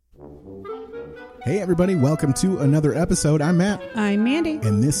Hey everybody, welcome to another episode. I'm Matt. I'm Mandy.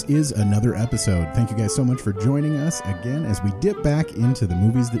 And this is another episode. Thank you guys so much for joining us again as we dip back into the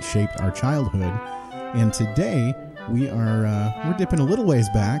movies that shaped our childhood. And today we're dipping a little ways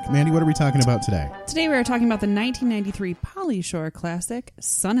back. Mandy, what are we talking about today? Today we are talking about the 1993 Pauly Shore classic,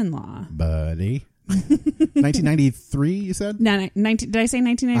 Son-in-Law. Buddy. 1993, you said? No, did I say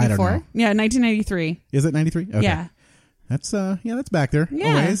 1994? I don't know. Yeah, 1993. Is it 93? Okay. Yeah. That's back there.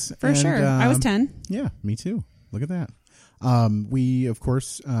 Yeah, always. for sure. I was 10. Yeah, me too. Look at that. We, of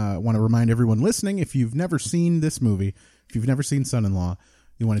course, want to remind everyone listening, if you've never seen this movie, if you've never seen Son-in-Law,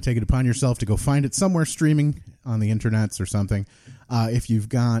 you want to take it upon yourself to go find it somewhere streaming on the internets or something. If you've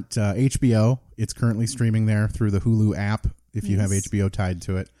got HBO, it's currently streaming there through the Hulu app if you have HBO tied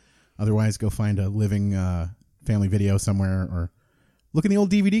to it. Otherwise, go find a living family video somewhere or look in the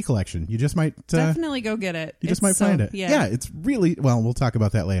old DVD collection. You just might... Definitely go get it. You just might find it. Yeah, it's really... Well, we'll talk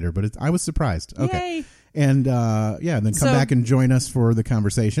about that later, but I was surprised. Okay. Yay. And, and then come back and join us for the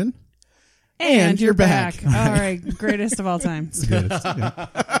conversation. And you're back. All right. Greatest of all time. It's good. Yeah.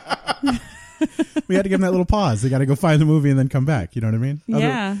 We had to give them that little pause. They got to go find the movie and then come back. You know what I mean?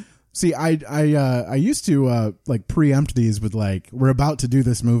 Yeah. See, I used to preempt these with we're about to do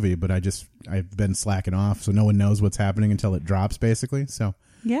this movie, but I've been slacking off, so no one knows what's happening until it drops, basically. So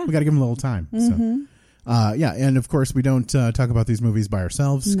yeah, we got to give them a little time. Mm-hmm. So and of course we don't talk about these movies by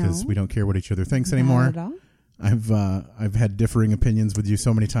ourselves because we don't care what each other thinks anymore. Not at all. I've had differing opinions with you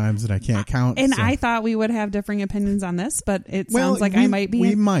so many times that I can't count. And so. I thought we would have differing opinions on this, but it sounds like I might be.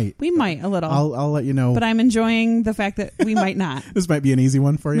 We might a little. I'll let you know. But I'm enjoying the fact that we might not. This might be an easy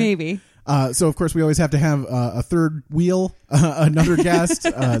one for you. Maybe. So, of course, we always have to have a third wheel, another guest,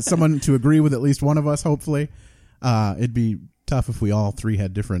 someone to agree with at least one of us, hopefully. It'd be tough if we all three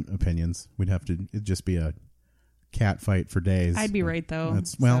had different opinions. It'd just be a cat fight for days. I'd be right, though.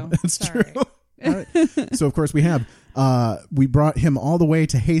 That's true. Right. All right. So, of course, we brought him all the way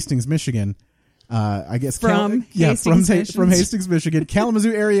to Hastings, Michigan. I guess from Hastings, Michigan.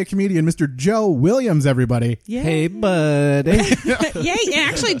 Kalamazoo area comedian Mr. Joe Williams, everybody. Yay. Hey, buddy. Yay. And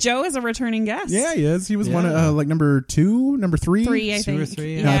actually, Joe is a returning guest. Yeah, he is. He was one of number 2, number 3? 3, I think. 2 or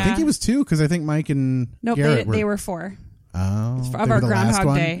 3. Yeah. No, I think he was 2 because I think Mike and Garrett they were 4. Oh, of they our were the last Groundhog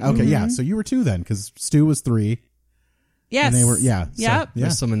one? Day. Okay, Mm-hmm. yeah. So you were 2 then because Stu was 3. Yes. And they were, Yep. So,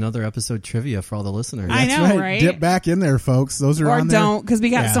 There's another episode trivia for all the listeners. I That's know, right? right? Dip back in there, folks. Those are or on there. don't, because we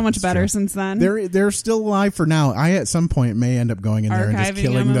got so much it's better true. since then. They're still alive for now. I at some point may end up going in there and just Archiving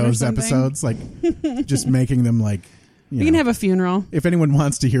killing them or those something. episodes, just making them you can have a funeral. If anyone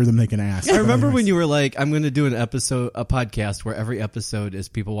wants to hear them, they can ask. I remember when you were like, I'm going to do a podcast where every episode is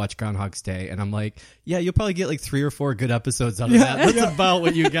people watch Groundhog's Day. And I'm like, yeah, you'll probably get 3 or 4 good episodes out of that. That's about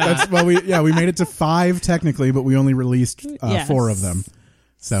what you got. we made it to 5 technically, but we only released 4 of them.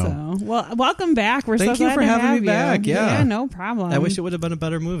 So, well, welcome back. We're Thank so you glad for to having have me back. You. Yeah, no problem. I wish it would have been a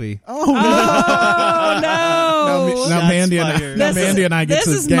better movie. Oh no! Now Mandy and I get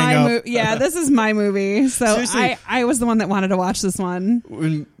to gang up. This is my movie. So Seriously. I was the one that wanted to watch this one.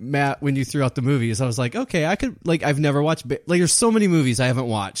 When you threw out the movies, I was like, okay, I could I've never watched. There's so many movies I haven't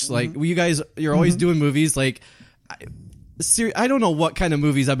watched. You guys, you're always doing movies I don't know what kind of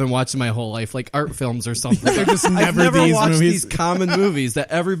movies I've been watching my whole life, like art films or something. They're just I've never these watched movies. these common movies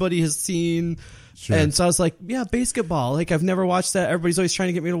that everybody has seen. Sure. And so I was like, yeah, Basketball. I've never watched that. Everybody's always trying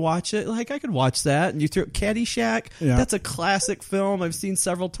to get me to watch it. I could watch that. And you threw Caddyshack. Yeah. That's a classic film I've seen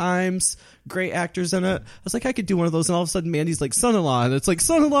several times. Great actors in it. I was like, I could do one of those. And all of a sudden, Mandy's like, Son-in-Law. And it's like,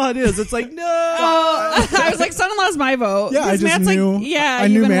 Son-in-Law it is. It's like, no. I was like, Son-in-Law's my vote. Yeah, I just Matt's knew. I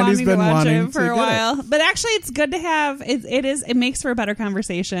knew you've been Mandy's been wanting to watch wanting it for to a get while. But actually, it's good to have. It makes for a better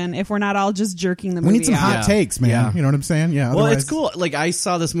conversation if we're not all just jerking the movie We need some out. hot takes, man. Yeah. You know what I'm saying? Yeah. Well, it's cool. I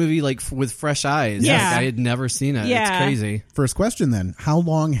saw this movie with fresh eyes. Yeah. I had never seen it. Yeah. It's crazy. First question then. How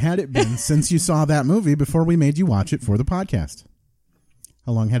long had it been since you saw that movie before we made you watch it for the podcast?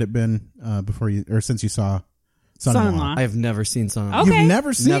 How long had it been since you saw Son-in-Law? I've never seen Son-in-Law. Okay. You've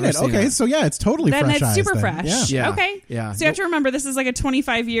never seen it? Seen Okay, it. so yeah, it's totally Then fresh it's eyes. super then. fresh. Yeah. Yeah. Okay. Yeah. So you have to remember, this is a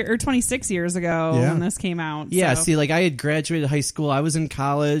 26 years ago when this came out. Yeah, so. I had graduated high school. I was in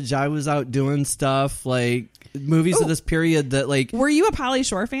college. I was out doing stuff movies of this period that Were you a Pauly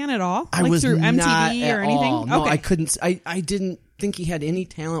Shore fan at all? I was through not MTV at or anything? all. No, okay. I couldn't. I didn't think he had any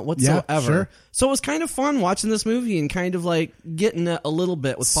talent whatsoever. Yeah, sure. So it was kind of fun watching this movie and kind of getting it a little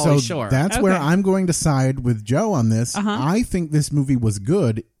bit with Pauly Shore. That's where I'm going to side with Joe on this. I think this movie was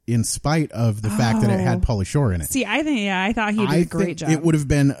good in spite of the fact that it had Pauly Shore in it. See, I thought he did a great job. It would have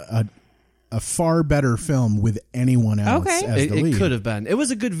been a far better film with anyone else Okay. as the lead. It could have been. It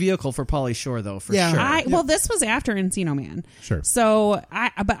was a good vehicle for Pauly Shore, though, for Yeah. sure. Well, this was after Encino Man. Sure. So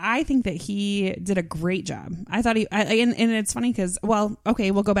I think that he did a great job. I thought and it's funny because, well,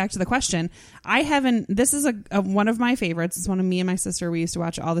 okay, we'll go back to the question. This is one of my favorites. It's one of me and my sister. We used to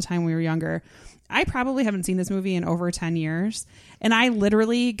watch it all the time when we were younger. I probably haven't seen this movie in over 10 years. And I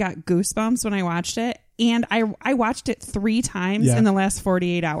literally got goosebumps when I watched it. And I watched it 3 times in the last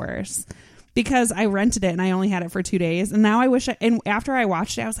 48 hours. Because I rented it and I only had it for 2 days. And now and after I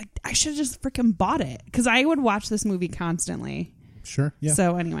watched it, I was like, I should have just freaking bought it. Because I would watch this movie constantly. Sure. Yeah.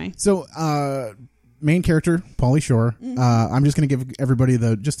 So anyway. So, main character, Pauly Shore. I'm just going to give everybody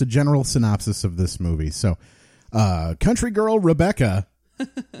just a general synopsis of this movie. So, country girl Rebecca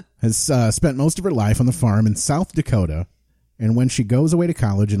has spent most of her life on the farm in South Dakota. And when she goes away to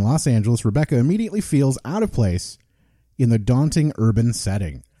college in Los Angeles, Rebecca immediately feels out of place in the daunting urban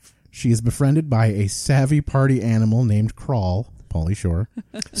setting. She is befriended by a savvy party animal named Crawl, Pauly Shore.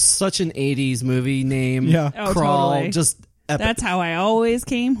 Such an 80s movie name. Yeah. Oh, Crawl. totally. Just epic. That's how I always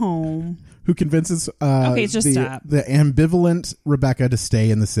came home. Who convinces stop. the ambivalent Rebecca to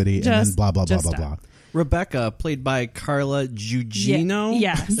stay in the city and then blah, blah, blah, blah, blah. Rebecca, played by Carla Gugino.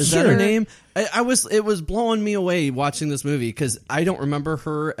 Yes. Is that her name? It was blowing me away watching this movie because I don't remember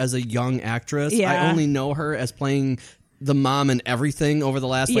her as a young actress. Yeah. I only know her as playing the mom and everything over the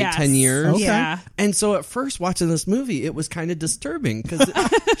last 10 years. Okay. Yeah. And so at first watching this movie, it was kind of disturbing because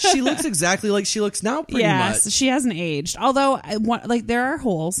she looks exactly like she looks now pretty much. She hasn't aged. Although, there are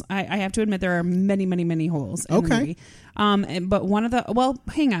holes. I have to admit there are many, many, many holes in the movie. But one of the... Well,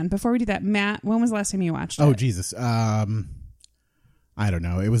 hang on. Before we do that, Matt, when was the last time you watched it? Oh, Jesus. I don't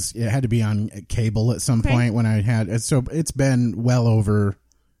know. It had to be on cable at some point when I had... So it's been well over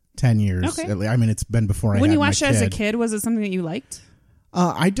 10 years. Okay. I mean, it's been before I had When you my watched it kid. as a kid, was it something that you liked?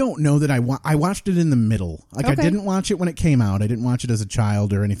 I don't know that I watched it in the middle. Like, I Okay. didn't watch it when it came out. I didn't watch it as a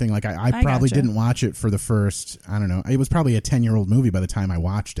child or anything. Like, I probably gotcha. didn't watch it for the first... I don't know. It was probably a 10-year-old movie by the time I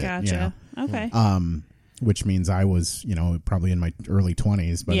watched it. Gotcha. You know? Okay. Which means I was, probably in my early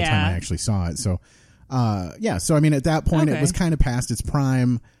 20s by the time I actually saw it. So, So, I mean, at that point, it was kind of past its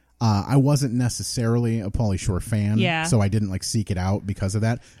prime. I wasn't necessarily a Pauly Shore fan. Yeah. So I didn't, seek it out because of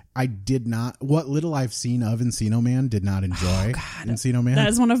that. I did not... What little I've seen of Encino Man, did not enjoy Encino Man. That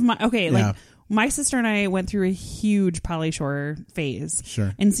is one of my... Okay, Yeah. My sister and I went through a huge Pauly Shore phase.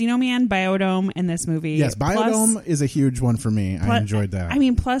 Sure. Encino Man, Biodome, and this movie. Yes, Biodome is a huge one for me. I enjoyed that. I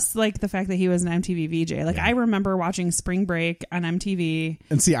mean, plus, the fact that he was an MTV VJ. I remember watching Spring Break on MTV.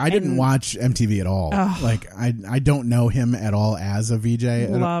 And see, I didn't watch MTV at all. I don't know him at all as a VJ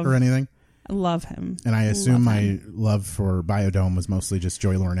or anything. I love him. And I assume my love for Biodome was mostly just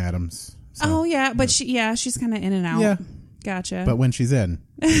Joy Lauren Adams. So. Oh, yeah, but she's kind of in and out. Yeah. Gotcha. But when she's in,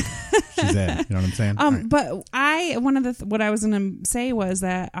 she's in. You know what I'm saying? Right. But what I was going to say was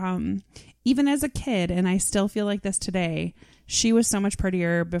that even as a kid, and I still feel like this today, she was so much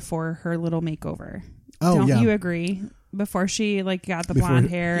prettier before her little makeover. Oh, Don't yeah. you agree? Before she got the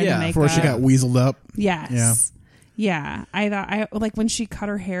blonde hair and the makeup. Before she got weaseled up. Yes. Yeah. I thought when she cut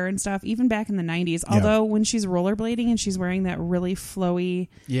her hair and stuff, even back in the 90s, although when she's rollerblading and she's wearing that really flowy.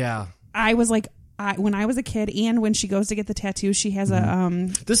 Yeah. I was like, when I was a kid, and when she goes to get the tattoo, she has a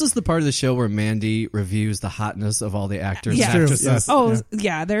This is the part of the show where Mandy reviews the hotness of all the actors. Yeah. and actresses. Yes. Oh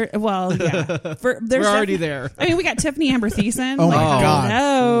yeah, they're yeah. We're already there. I mean, we got Tiffany Amber Thiessen. Oh, my God.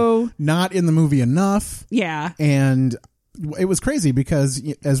 No, Not in the movie enough. yeah, And it was crazy because,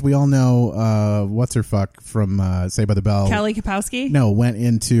 as we all know, what's her fuck from Saved by the Bell? Kelly Kapowski. No, went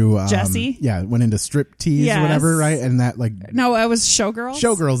into Jessie? Yeah, went into striptease Yes. or whatever, right? And that No, it was Showgirls.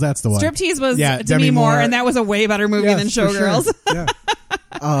 Showgirls, that's the one. Striptease was Yeah, Demi Moore, and that was a way better movie than Yes, for sure. Showgirls.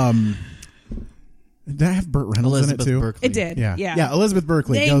 Yeah. Did I have Burt Reynolds Elizabeth in it too? Berkley. It did. Yeah. Elizabeth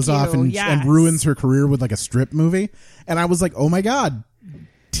Berkley Thank goes off you. and Yes. ruins her career with a strip movie, and I was like, oh my God,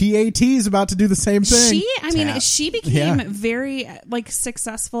 TAT is about to do the same thing. She became very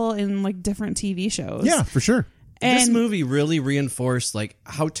successful in different TV shows. Yeah, for sure. This And movie really reinforced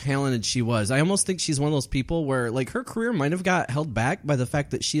how talented she was. I almost think she's one of those people where her career might have got held back by the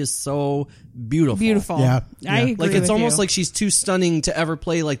fact that she is so beautiful. Yeah. I agree It's with almost you. like she's too stunning to ever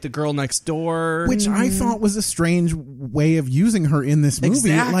play the girl next door. Which I thought was a strange way of using her in this movie.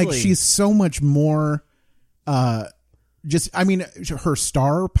 Exactly. She's so much more. Her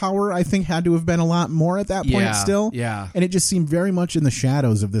star power, I think, had to have been a lot more at that point Yeah, still. yeah. And it just seemed very much in the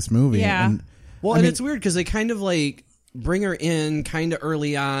shadows of this movie. Yeah. And, Well, it's weird because they kind of bring her in kind of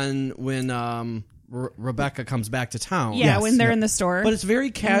early on when Rebecca comes back to town. Yeah, Yes, when they're yeah. in the store. But it's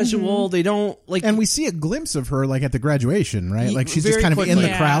very casual. They don't like. And we see a glimpse of her like at the graduation, right? Like she's just Very kind of in quickly.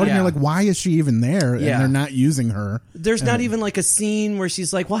 the crowd, and Yeah. you're like, why is she even there? And Yeah. they're not using her. There's not even like a scene where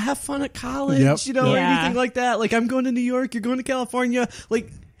she's like, "Well, have fun at college," Yep. you know, or Yeah. anything like that. Like, I'm going to New York, you're going to California. Like,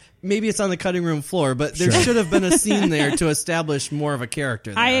 maybe it's on the cutting room floor, but there Sure. should have been a scene there to establish more of a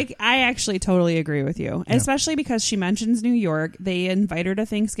character. There. I actually totally agree with you, especially because she mentions New York. They invite her to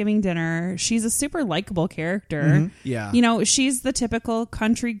Thanksgiving dinner. She's a super likable character. Yeah. You know, she's the typical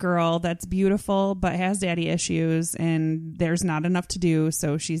country girl that's beautiful but has daddy issues, and there's not enough to do,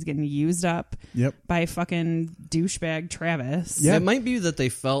 so she's getting used up Yep. by fucking douchebag Travis. Yeah. It might be that they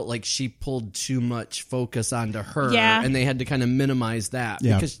felt like she pulled too much focus onto her, Yeah. and they had to kind of minimize that.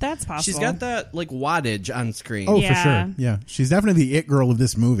 Yeah. Because That's possible. she's got that like wattage on screen. Oh, Yeah. for sure. Yeah. She's definitely the it girl of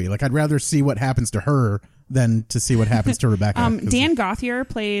this movie. Like, I'd rather see what happens to her than to see what happens to Rebecca. 'Cause- Dan Gauthier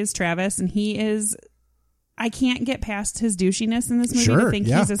plays Travis, and he is. I can't get past his douchiness in this movie Sure, to think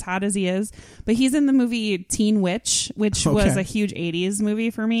yeah. he's as hot as he is. But he's in the movie Teen Witch, which was Okay. a huge 80s movie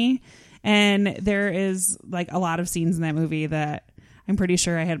for me. And there is like a lot of scenes in that movie that I'm pretty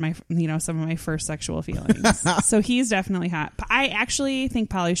sure I had some of my first sexual feelings. So he's definitely hot. I actually think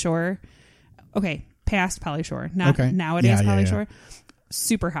Pauly Shore, past Pauly Shore, not Okay. nowadays Yeah, Pauly yeah. Shore,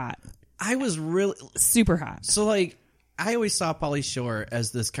 super hot. I was really Super hot. so like. I always saw Pauly Shore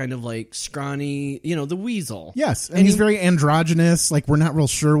as this kind of like scrawny, you know, the weasel. Yes. And he's very androgynous. Like, we're not real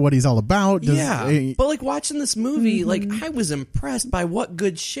sure what he's all about. Yeah, but like watching this movie, like Mm-hmm. I was impressed by what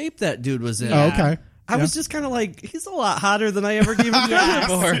good shape that dude was in. Oh, okay. I was just kind of like, he's a lot hotter than I ever gave him credit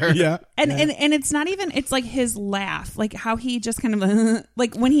for. Yeah. And it's not even, it's like his laugh, like how he just kind of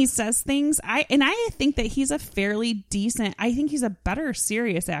like when he says things. I think that he's a fairly decent, I think he's a better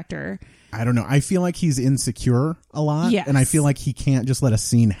serious actor. I don't know. I feel like he's insecure a lot. Yes. And I feel like he can't just let a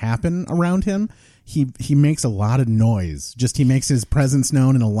scene happen around him. He makes a lot of noise. Just he makes his presence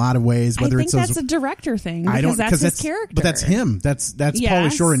known in a lot of ways. Whether I think it's those, that's a director thing I because don't that's his character. But that's him. That's Pauly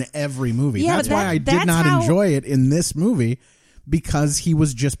Yes. Shore in every movie. Yeah, That's but why I did that's not how- enjoy it in this movie, because he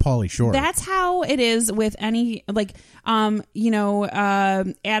was just Pauly Shore. That's how it is with any Adam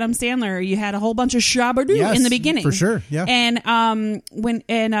Sandler. You had a whole bunch of shabadoo Yes, in the beginning, for sure, yeah. And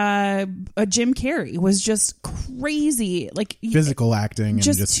Jim Carrey was just crazy, like physical acting and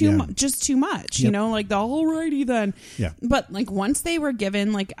just too yeah. much. Just too much. You Yep. know, like the alrighty then. Yeah. But like once they were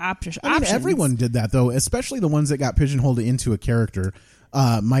given like options, I mean, everyone did that though, especially the ones that got pigeonholed into a character.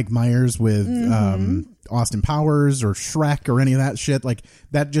 Mike Myers with Austin Powers or Shrek or any of that shit. Like,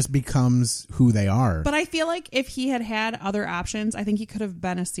 that just becomes who they are. But I feel like if he had other options, I think he could have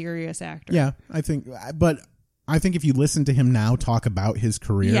been a serious actor. Yeah, I think. But I think if you listen to him now talk about his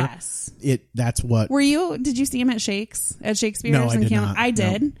career, Yes. that's what. Did you see him at Shakespeare's? No, I in did Canada? not. I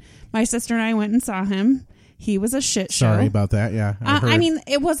did. No. My sister and I went and saw him. He was a shit show. Sorry about that. Yeah, I heard. I mean,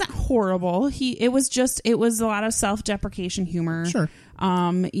 it wasn't horrible. It was a lot of self-deprecation humor. Sure.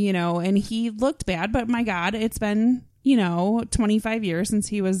 And he looked bad, but my God, it's been, 25 years since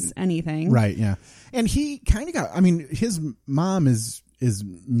he was anything. Right. Yeah, and he kind of got. I mean, his mom is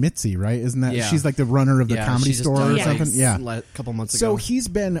Mitzi, right? Isn't that Yeah. she's like the runner of the comedy she just store died, or Yes. something? Yeah. A couple months So ago. he's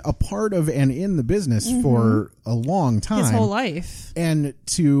been a part of and in the business for a long time. His whole life. And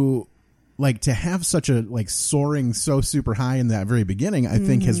to have such a soaring so super high in that very beginning, I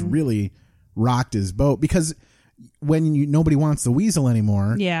think has really rocked his boat, because when nobody wants the weasel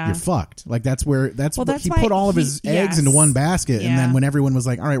anymore, Yeah. you're fucked. Like, that's Well, what that's he why put all of his eggs into one basket, and then Yeah. when everyone was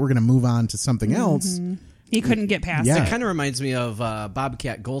like, all right, we're going to move on to something else. He couldn't get past Yeah. it. It kind of reminds me of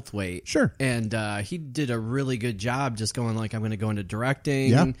Bobcat Goldthwait. Sure. And he did a really good job just going like, I'm going to go into directing.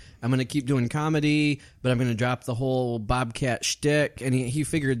 Yeah. I'm going to keep doing comedy, but I'm going to drop the whole Bobcat shtick. And he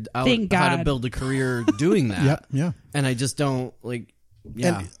figured out Thank how to God. build a career doing that. Yep, yeah. And I just don't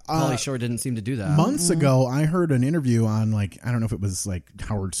yeah. And, Pauly Shore didn't seem to do that. Months ago, I heard an interview on I don't know if it was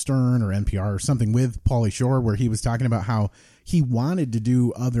Howard Stern or NPR or something with Pauly Shore, where he was talking about how he wanted to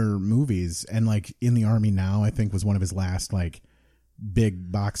do other movies, and In the Army Now, I think, was one of his last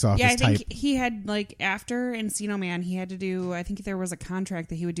big box office Yeah, I type. think he had after Encino Man, he had to do. I think there was a contract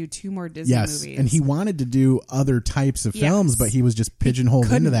that he would do 2 more Disney Yes, movies. and he wanted to do other types of films, Yes. but he was just pigeonholed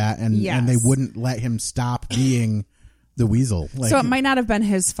into couldn't. that, and they Yes. wouldn't let him stop being the weasel. so it might not have been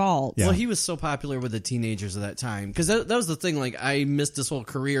his fault. Yeah. Well, he was so popular with the teenagers of that time. Because that was the thing. I missed his whole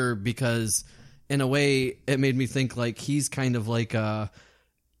career because, in a way, it made me think he's kind of like a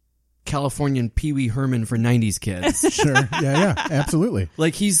Californian Pee Wee Herman for 90s kids. Sure, yeah, absolutely.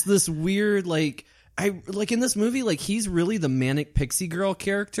 He's this weird, I like in this movie, like he's really the manic pixie girl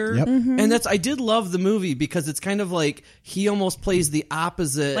character. Yep. And I did love the movie because it's kind of like he almost plays the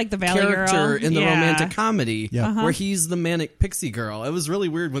opposite Like the Valley character Girl. in the Yeah. romantic comedy Yeah. where he's the manic pixie girl. It was really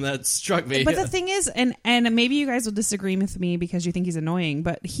weird when that struck me. But the thing is, and maybe you guys will disagree with me because you think he's annoying,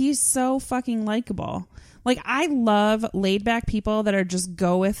 but he's so fucking likable. Like, I love laid back people that are just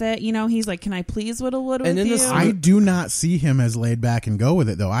go with it. You know, he's like, can I please whittle with And in you? this- I do not see him as laid back and go with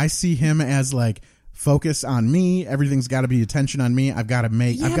it, though. I see him as like, focus on me. Everything's got to be attention on me. I've got to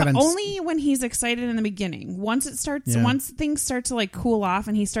make. Yeah, I've got but to only when he's excited in the beginning. Once things start to like cool off,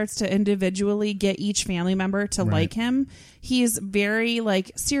 and he starts to individually get each family member to like him, he's very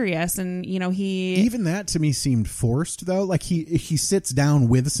like serious, and you know even that to me seemed forced though. Like he sits down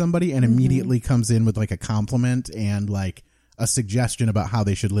with somebody and immediately comes in with like a compliment and like a suggestion about how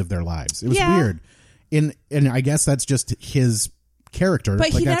they should live their lives. It was weird, and I guess that's just his character.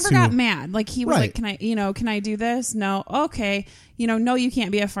 But like, he that's never got mad. Like he was Right. like, can I do this? No. Okay. No, you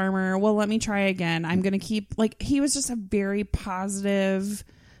can't be a farmer. Well, let me try again. I'm going to keep like, he was just a very positive,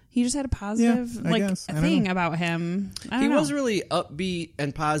 he just had a positive I guess. I don't thing know. about him. I don't he know. was really upbeat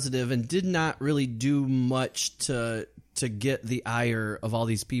and positive and did not really do much to get the ire of all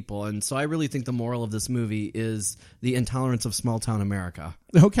these people. And so I really think the moral of this movie is the intolerance of small town America.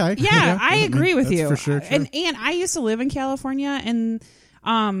 Okay. Yeah, I agree with that's you. for sure. True. And I used to live in California, and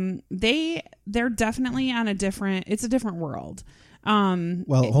they're definitely on a different world.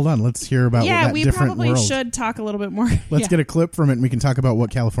 Well, hold on. Let's hear about Yeah, that we different probably world. should talk a little bit more. Let's Yeah. get a clip from it, and we can talk about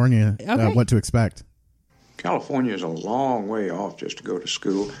what California, Okay. what to expect. California is a long way off just to go to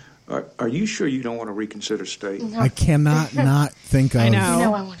school. Are you sure you don't want to reconsider state? I cannot not think of I know.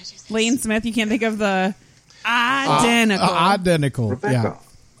 No, I want to do this. Lane Smith, you can't think of the identical identical. Rebecca,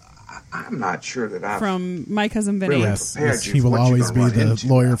 Yeah. I'm not sure that I've from My Cousin Vinny. Really? Yes, prepared yes, you he for will what you're always be gonna run the into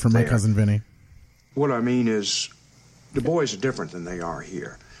lawyer out for My there. Cousin Vinny. What I mean is, the boys are different than they are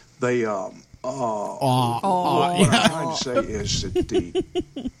here. They what I'm trying to say is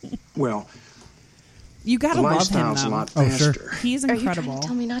that You the gotta love him lifestyle's a though. lot Oh, sure. faster. He's Are you trying incredible. to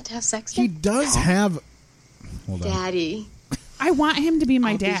tell me not to have sex He yet? does have. Hold on. Daddy. I want him to be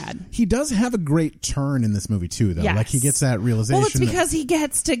my dad. He does have a great turn in this movie too, though. Yes. Like he gets that realization. Well, it's because he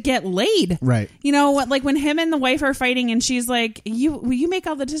gets to get laid. Right. You know what? Like when him and the wife are fighting, and she's like, "You make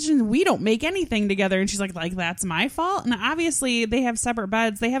all the decisions. We don't make anything together." And she's like, that's my fault. And obviously, they have separate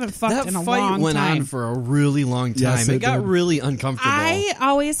beds. They haven't fucked That in a fight long went time. on for a really long time. Yes, it it got did. really uncomfortable. I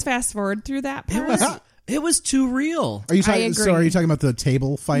always fast forward through that part. It was too real. Are you I talking? agree. So are you talking about the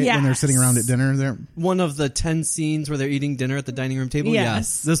table fight when they're Yes. sitting around at dinner? There. One of the 10 scenes where they're eating dinner at the dining room table.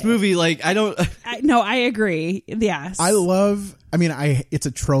 Yes. This movie, like, I don't. No, I agree. Yes. I love. I mean, it's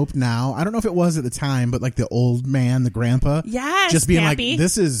a trope now. I don't know if it was at the time, but like the old man, the grandpa, Yes, just being Pappy. like,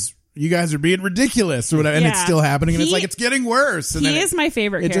 "This is." You guys are being ridiculous, or whatever, and it's Yeah. still happening, and it's like it's getting worse. And He then is my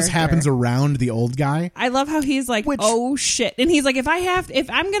favorite It just character. happens around the old guy. I love how he's like, oh shit, and he's like, if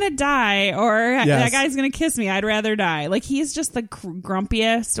I'm gonna die or Yes. that guy's gonna kiss me, I'd rather die. Like he's just the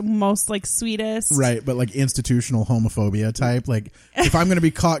grumpiest, most like sweetest. Right, but like institutional homophobia type. Like, if I'm going to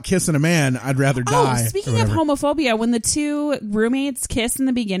be caught kissing a man, I'd rather die. Oh, or speaking of whatever. homophobia, when the two roommates kiss in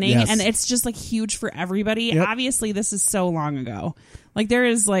the beginning, Yes. and it's just like huge for everybody. Yep. Obviously, this is so long ago. Like there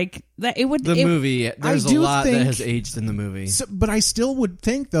is like that. It would The movie, there's I a do lot think- that has aged in the movie. So, but I still would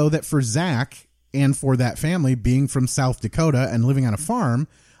think, though, that for Zach and for that family being from South Dakota and living on a farm,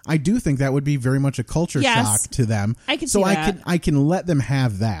 I do think that would be very much a culture Yes. shock to them. I can so see that. I can let them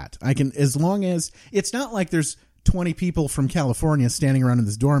have that. I can, as long as it's not like there's 20 people from California standing around in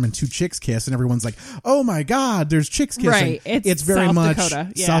this dorm and two chicks kiss and everyone's like, oh my God, there's chicks kissing. Right. It's very South much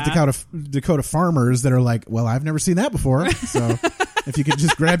Dakota. Yeah. South Dakota farmers that are like, well, I've never seen that before. So if you could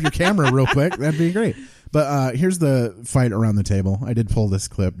just grab your camera real quick, that'd be great. But here's the fight around the table. I did pull this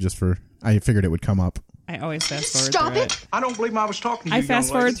clip I figured it would come up. I always fast forward. Stop through it. I don't believe I was talking to you, I fast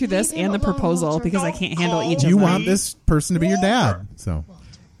young forward lady. through this Leave him and the alone, proposal Walter. because I can't handle each of You them. want this person to be your dad. So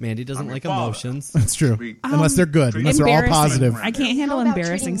Mandy doesn't like father. emotions. that's true. Unless they're good. Unless they're all Embarrassing. positive. I can't handle How about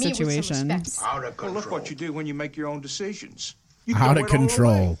embarrassing treating me with some situations. respect? Out of control. Well, look what you do when you make your own decisions. You Out go of it all the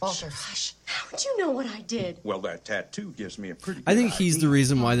control. way. Walter, hush. How'd you know what I did? Well, that tattoo gives me a pretty I good think he's the idea.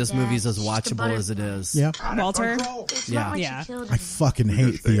 reason why this Dad, movie's as it's just a watchable as it is. Yeah. Out of Walter? control. It's Yeah. not like Yeah. you killed I him. fucking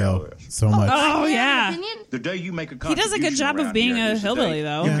hate Theo so much. Oh yeah. Opinion? The day you make a He does a good contribution job of around being here a is the hillbilly day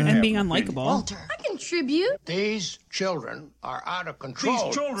though, you can and have being an opinion. unlikable. Walter. I contribute. These children are out of control.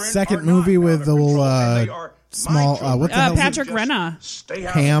 These children Second are movie not with out of the control, little, and they are small. What the hell? Patrick Renna. Stay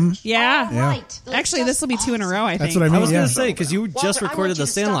out. Ham. Yeah. All right. Actually, this will be 2 in a row, I think. That's what I mean. I was yeah. going to say, because you just Walter, I recorded want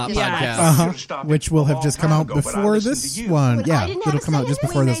the you to stop Sandlot this. podcast. Which will have just come out before this one. But Yeah, I didn't it'll have a come out say just in it.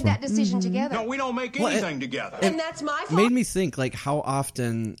 before We this made one. that decision together. No, we don't make Well, anything together. And that's my fault. Made me think, like, how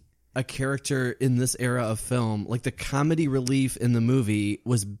often a character in this era of film, like the comedy relief in the movie,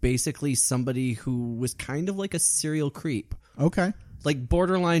 was basically somebody who was kind of like a serial creep. Okay. Like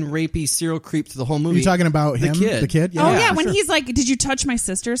borderline rapey serial creep through the whole movie. You talking about him? The kid? Oh yeah, for when sure. he's like, "Did you touch my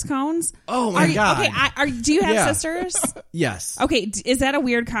sister's cones?" Oh my God. Okay, do you have Yeah. sisters? Yes. Okay, is that a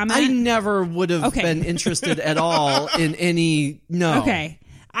weird comment? I never would have Okay. been interested at all in any. No. Okay,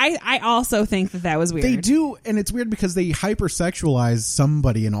 I also think that was weird. They do, and it's weird because they hypersexualize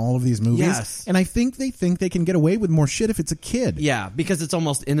somebody in all of these movies. Yes. And I think they can get away with more shit if it's a kid. Yeah, because it's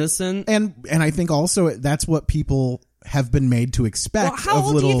almost innocent. And I think also that's what people have been made to expect. Well, how of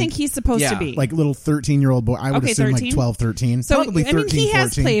old little, do you think he's supposed to Yeah, be? like little 13-year-old boy? I would Okay, assume 13? like 12, 13. So Probably 13, I mean, he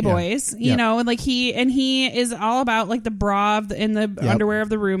has 14. Playboys, Yeah. you know, and like he is all about like the bra in the underwear of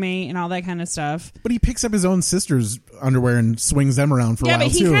the roommate and all that kind of stuff. But he picks up his own sister's underwear and swings them around for a Yeah, while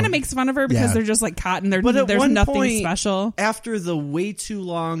but he too. kind of makes fun of her because Yeah. they're just like cotton. But at There's one nothing point, special. After the way too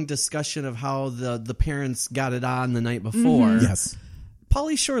long discussion of how the parents got it on the night before, Yes.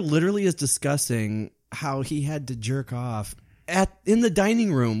 Pauly Shore literally is discussing how he had to jerk off in the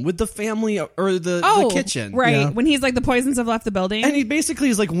dining room with the family or the kitchen. Right. Yeah. When he's like, the poisons have left the building. And he basically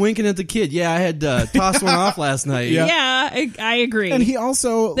is like winking at the kid. Yeah, I had to toss one off last night. yeah, I agree. And he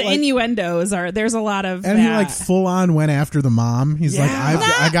also the innuendos there's a lot of and that. he like full on went after the mom. He's like,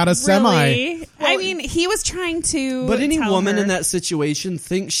 I got a semi. Really. I mean, he was trying to. But any tell woman her- in that situation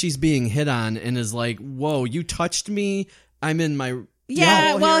thinks she's being hit on and is like, whoa, you touched me. I'm in my...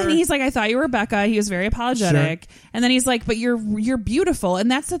 Yeah, well, here. and he's like, I thought you were Becca. He was very apologetic, and then he's like, but you're beautiful, and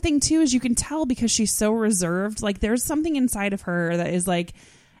that's the thing too, is you can tell because she's so reserved. Like, there's something inside of her that is like,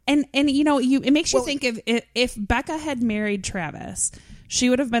 and you know, it makes you think if Becca had married Travis, she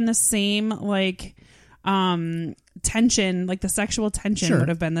would have been the same like tension, like the sexual tension would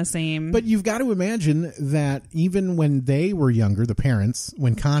have been the same. But you've got to imagine that even when they were younger, the parents,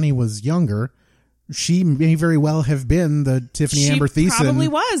 when Connie was younger, she may very well have been the Tiffany She Amber Thiessen probably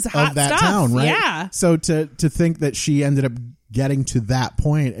was. Hot of that stuff. town, right? Yeah. So to think that she ended up getting to that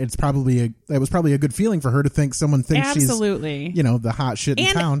point, it was probably a good feeling for her to think someone thinks Absolutely. she's, you know, the hot shit in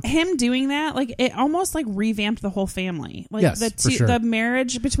And town. him doing that, like, it almost like revamped the whole family. Like Yes, for sure. the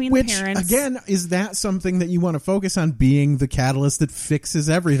marriage between Which, the parents. again, is that something that you want to focus on being the catalyst that fixes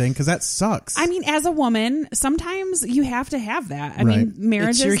everything? Because that sucks. I mean, as a woman, sometimes you have to have that. I Right. mean,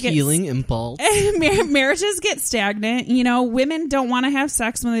 marriages It's your get healing impulse. marriages get stagnant. You know, women don't want to have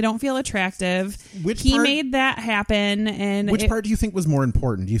sex when they don't feel attractive. He made that happen. And which part do you think was more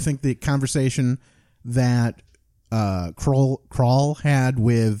important? Do you think the conversation that Kroll had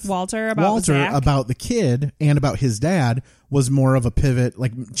with Walter about Zach? about the kid and about his dad was more of a pivot,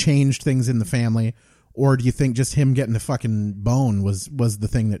 like changed things in the family? Or do you think just him getting the fucking bone was the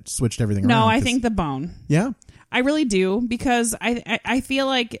thing that switched everything around? No, I 'Cause- think the bone. Yeah. I really do, because I feel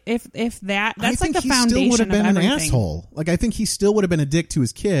like if that's I like think the he foundation still would have been of an everything. asshole. Like, I think he still would have been a dick to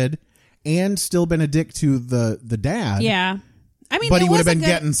his kid and still been a dick to the dad. Yeah. I mean, But it he would was have a been good-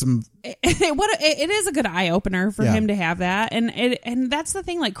 getting some. it is a good eye opener for Yeah. him to have that, and that's the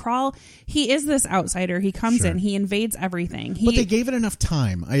thing. Like Kroll, he is this outsider. He comes in, he invades everything. But they gave it enough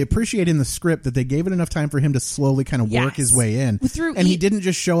time. I appreciate in the script that they gave it enough time for him to slowly kind of work Yes. his way in. And he didn't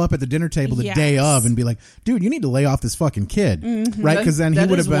just show up at the dinner table the Yes. day of and be like, dude, you need to lay off this fucking kid. Right? Because then he That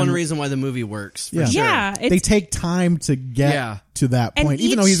would is have been. one reason why the movie works. For Yeah. sure. Yeah, They take time to get to that And point,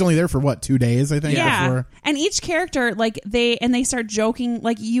 even though each- he's only there for what, 2 days, I think. Yeah, Before. and each character, like they start joking,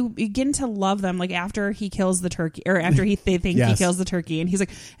 like you begin to love them. Like after he kills the turkey, or after they think he Yes. kills the turkey, and he's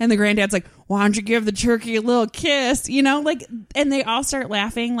like, and the granddad's like, "Why don't you give the turkey a little kiss?" You know, like, and they all start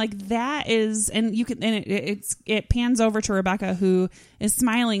laughing. Like that is, and you can, and it pans over to Rebecca, who is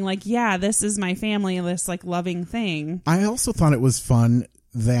smiling, like, "Yeah, this is my family, this like loving thing." I also thought it was fun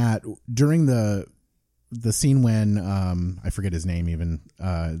that during the scene when I forget his name even,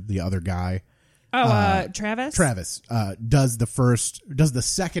 the other guy, Travis does the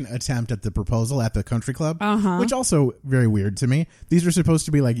second attempt at the proposal at the country club, which also very weird to me. These are supposed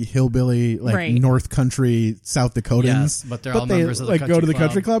to be like hillbilly, like Right. North Country, South Dakotans, Yes, but they're all members of the like go country to the club.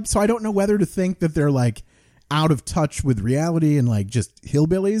 country club. So I don't know whether to think that they're like out of touch with reality and like just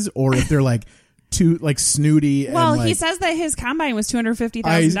hillbillies, or if they're like too like snooty. Well, and, like, he says that his combine was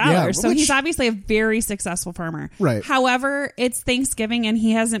 $250,000, yeah, so he's obviously a very successful farmer. Right. However, it's Thanksgiving and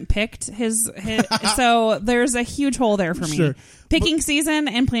he hasn't picked his so there's a huge hole there for me. Sure. Picking season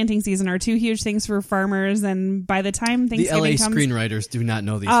and planting season are two huge things for farmers, and by the time The Thanksgiving LA comes, screenwriters do not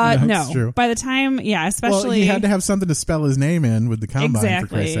know these. no. it's true. By the time, especially well, he had to have something to spell his name in with the combine, Exactly.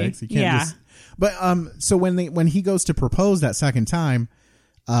 for Christ's sakes. You can't Yeah. just. But so when he goes to propose that second time,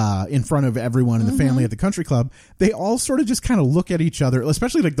 in front of everyone in the family at the country club, they all sort of just kind of look at each other,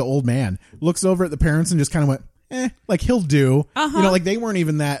 especially like the old man looks over at the parents and just kind of went, like he'll do. You know, like they weren't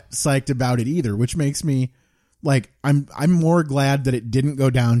even that psyched about it either, which makes me like, I'm more glad that it didn't go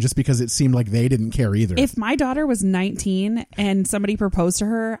down just because it seemed like they didn't care either. If my daughter was 19 and somebody proposed to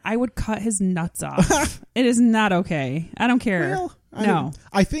her, I would cut his nuts off. It is not okay. I don't care. Well, no.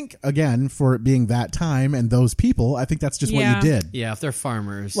 I think, again, for it being that time and those people, I think that's just what you did. Yeah, if they're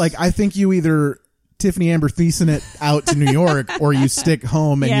farmers. Like, I think you either Tiffany Amber Thiessen it out to New York or you stick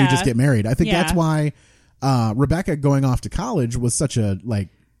home and you just get married. I think that's why Rebecca going off to college was such a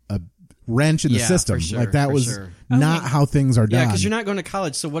wrench in the system. For sure, like, that was not how things are done. Yeah, because you're not going to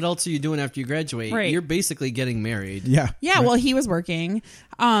college, so what else are you doing after you graduate? Right. You're basically getting married. Yeah. Yeah, well, he was working,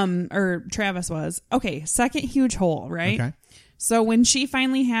 or Travis was. Okay, second huge hole, right? Okay. So when she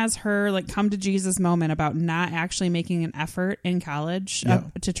finally has her like come to Jesus moment about not actually making an effort in college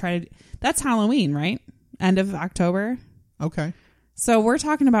to try to, that's Halloween, right? End of October. Okay. So we're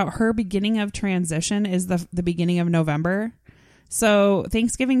talking about her beginning of transition is the beginning of November. So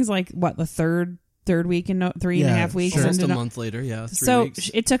Thanksgiving's like what, the third week in 3.5 weeks. Sure. Almost a month later, 3 so weeks.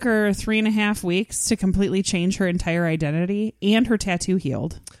 it took her 3.5 weeks to completely change her entire identity, and her tattoo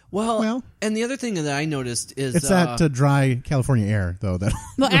healed. Well, and the other thing that I noticed is It's that dry California air, though. That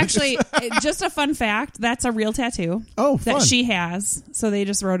Well, actually, just a fun fact, that's a real tattoo. Oh, that fun. she has. So they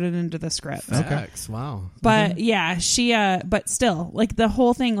just wrote it into the script. facts. Wow. But yeah, she but still, like the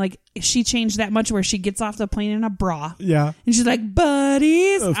whole thing, like she changed that much where she gets off the plane in a bra. Yeah. And she's like,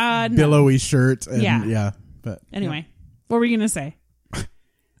 buddies. No. Billowy shirt. And, Yeah. But Anyway, what were you going to say?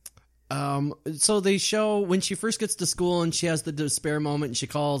 So they show when she first gets to school and she has the despair moment and she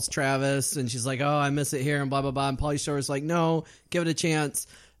calls Travis and she's like, oh, I miss it here and blah, blah, blah. And Pauly Shore's like, no, give it a chance.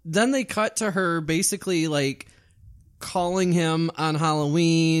 Then they cut to her basically like calling him on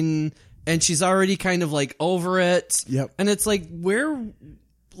Halloween and she's already kind of like over it. Yep. And it's like,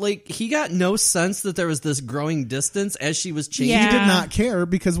 like he got no sense that there was this growing distance as she was changing. Yeah. he did not care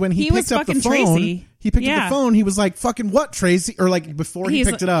because when he was picked up the fucking phone, Tracy. he picked up the phone. He was like, "Fucking what, Tracy?" Or like before he He's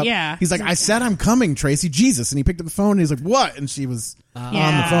picked it up, yeah. he's like, "I said I'm coming, Tracy." Jesus, and he picked up the phone. and He's like, "What?" And she was on the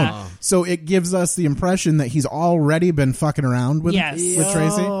Yeah. phone. So it gives us the impression that he's already been fucking around with Tracy.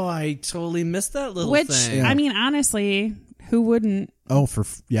 Oh, I totally missed that little Which, thing. I mean, honestly, who wouldn't? Oh, for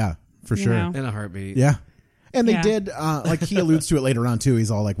sure. know? In a heartbeat. Yeah. And they Yeah. did, like he alludes to it later on too.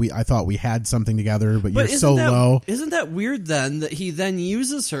 He's all like, I thought we had something together, but you're isn't so that, low. Isn't that weird then that he then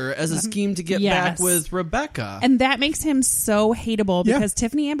uses her as a scheme to get Yes. back with Rebecca? And that makes him so hateable Yeah. because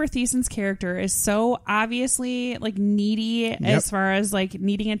Tiffany Amber Thiessen's character is so obviously like needy as far as like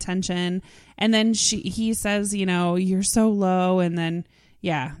needing attention. And then he says, you know, you're so low. And then,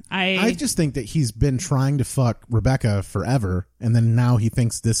 yeah, I just think that he's been trying to fuck Rebecca forever, and then now he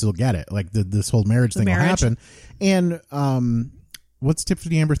thinks this will get it. Like this whole marriage thing will happen. And what's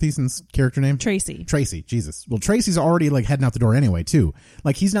Tiffany Amber Thiessen's character name? Tracy. Tracy. Jesus. Well, Tracy's already like heading out the door anyway, too.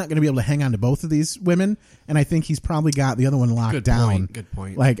 Like he's not going to be able to hang on to both of these women, and I think he's probably got the other one locked Good down. point, good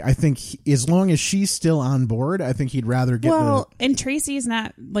point. Like I think as long as she's still on board, I think he'd rather get And Tracy's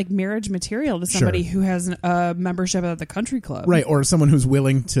not like marriage material to somebody who has a membership at the country club. right, or someone who's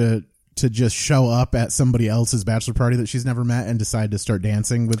willing to just show up at somebody else's bachelor party that she's never met and decide to start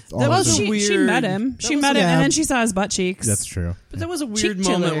dancing with all That of was them. a She met him. She met him, and then she saw his butt cheeks. That's true. But that was a weird Cheek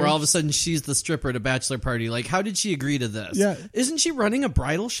moment chiller. where all of a sudden she's the stripper at a bachelor party. Like, how did she agree to this? Yeah. Isn't she running a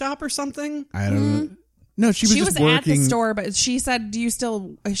bridal shop or something? I don't know. No, she was She just was working. at the store, but she said,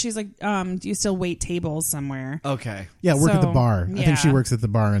 she's like, do you still wait tables somewhere? Okay. Yeah, work at the So, bar. I think she yeah. works at the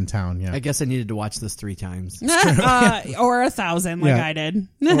bar in town. Yeah, I guess I needed to watch this 3 times. Or 1,000 like Yeah. I did.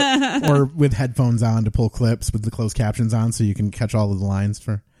 or with headphones on to pull clips with the closed captions on, so you can catch all of the lines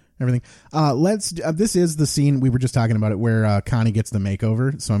for everything. This is the scene we were just talking about it where Connie gets the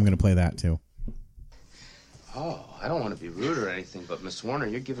makeover. So I'm going to play that too. Oh, I don't want to be rude or anything, but Miss Warner,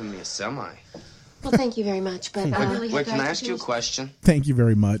 you're giving me a semi. Well, thank you very much, but I really Wait, have can to I ask you a question? Thank you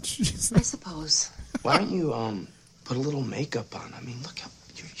very much. I suppose. Why don't you put a little makeup on? I mean, look how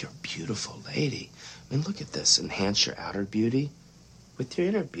you're a beautiful lady. I mean, look at this. Enhance your outer beauty with your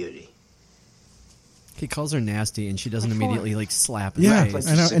inner beauty. He calls her nasty, and she doesn't immediately like slap his Yeah, face.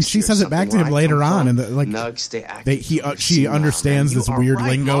 I know, and she says it back to him later on, and she understands this weird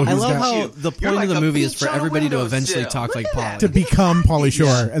lingo. I love how the point of the movie is for everybody to eventually talk like Pauly. To become Pauly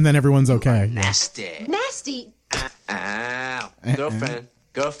Shore, and then everyone's okay. Nasty. Nasty. Ow. Girlfriend.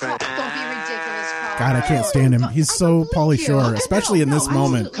 Don't be ridiculous, Paul. God, I can't stand him. He's so Pauly Shore, especially in this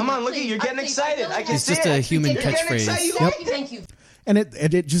moment. Come on, look at you. You're getting excited. I can It's see just it. a human You're getting catchphrase. excited. Yep. Thank you. And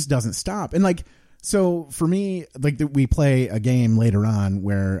it just doesn't stop. And like, so for me, like we play a game later on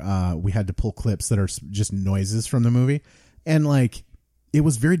where we had to pull clips that are just noises from the movie, and like it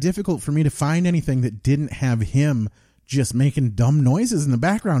was very difficult for me to find anything that didn't have him just making dumb noises in the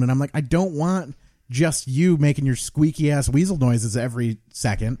background. And I'm like, I don't want just you making your squeaky ass weasel noises every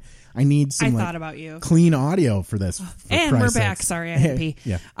second. I need some thought about you. clean audio for this. For And we're Christ's back. sakes. Sorry, I had to pee.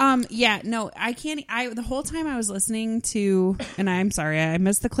 Yeah. No, I can't. The whole time I was listening to, and I'm sorry, I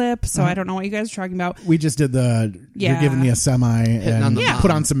missed the clip, so I don't know what you guys are talking about. We just did you're Yeah. giving me a semi and on the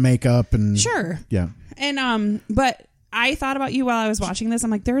put on some makeup and Sure. Yeah. And but I thought about you while I was watching this.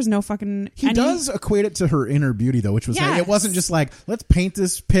 I'm like, there is no fucking. He does equate it to her inner beauty, though, which was like, Yes. it wasn't just like, let's paint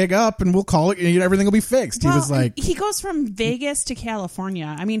this pig up and we'll call it, everything will be fixed. Well, he was like, he goes from Vegas to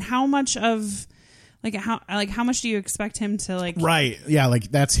California. I mean, how much of how much do you expect him to like? right. Yeah.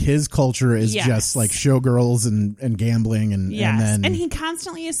 Like that's his culture is Yes. just like showgirls and gambling. Yes. And then he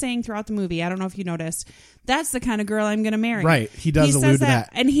constantly is saying throughout the movie, I don't know if you noticed, that's the kind of girl I'm going to marry. Right. He does allude says to that.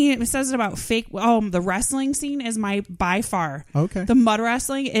 And he says it about fake. The wrestling scene is by far. Okay. The mud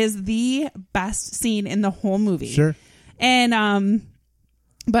wrestling is the best scene in the whole movie. Sure. And,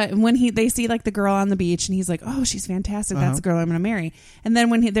 but when they see like the girl on the beach and he's like, oh, she's fantastic. That's the girl I'm going to marry. And then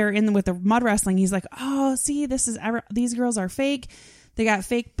when they're in with the mud wrestling, he's like, oh, see, these girls are fake. They got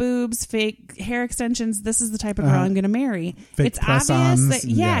fake boobs, fake hair extensions. This is the type of girl I'm going to marry. Fake It's obvious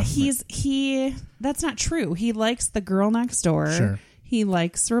that press-ons. that's not true. He likes the girl next door. Sure. He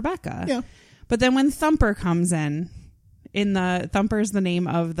likes Rebecca. Yeah. But then when Thumper comes Thumper's the name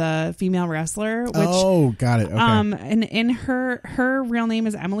of the female wrestler, which got it. Okay. and in her real name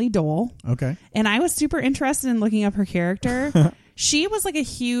is Emily Dole. Okay. And I was super interested in looking up her character. She was like a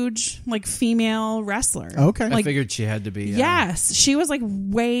huge like female wrestler. Okay. I figured she had to be. Yes, she was like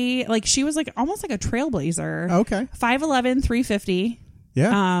she was like almost like a trailblazer. Okay. 5'11", 350.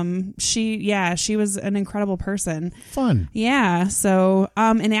 Yeah. She was an incredible person. Fun. Yeah. So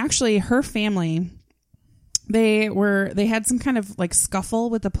and actually her family, they had some kind of like scuffle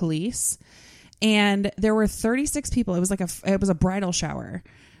with the police, and there were 36 people. It was a bridal shower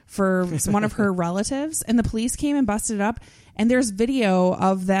for one of her relatives, and the police came and busted it up. And there's video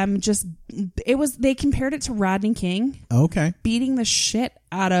of them they compared it to Rodney King. Okay. Beating the shit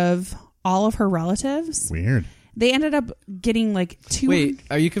out of all of her relatives. Weird. They ended up getting like two. Wait,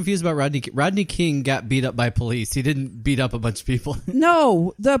 are you confused about Rodney? Rodney King got beat up by police. He didn't beat up a bunch of people.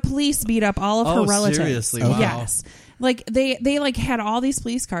 No, the police beat up all of her relatives. Seriously? Wow. Yes. Like they like had all these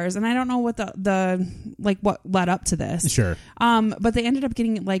police cars, and I don't know what the like what led up to this. Sure. But they ended up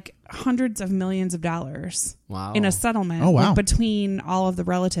getting like hundreds of millions of dollars. Wow. In a settlement. Oh, wow. like, between all of the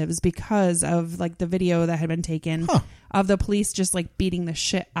relatives because of like the video that had been taken of the police just like beating the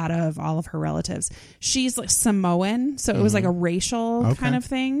shit out of all of her relatives. She's like Samoan, so it was like a racial kind of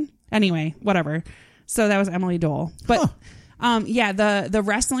thing. Anyway, whatever. So that was Emily Dole, but. The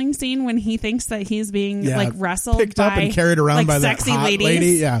wrestling scene when he thinks that he's being like wrestled picked by up and carried around like by that sexy hot ladies, lady,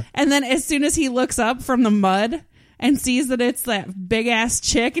 yeah. And then as soon as he looks up from the mud and sees that it's that big ass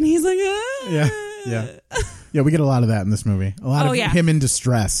chick, and he's like, ah. Yeah. We get a lot of that in this movie. A lot of him in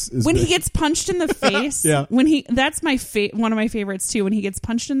distress. When he gets punched in the face. Yeah. That's my one of my favorites too. When he gets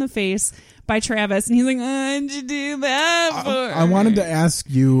punched in the face by Travis, and he's like, "What'd you do that for?" I wanted to ask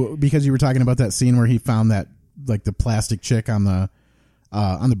you, because you were talking about that scene where he found that like the plastic chick on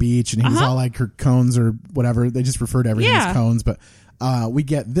the beach, and he was all like, her cones or whatever. They just refer to everything as cones. But we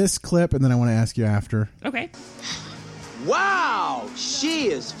get this clip, and then I want to ask you after. Okay. Wow, she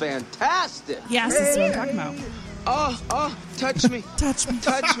is fantastic. Yes, that's what I'm talking about. Oh, touch me. Touch me.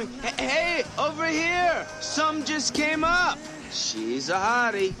 Touch me. Hey, over here. Some just came up. She's a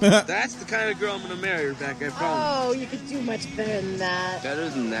hottie. That's the kind of girl I'm going to marry, Rebecca, I promise. Oh, you could do much better than that. Better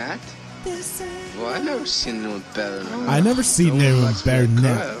than that? Well, I've never seen anyone better than that. I never seen anyone better than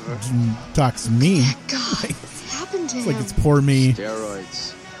that. Talks to me. God, what's happened to It's him? like it's poor me.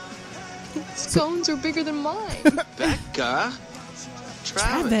 Steroids. Scones are bigger than mine. Becca.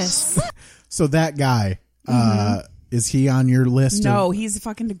 Travis. So that guy, is he on your list? No, he's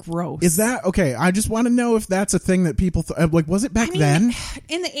fucking gross. Is that okay? I just want to know if that's a thing that people like. Was it back then?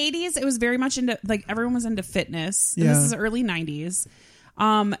 In the 80s, it was very much into like everyone was into fitness. And Yeah. This is early 90s.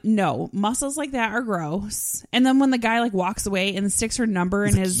 No, muscles like that are gross. And then when the guy like walks away and sticks her number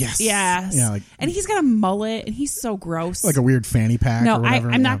in his yes. yes, Yeah, like- and he's got a mullet and he's so gross. Like a weird fanny pack. No, or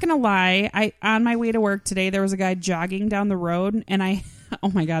whatever. I'm not gonna lie. On my way to work today, there was a guy jogging down the road, and oh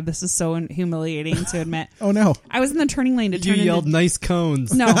my god, this is so humiliating to admit. Oh no! I was in the turning lane to You turn. yelled into, nice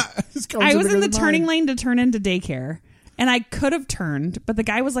cones. No, His cones I are was bigger in the than turning mine. lane to turn into daycare. And I could have turned, but the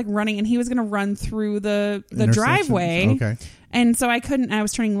guy was like running, and he was going to run through the Intersection. driveway. Okay. And so I couldn't. I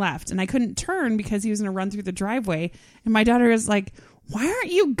was turning left, and I couldn't turn because he was going to run through the driveway. And my daughter was like, "Why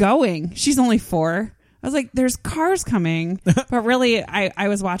aren't you going?" She's only 4. I was like, "There's cars coming," but really, I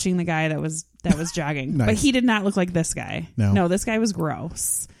was watching the guy that was jogging, Nice. but he did not look like this guy. No, this guy was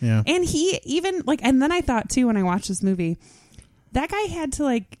gross. Yeah. And he even like, and then I thought too when I watched this movie, that guy had to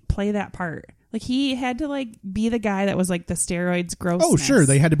like play that part. Like he had to like be the guy that was like the steroids grossness. Oh sure,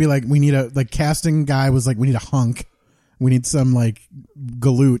 they had to be like, we need a like casting guy was like, we need a hunk, we need some like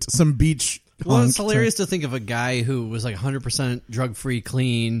galoot, some beach. Well, hunk it's hilarious to think of a guy who was like 100% drug-free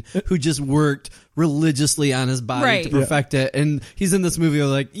clean, who just worked religiously on his body Right. to perfect it. And he's in this movie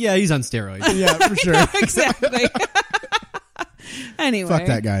like, yeah, he's on steroids. Yeah, for sure. Exactly. Anyway, Fuck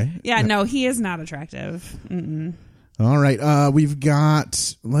that guy. Yeah, no, he is not attractive. Mm-mm. All right, we've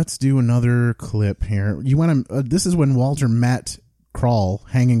got. Let's do another clip here. You want to? This is when Walter met Krull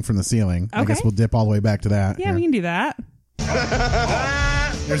hanging from the ceiling. I Okay. guess we'll dip all the way back to that. Yeah, here. we can do that.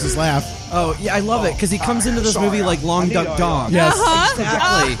 There's his laugh. Oh, yeah, I love it because he comes into this movie like Long Duck Dong. Yes.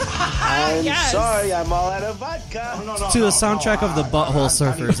 Exactly. I'm Yes. sorry, I'm all out of vodka. To the soundtrack of the Butthole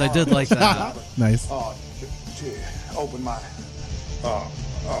Surfers. I did like that. Nice. Open my.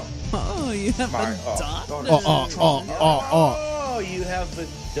 Oh, you have My, a daughter. Oh, you have a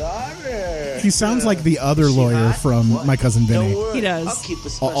daughter. He sounds like the other lawyer from My Cousin Vinny. Don't worry. He does. I'll keep a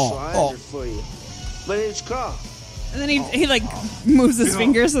special eye on her for you. But it's Carl. And then he like moves his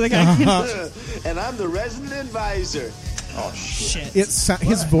fingers so the guy can. And I'm the resident advisor. Oh, shit. Shit.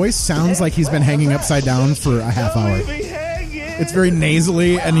 His voice sounds like he's been hanging upside down for a half hour. Leave me hanging. It's very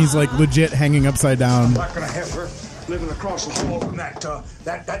nasally, and he's like legit hanging upside down. I'm not gonna have her living across the hall from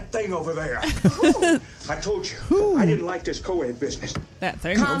that thing over there. I told you, I didn't like this co-ed business. That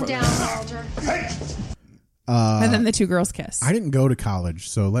thing. Calm down, Walter. Hey, And then the two girls kiss. I didn't go to college,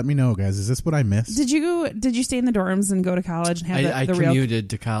 so let me know, guys. Is this what I missed? Did you stay in the dorms and go to college and have I the real?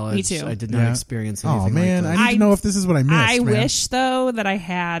 commuted to college. Me too. I did not experience anything Oh man, like I this. need to know if this is what I missed. I man. wish though that I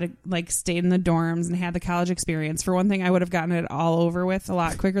had like stayed in the dorms and had the college experience. For one thing, I would have gotten it all over with a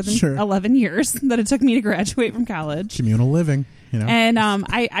lot quicker than Sure. 11 years that it took me to graduate from college. communal living. You know, And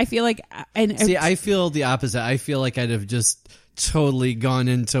I feel like and See, I feel the opposite. I feel like I'd have just totally gone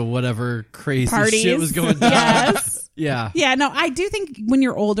into whatever crazy parties shit was going down. Yes. Yeah. Yeah, no, I do think when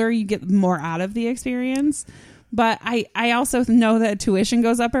you're older, you get more out of the experience. But I also know that tuition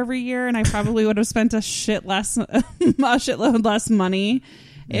goes up every year, and I probably would have spent a shitload less money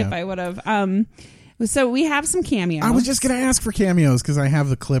if Yeah. I would have. So we have some cameos. I was just going to ask for cameos because I have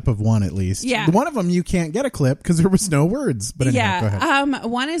the clip of one at least. Yeah. One of them you can't get a clip because there was no words. But anyway, go ahead. Yeah.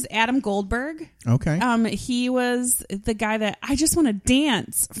 One is Adam Goldberg. Okay. He was the guy that I Just Want to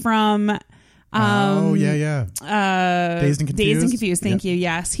Dance from. Oh yeah. Dazed and Confused. Dazed and Confused. Thank Yep. you.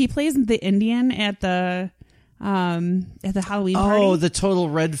 Yes, he plays the Indian at the Halloween party. Oh, the total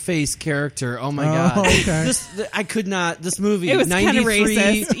red face character. Oh my god. okay. I could not. This movie. It was kinda 93,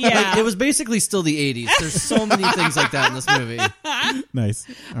 racist, yeah. like, it was basically still the 80s. There's so many things like that in this movie. Nice.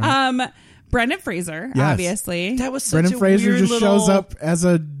 All right. Brendan Fraser, Yes. obviously. That was such Brendan a Fraser weird just little... shows up as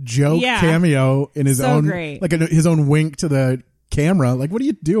a joke Yeah. cameo in his So own, great. like his own wink to the camera. Like, what are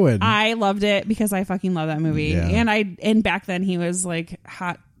you doing? I loved it because I fucking love that movie. Yeah. And back then he was like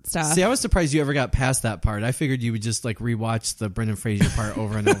hot stuff. See, I was surprised you ever got past that part. I figured you would just like rewatch the Brendan Fraser part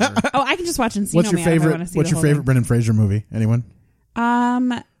over and over. Oh, I can just watch Encino what's your Man if I favorite? wanna see What's the your whole favorite thing. Brendan Fraser movie? Anyone?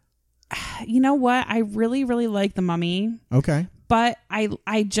 You know what? I really, really like The Mummy. Okay. But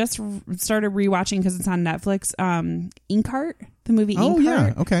I just started rewatching because it's on Netflix. Inkheart, the movie Inkheart. Oh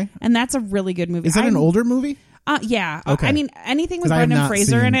yeah. Okay. And that's a really good movie. Is that an older movie? Yeah. Okay. I mean, anything with 'Cause I have Brendan not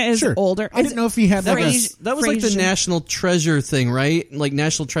Fraser seen- in it is Sure. older. I didn't know if he had like a. That was like the Frasier. National Treasure thing, right? Like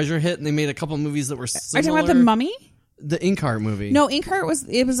National Treasure hit, and they made a couple movies that were Are you similar. talking about The Mummy? The Inkheart movie. No, Inkheart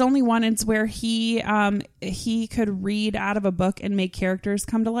was only one. It's where he could read out of a book and make characters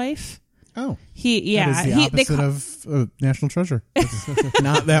come to life. Oh. That is the opposite of National Treasure.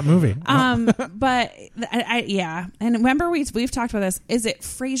 Not that movie. But yeah, and remember we've talked about this. Is it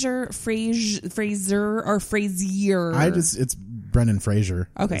Fraser or Frazier? it's Brendan Fraser.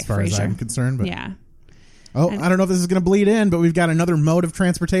 Okay, as far as Fraser. I'm concerned. But Yeah. Oh, I don't know if this is going to bleed in, but we've got another mode of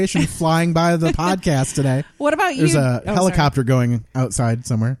transportation flying by the podcast today. What about There's you? a helicopter going outside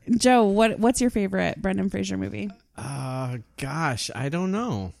somewhere. Joe, what's your favorite Brendan Fraser movie? Gosh, I don't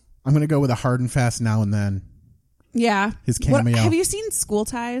know. I'm going to go with a hard and fast Now and Then. Yeah. His cameo. Have you seen School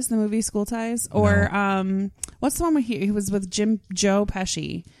Ties, the movie School Ties? Or what's the one where he was with Joe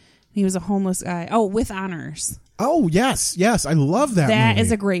Pesci? He was a homeless guy. Oh, With Honors. Oh, yes. I love that movie. That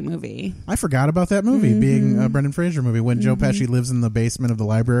is a great movie. I forgot about that movie being a Brendan Fraser movie when Joe Pesci lives in the basement of the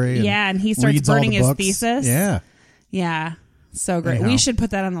library. And he starts reads all burning the his books. thesis. Yeah. So great. Anyhow. We should put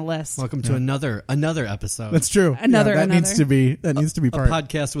that on the list. Welcome to another episode. That's true. Another. Needs to be a part.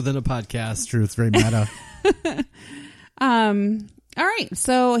 podcast within a podcast. It's true. It's very meta. All right,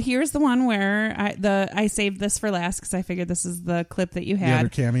 so here's the one where I saved this for last because I figured this is the clip that you The had. other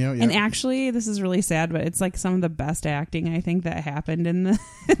cameo, yeah. And actually, this is really sad, but it's like some of the best acting I think that happened in this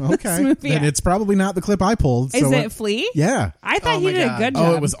Okay. movie. Then it's probably not the clip I pulled. Is So it Flea? Yeah. I thought he did a good job.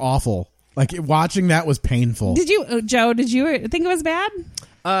 Oh, it was awful. Like watching that was painful. Did you, Joe? Did you think it was bad?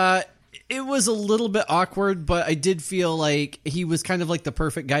 It was a little bit awkward, but I did feel like he was kind of like the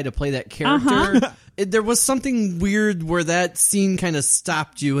perfect guy to play that character. There was something weird where that scene kind of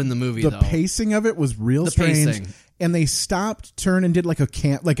stopped you in the movie. The pacing of it was real strange, pacing. and they stopped, turned, and did like a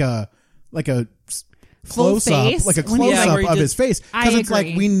Full close up, face? like a When he- close Yeah, up where he of did- his face. I Because it's like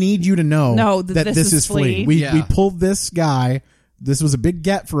agree. we need you to know No, that this is Flea. We Yeah. pulled this guy. This was a big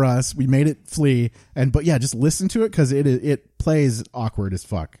get for us. We made it Flea, but yeah, just listen to it because it plays awkward as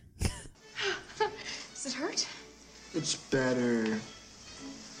fuck. Does it hurt? It's better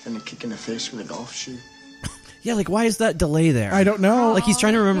than a kick in the face with a golf shoe. Yeah, like why is that delay there? I don't know. Like he's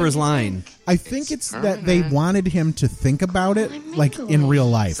trying to remember his line. I think it's that they wanted him to think about it like in real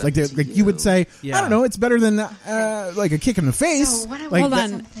life. Like you would say, Yeah. I don't know, it's better than like a kick in the face. So what like, Hold about on.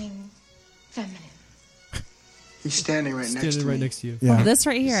 something feminine? He's standing right next Standing to right me. next to you. Yeah. This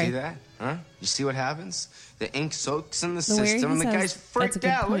right See here. that? Huh? You see what happens? The ink soaks in the The way system he and the says guy's that's a freaked good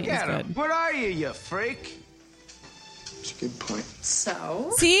out. point Look is at him. good. What are you freak? It's a good point.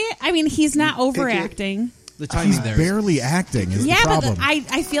 So? See, I mean, he's not overacting. The timing He's there. barely acting is Yeah, the but problem.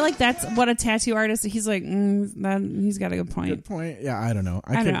 I feel like that's what a tattoo artist. He's like, he's got a good point. Good point. Yeah, I don't know.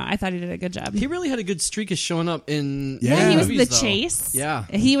 I don't know. I thought he did a good job. He really had a good streak of showing up in. Yeah, he was movies, the though. Chase. Yeah,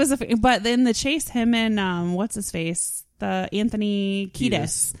 he was. But in the Chase, him and what's his face, the Anthony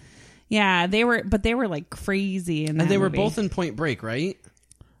Kiedis. Yeah, they were like crazy in that and they were movie. both in Point Break, right?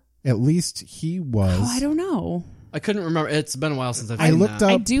 At least he was. Oh, I don't know. I couldn't remember. It's been a while since I've I seen looked that.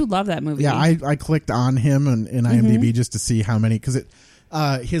 up. I do love that movie. Yeah, I clicked on him in IMDb just to see how many, because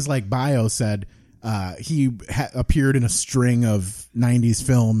his like bio said he appeared in a string of 90s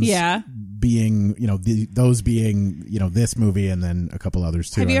films. Yeah. Being those being this movie and then a couple others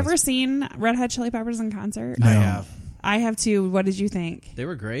too. Have you I ever was- seen Red Hot Chili Peppers in concert? No. I have. I have too. What did you think? They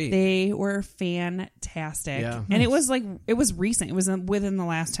were great. They were fantastic. Yeah. And it was recent. It was within the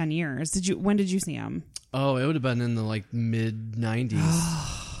last 10 years. When did you see them? Oh, it would have been in the like mid '90s.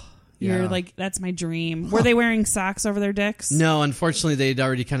 You're like, that's my dream. Were they wearing socks over their dicks? No, unfortunately, they'd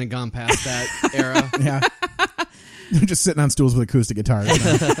already kind of gone past that era. Yeah. They're just sitting on stools with acoustic guitars.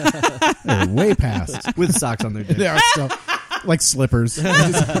 They're way past. with socks on their dick. They are still like slippers,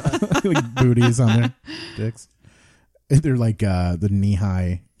 just, like booties on their dicks. They're like the knee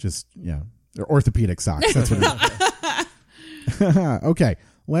high, they're orthopedic socks. That's what it is. Okay,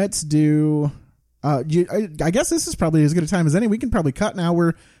 let's do. I guess this is probably as good a time as any. We can probably cut now.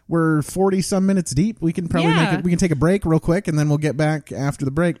 We're 40 some minutes deep. We can probably make it. We can take a break real quick, and then we'll get back after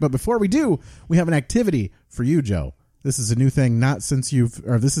the break. But before we do, we have an activity for you, Joe. This is a new thing. This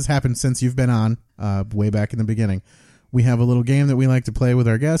has happened since you've been on, way back in the beginning. We have a little game that we like to play with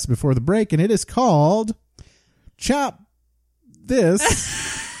our guests before the break, and it is called Chop This.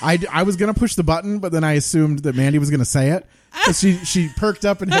 I was going to push the button, but then I assumed that Mandy was going to say it. So she perked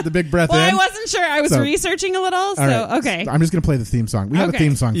up and had the big breath Well, in. I wasn't sure. I was researching a little, so All right. okay. I'm just going to play the theme song. We have a Okay.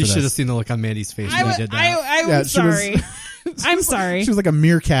 theme song for You this. should have seen the look on Mandy's face when I did that. I'm Yeah, she was- sorry. I'm sorry. She was like a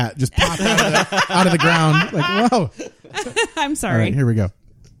meerkat just popped out of the ground. Like, whoa. I'm All sorry. right, here we go.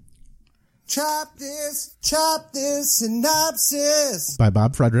 Chop this synopsis. By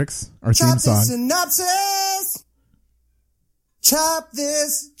Bob Fredericks, our theme Chop song. this synopsis. Chop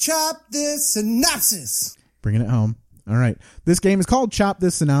this synopsis. Bringing it home. All right. This game is called Chop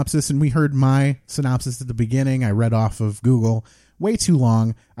This Synopsis, and we heard my synopsis at the beginning. I read off of Google. Way too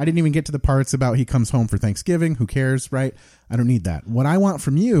long. I didn't even get to the parts about he comes home for Thanksgiving. Who cares, right? I don't need that. What I want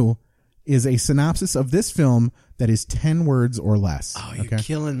from you is a synopsis of this film that is 10 words or less. Oh, you're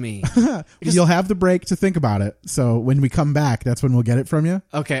killing me. You'll have the break to think about it. So when we come back, that's when we'll get it from you.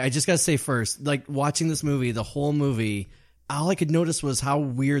 Okay, I just got to say first, like watching this movie, the whole movie, all I could notice was how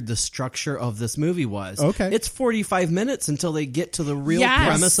weird the structure of this movie was. Okay. It's 45 minutes until they get to the real Yes.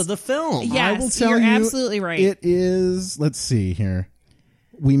 premise of the film. Yes, I will tell you're you, absolutely right. It is, let's see here.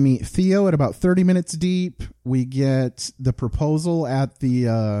 We meet Theo at about 30 minutes deep. We get the proposal at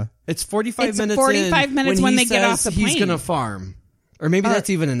the... It's 45 It's minutes 45 in minutes when he they get off says the he's plane. going to farm. Or maybe that's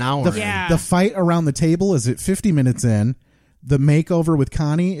even an hour. Yeah. The fight around the table is at 50 minutes in. The makeover with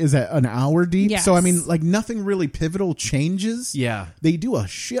Connie is at an hour deep. Yes. So, I mean, like, nothing really pivotal changes. Yeah. They do a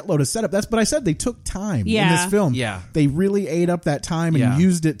shitload of setup. That's what I said. They took time in Yeah. this film. Yeah. They really ate up that time and Yeah.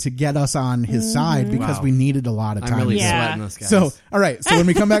 used it to get us on his side because Wow. we needed a lot of time. I'm really Yeah. sweating this, guys. So, all right. So when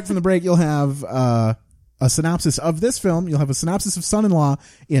we come back from the break, you'll have a synopsis of this film. You'll have a synopsis of Son-in-Law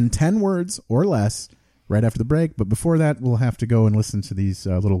in 10 words or less right after the break. But before that, we'll have to go and listen to these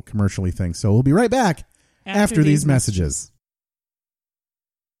little commercially things. So we'll be right back after these messages.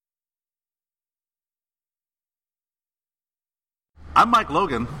 I'm Mike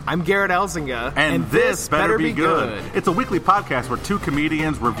Logan. I'm Garrett Elzinga. And this better be good. It's a weekly podcast where two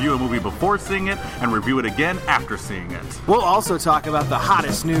comedians review a movie before seeing it and review it again after seeing it. We'll also talk about the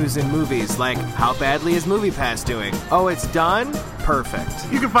hottest news in movies, like how badly is MoviePass doing? Oh, it's done?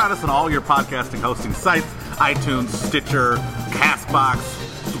 Perfect. You can find us on all your podcasting hosting sites, iTunes, Stitcher, CastBox,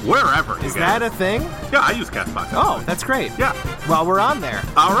 wherever. Is that a thing? Yeah, I use CastBox. Oh, that's great. Yeah. Well, we're on there.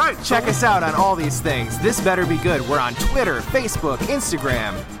 All right. Check us out on all these things. This better be good. We're on Twitter, Facebook,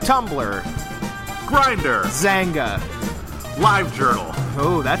 Instagram, Tumblr, Grindr, Zanga, LiveJournal.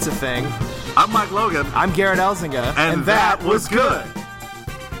 Oh, that's a thing. I'm Mike Logan. I'm Garrett Elzinga. And that was good.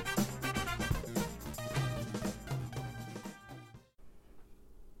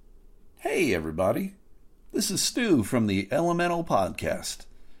 Hey, everybody. This is Stu from the Elemental Podcast.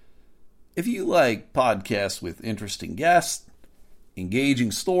 If you like podcasts with interesting guests,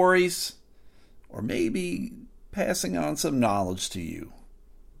 engaging stories, or maybe passing on some knowledge to you,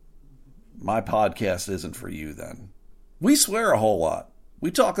 my podcast isn't for you then. We swear a whole lot.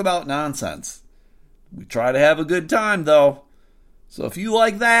 We talk about nonsense. We try to have a good time, though. So if you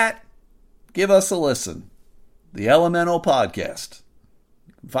like that, give us a listen. The Elemental Podcast.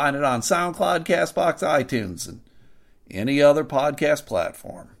 You can find it on SoundCloud, CastBox, iTunes, and any other podcast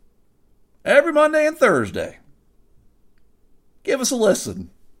platform. Every Monday and Thursday. Give us a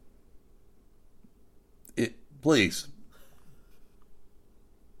listen. Please.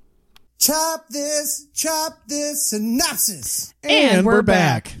 Chop this synopsis. And we're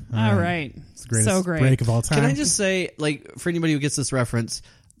back. All right. It's the greatest So great. break of all time. Can I just say, like, for anybody who gets this reference,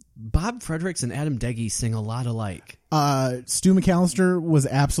 Bob Fredericks and Adam Deggy sing a lot alike. Stu McAllister was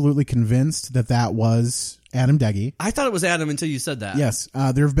absolutely convinced that was Adam Deggy. I thought it was Adam until you said that. Yes,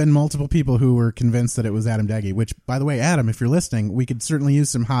 there have been multiple people who were convinced that it was Adam Deggy, which, by the way, Adam, if you're listening, we could certainly use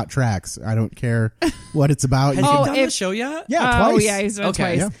some hot tracks. I don't care what it's about. Has You he can- done the show yet? Yeah, Oh twice. yeah, he's done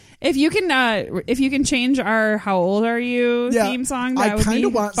Okay. twice. Yeah. If you can change our "How Old Are You" theme song, that I would kind be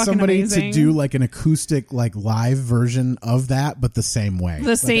of want fucking somebody amazing. to do like an acoustic, like live version of that, but the same way.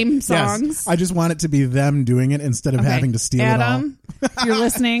 The same Yes. songs? I just want it to be them doing it instead of Okay. having to steal Adam, if you're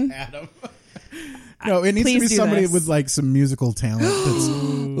listening. Adam. No, it needs to Please be do somebody this. with like some musical talent. That's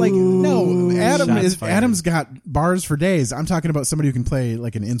like no, Shots fired. Adam's got bars for days. I'm talking about somebody who can play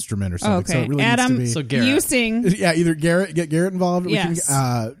like an instrument or something. Okay, So it really Adam, needs to So be. Garrett. you sing. Yeah, either get Garrett involved. Yes. We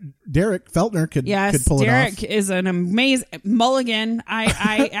can, Derek Feltner could Yes, pull Derek it off. is an amazing Mulligan.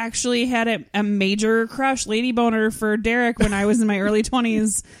 I actually had a major crush, lady boner for Derek when I was in my early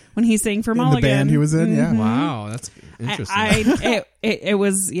 20s when he sang for In Mulligan. the band he was in. Yeah. Wow, that's interesting. It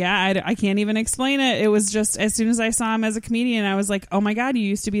was I can't even explain it. It was just as soon as I saw him as a comedian, I was like, oh my god, you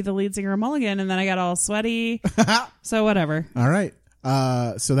used to be the lead singer of Mulligan, and then I got all sweaty. So whatever. All right.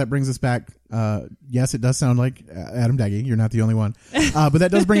 So that brings us back. Yes, it does sound like Adam Deggy. You're not the only one. But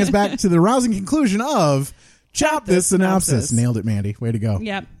that does bring us back to the rousing conclusion of Chop This Synopsis. Nailed it, Mandy. Way to go.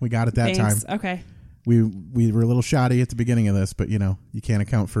 Yep. We got it that Thanks. time. Okay. We were a little shoddy at the beginning of this, but you know, you can't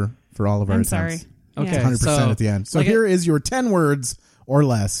account for all of our I'm attempts. sorry. Okay. Yeah. 100% So, at the end. So like here is your 10 words or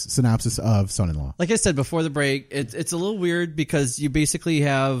less synopsis of Son-in-Law. Like I said before the break, it's a little weird because you basically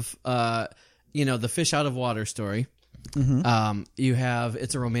have, the fish out of water story. Mm-hmm. You have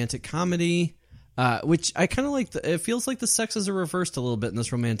it's a romantic comedy, which I kind of like. It feels like the sexes are reversed a little bit in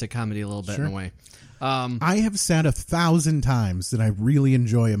this romantic comedy, a little bit in a way. I have said 1,000 times that I really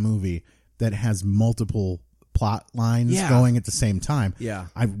enjoy a movie that has multiple plot lines going at the same time. Yeah.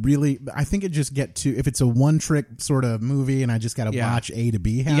 I think it just get to, if it's a one trick sort of movie and I just got to watch A to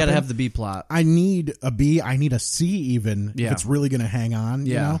B happen. You got to have the B plot. I need a B. I need a C even if it's really going to hang on,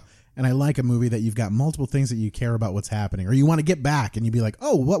 you know? And I like a movie that you've got multiple things that you care about what's happening, or you want to get back and you'd be like,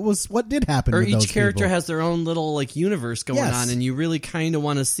 oh, what did happen? Or with each those character people? has their own little like universe going on, and you really kind of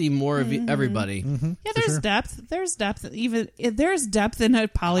want to see more of everybody. Mm-hmm. Yeah, there's depth. There's depth. Even there's depth in a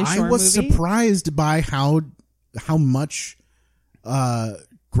Pauly Shore movie. I was surprised by how much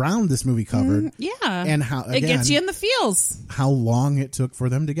ground this movie covered. Yeah, and how it gets you in the feels. How long it took for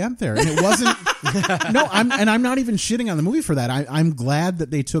them to get there, and it wasn't. No, I'm not even shitting on the movie for that. I'm glad that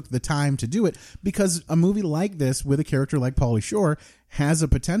they took the time to do it, because a movie like this with a character like Pauly Shore has a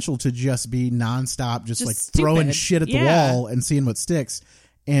potential to just be nonstop, just like stupid. throwing shit at the wall and seeing what sticks.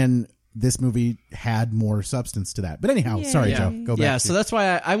 And this movie had more substance to that. But anyhow, sorry, Joe. Go back. Yeah, so that's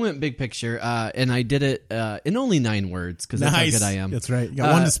why I went big picture, and I did it in only 9 words, because that's how good I am. That's right. You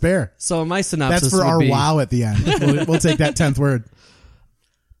got one to spare. So my synopsis That's for our wow at the end. We'll take that 10th word.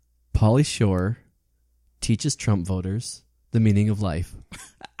 Pauly Shore teaches Trump voters the meaning of life.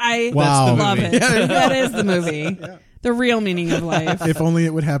 I love it. That is the movie. The real meaning of life. If only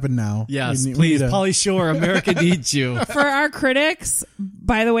it would happen now. Yes, please, Pauly Shore, America needs you. For our critics,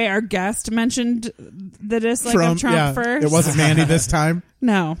 by the way, our guest mentioned the dislike of Trump first. It wasn't Mandy this time.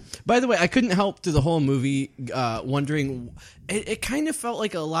 No. By the way, I couldn't help through the whole movie wondering, it kind of felt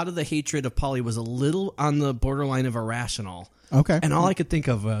like a lot of the hatred of Pauly was a little on the borderline of irrational. Okay. And all I could think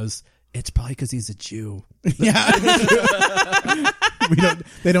of was, it's probably because he's a Jew. Yeah.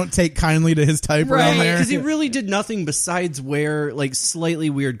 They don't take kindly to his type around there. Because he really did nothing besides wear like slightly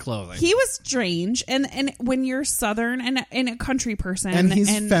weird clothing. He was strange, and when you're Southern and a country person, and he's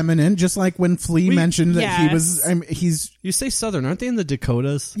feminine, just like when Flea mentioned that he was. He's. You say Southern, aren't they in the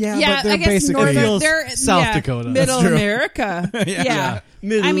Dakotas? Yeah, but they're I guess basically they're South Dakota, Middle America.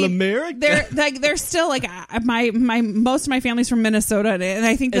 Middle America. They're still like my most of my family's from Minnesota, and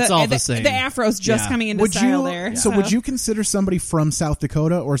I think it's all the same. The Afro's just coming into style there. So would you consider somebody from South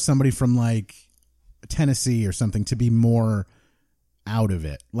Dakota or somebody from like Tennessee or something to be more out of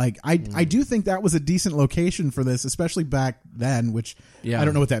it? Like I do think that was a decent location for this, especially back then, which I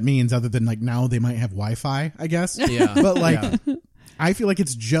don't know what that means other than like now they might have Wi-Fi, I guess. Yeah. But like I feel like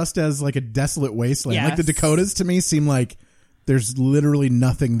it's just as like a desolate wasteland. Yes. Like the Dakotas to me seem like there's literally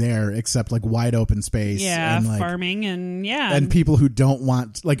nothing there except like wide open space. Yeah, and like, farming and people who don't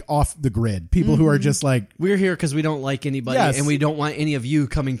want like off the grid. People who are just like, we're here because we don't like anybody and we don't want any of you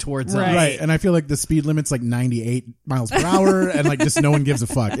coming towards us. Right. And I feel like the speed limit's like 98 miles per hour and like just no one gives a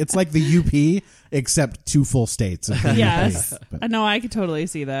fuck. It's like the UP except 2 full states. Yes. No, I could totally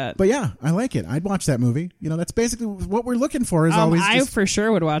see that. But yeah, I like it. I'd watch that movie. You know, that's basically what we're looking for is always I for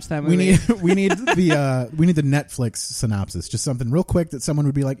sure would watch that movie. We need the Netflix synopsis. Just something real quick that someone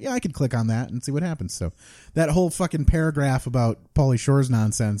would be like, yeah, I could click on that and see what happens. So that whole fucking paragraph about Pauly Shore's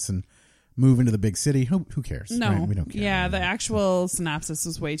nonsense and moving to the big city, who cares? No, right? We don't care. Yeah, the actual synopsis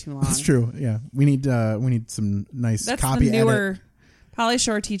is way too long. That's true. Yeah, we need some nice That's copy the newer. edit. Pauly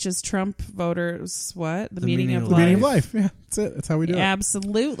Shore teaches Trump voters what? The meaning of The life. meaning of life. Yeah, that's it. That's how we do it.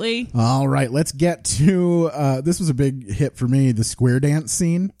 Absolutely. All right, let's get to this was a big hit for me, the square dance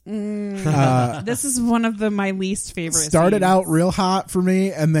scene. This is one of my least favorite Started scenes. out real hot for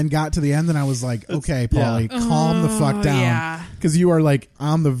me and then got to the end and I was like, okay, Pauly, calm the fuck down. Yeah. Because you are like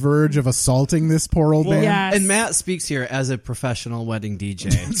on the verge of assaulting this poor old man. Yes. And Matt speaks here as a professional wedding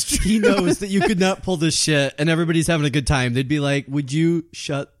DJ. He knows that you could not pull this shit and everybody's having a good time. They'd be like, would you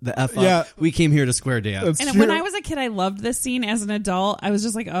shut the F up? Yeah. We came here to square dance. And when I was a kid, I loved this scene. As an adult, I was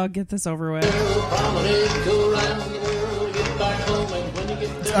just like, oh, get this over with.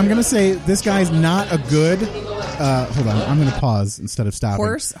 I'm going to say this guy's not a good... hold on. I'm going to pause instead of stopping.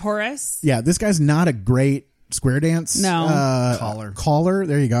 Horace? Yeah, this guy's not a great square dance caller.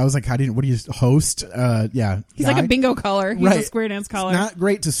 There you go. I was like, what do you host? Yeah. He's like a bingo caller. He's a square dance caller. It's not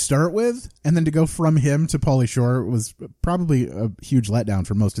great to start with, and then to go from him to Pauly Shore was probably a huge letdown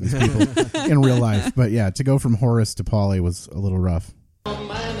for most of these people in real life. But yeah, to go from Horace to Pauly was a little rough.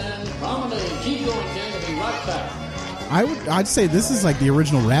 I'd say this is like the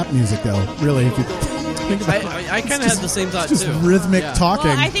original rap music, though. Really, if you think about it. I kind of had the same thought just too. Rhythmic talking.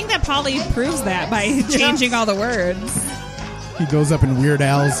 Well, I think that Pauly proves that by changing all the words. He goes up and Weird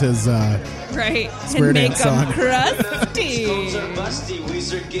Al's his right square and make dance them song. crusty. Stones are musty,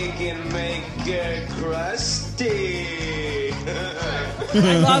 Weezer gig and make it crusty.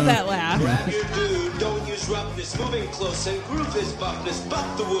 I love that laugh. Grab your dude, don't you his roughness, moving close and groove his buffness.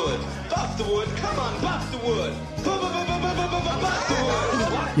 Buff the wood, come on, buff the wood. Buff the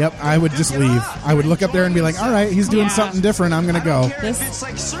wood. Yep, I would just leave. I would look up there and be like, all right, he's doing something different. I'm going to go. It's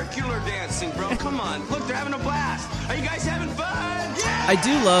like circular dancing, bro. Come on. Look, they're having a blast. Are you guys having fun? Yeah! I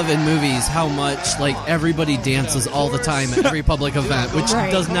do love in movies how much like everybody dances all the time at every public event, which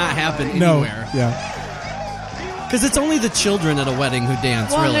does not happen anywhere. Yeah. Because it's only the children at a wedding who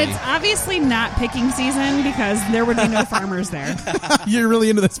dance, well, really. It's obviously not picking season because there would be no farmers there. You're really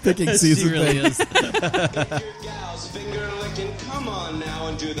into this picking season She really thing. is. Gals finger licking. Come on now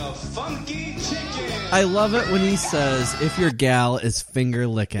and do the funky chicken. I love it when he says, if your gal is finger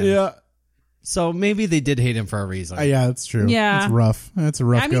licking. Yeah. So maybe they did hate him for a reason. Yeah, that's true. Yeah. It's rough. It's a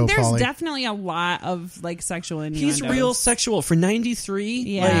rough I mean, go, there's Pauly. definitely a lot of like sexual innuendos. He's real sexual. For 93,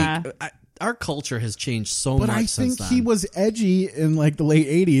 Yeah. our culture has changed so But much I since think then. he was edgy in like the late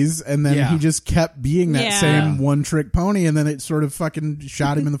 80s, and then he just kept being that same one-trick pony, and then it sort of fucking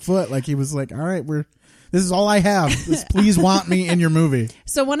shot him in the foot. Like he was like, all right, this is all I have. Please want me in your movie.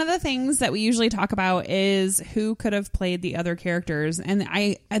 So one of the things that we usually talk about is who could have played the other characters,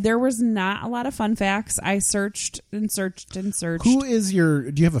 and there was not a lot of fun facts. I searched and searched and searched. Do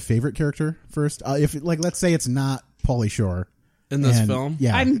you have a favorite character first? If like, let's say it's not Pauly Shore. In this film?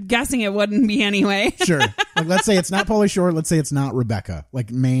 Yeah. I'm guessing it wouldn't be anyway. Sure. Like, let's say it's not Pauly Shore. Let's say it's not Rebecca. Like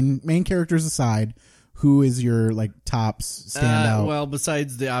main characters aside, who is your like tops standout? Well,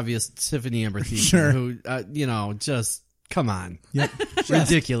 besides the obvious Tiffany Amber Thiessen, Sure. who, just come on. Yep.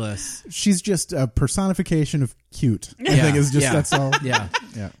 Ridiculous. She's just a personification of cute. I Yeah. think is just Yeah. that's all. Yeah.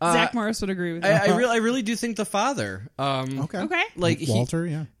 Yeah. Zach Morris would agree with that. I really do think the father. Okay. Like Walter,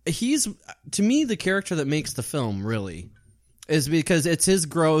 yeah. He's, to me, the character that makes the film, really. Is because it's his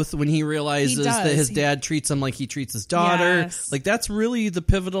growth when he realizes that his dad treats him like he treats his daughter. Yes. Like, that's really the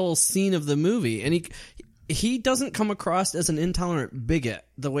pivotal scene of the movie. And he doesn't come across as an intolerant bigot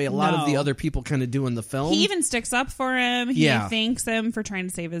the way a lot of the other people kind of do in the film. He even sticks up for him. He thanks him for trying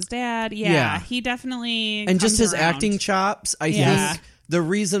to save his dad. Yeah. He definitely and just comes his around. acting chops, I think the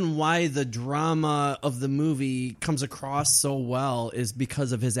reason why the drama of the movie comes across so well is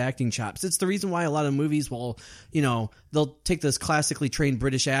because of his acting chops. It's the reason why a lot of movies will, they'll take this classically trained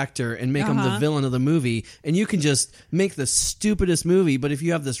British actor and make him the villain of the movie, and you can just make the stupidest movie, but if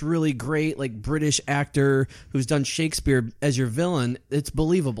you have this really great like British actor who's done Shakespeare as your villain, it's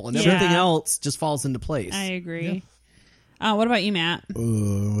believable, and everything else just falls into place. I agree. What about you, Matt?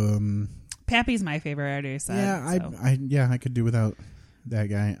 Pappy's my favorite, I already said. Yeah, I could do without that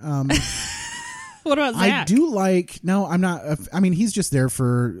guy. What about Zach? I do like. No, I'm not. I mean, he's just there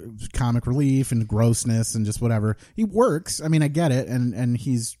for comic relief and grossness and just whatever. He works. I mean, I get it, and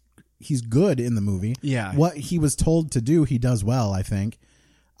he's good in the movie. Yeah, what he was told to do, he does well, I think.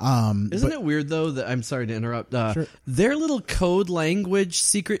 Isn't it weird though that I'm sorry to interrupt? Sure. Their little code language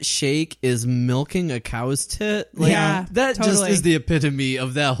secret shake is milking a cow's tit. Like, that totally. just is the epitome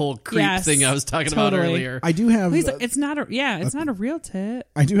of that whole creep thing I was talking about earlier. I do have. It's not a it's not a real tit.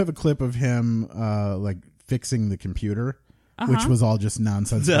 I do have a clip of him like fixing the computer. Which was all just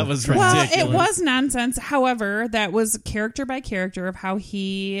nonsense. That was ridiculous. Well, it was nonsense. However, that was character by character of how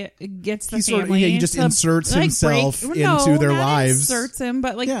he gets the family. He just inserts himself into their lives. Inserts him,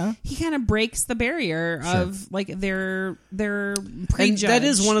 but he kind of breaks the barrier of like their prejudge. And that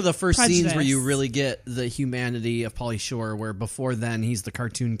is one of the first prejudice. scenes where you really get the humanity of Pauly Shore, where before then he's the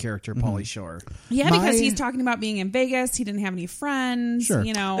cartoon character Pauly Shore. Yeah, because he's talking about being in Vegas. He didn't have any friends. Sure.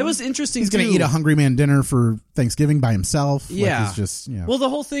 It was interesting. He's going to eat a Hungry Man dinner for Thanksgiving by himself. Yeah. It's just, Well, the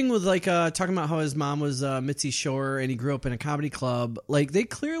whole thing with talking about how his mom was Mitzi Shore and he grew up in a comedy club, like they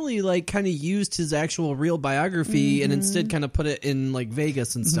clearly kind of used his actual real biography and instead kind of put it in like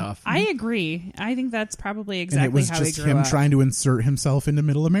Vegas and stuff. I agree. I think that's probably exactly and it was how just he grew him up. trying to insert himself into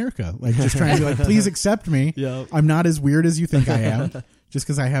middle America, like just trying to be like, please accept me. Yep. I'm not as weird as you think I am, just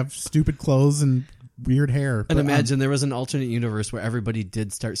because I have stupid clothes and weird hair. And imagine there was an alternate universe where everybody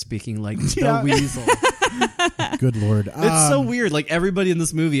did start speaking like the weasel. Good Lord. It's so weird. Like everybody in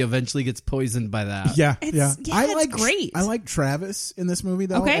this movie eventually gets poisoned by that. Yeah. I like great. I like Travis in this movie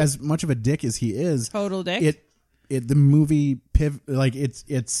though. Okay. As much of a dick as he is. Total dick. The movie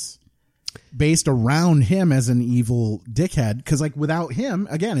it's based around him as an evil dickhead, because like without him,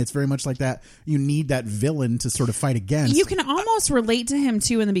 again, it's very much like that. You need that villain to sort of fight against. You can almost relate to him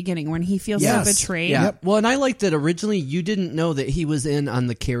too in the beginning when he feels so betrayed. Yeah. Yep. Well, and I liked that originally you didn't know that he was in on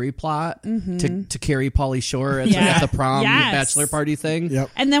the Carrie plot to carry Pauly Shore at the prom bachelor party thing. Yep.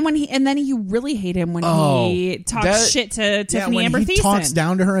 And then you really hate him when he talks shit to Tiffany Amber he Thiessen. talks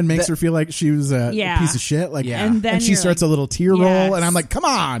down to her and makes her feel like she was a piece of shit. Like, and then she you're starts like, a little tear roll, yes. and I'm like, come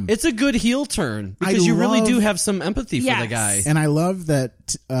on. It's a good heel turn because you really do have some empathy for the guy. And I love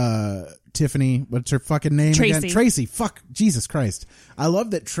that Tiffany, what's her fucking name again? Tracy. Fuck, Jesus Christ. I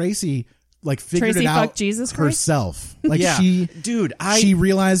love that Tracy figured it out Jesus herself. she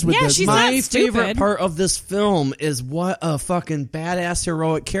realized with my favorite part of this film is what a fucking badass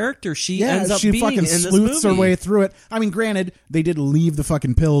heroic character she ends up being fucking in this sleuths movie. her way through it. I mean, granted, they did leave the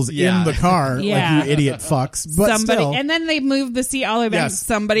fucking pills in the car, like you idiot fucks. But still, and then they moved the seat all the way back. Yes.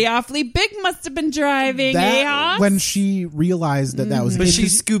 Somebody awfully big must have been driving. when she realized that was, but she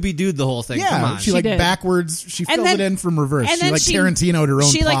Scooby-Dooed the whole thing. Yeah, come on. she backwards. She filled it in from reverse. And then she Tarantino'd her own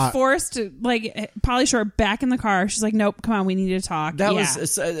She plot. forced Pauly Shore back in the car. She's like, nope, come on, we need to talk. That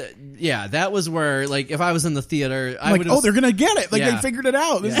was that was where if I was in the theater, I would they're gonna get it. They figured it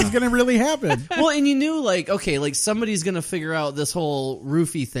out. This is gonna really happen. Well, and you knew somebody's gonna figure out this whole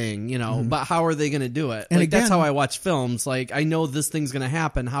roofie thing, but how are they gonna do it? And that's how I watch films. I know this thing's gonna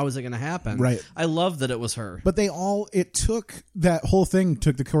happen. How is it gonna happen? Right. I love that it was her. But it took that whole thing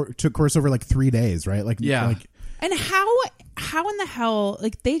took course over 3 days, right? And how in the hell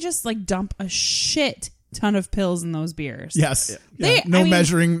they just dump a shit ton of pills in those beers? Yes.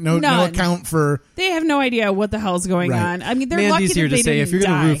 Measuring, no account for. They have no idea what the hell's going on. I mean, they're lucky Mandy's here that to say if you're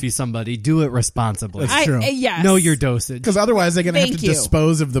going to roofie somebody, do it responsibly. That's true. Yes. Know your dosage. Because otherwise they're going to have to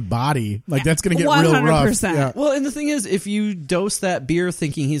dispose of the body. That's going to get 100%. Real rough. Yeah. Well, and the thing is, if you dose that beer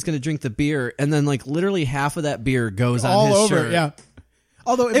thinking he's going to drink the beer, and then literally half of that beer goes all on his over, shirt. yeah.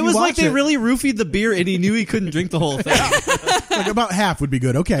 Although it was they really roofied the beer and he knew he couldn't drink the whole thing. About half would be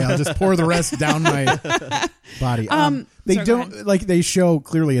good. Okay, I'll just pour the rest down my body. They show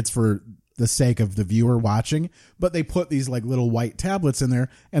clearly it's for the sake of the viewer watching, but they put these little white tablets in there,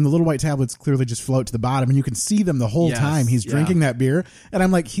 and the little white tablets clearly just float to the bottom, and you can see them the whole time he's drinking that beer. And I'm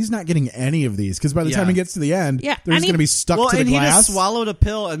like, he's not getting any of these because by the time he gets to the end, they're just going to be stuck to the glass. He just swallowed a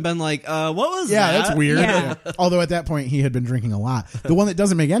pill and been like, what was that? Yeah, that's weird. Yeah. Although at that point he had been drinking a lot. The one that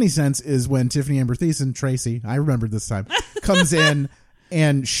doesn't make any sense is when Tiffany Amber Thiessen, Tracy, I remembered this time, comes in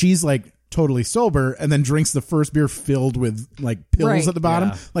and she's totally sober and then drinks the first beer filled with pills at the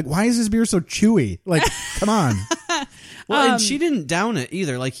bottom. Yeah. Why is this beer so chewy? Come on. Well, and she didn't down it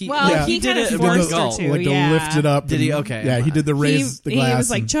either. He did it in one forced her gulp. to. Lift it up. Did he? Okay. Yeah, he did the raise the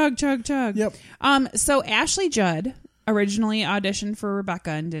glass. He was chug, chug, chug. Yep. So Ashley Judd originally auditioned for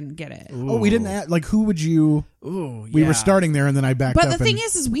Rebecca and didn't get it. Ooh. Oh, we didn't add, who would you? Ooh, yeah. We were starting there and then I backed up. But the thing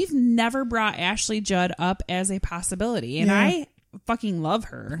is we've never brought Ashley Judd up as a possibility, and I fucking love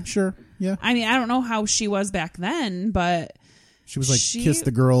her. Sure. Yeah. I mean, I don't know how she was back then, but she was Kiss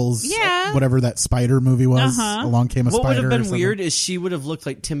the Girls. Yeah. Whatever that spider movie was. Along Came a Spider. What would have been weird is she would have looked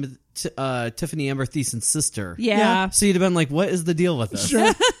like Tiffany Amber Thiessen's sister. Yeah. So you'd have been like, what is the deal with this?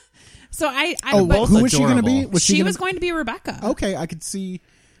 Sure. So who was she going to be? She was going to be Rebecca. Okay, I could see.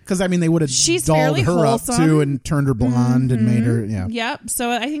 Because, they would have She's dolled fairly her wholesome. up, too, and turned her blonde and made her, Yep. So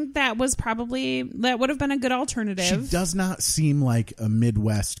I think that would have been a good alternative. She does not seem like a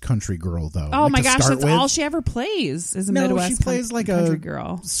Midwest country girl, though. Oh, my gosh, that's all she ever plays is a Midwest she plays country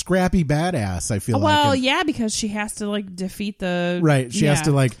girl. Scrappy badass, I feel like. Well, yeah, because she has to, defeat the... Right, she has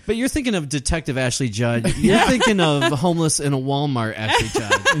to, But you're thinking of Detective Ashley Judd. You're thinking of homeless in a Walmart Ashley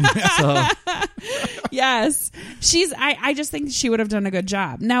Judd. So... Yes. I just think she would have done a good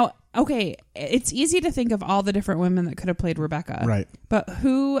job. Now, okay, it's easy to think of all the different women that could have played Rebecca. Right. But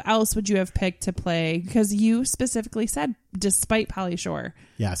who else would you have picked to play? Because you specifically said, despite Pauly Shore.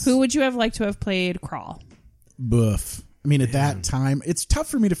 Yes. Who would you have liked to have played Crawl? Boof. At that time, it's tough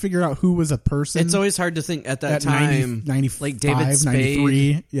for me to figure out who was a person. It's always hard to think at that time. 95, David Spade.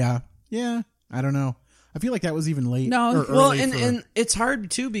 93. Yeah. Yeah. I don't know. I feel like that was even late. No, well, and it's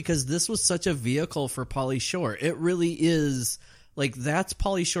hard too because this was such a vehicle for Pauly Shore. It really is that's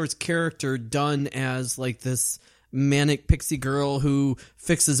Pauly Shore's character done as this manic pixie girl who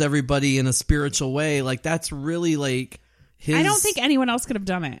fixes everybody in a spiritual way. That's really his. I don't think anyone else could have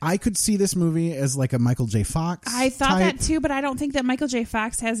done it. I could see this movie as a Michael J. Fox. I thought type. that too, but I don't think that Michael J.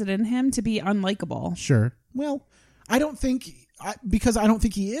 Fox has it in him to be unlikable. Sure. Well, I don't think. Because I don't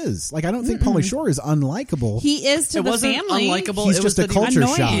think he is. I don't think Pauly Shore is unlikable. He is to the family. Unlikable. He's just a culture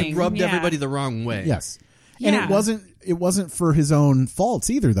shock. He rubbed everybody the wrong way. Yes. And it wasn't for his own faults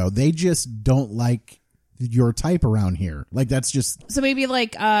either, though. They just don't like your type around here. That's just so maybe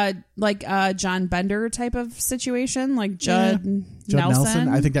John Bender type of situation, Judd Nelson.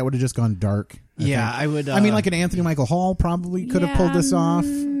 I think that would have just gone dark. Yeah, I would. I mean, like an Anthony Michael Hall probably could have pulled this off.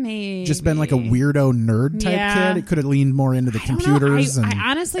 Maybe. Just been like a weirdo nerd type kid. It could have leaned more into the computers. I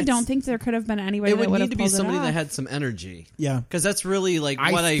honestly don't think there could have been anybody. It would that need to be somebody that that had some energy. Yeah, because that's really like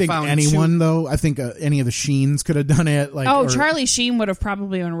what I think found. Anyone though, I think any of the Sheens could have done it. Like, Charlie Sheen would have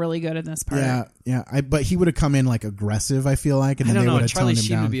probably been really good in this part. Yeah. But he would have come in like aggressive. I feel like, and then I don't they know. would have Charlie toned him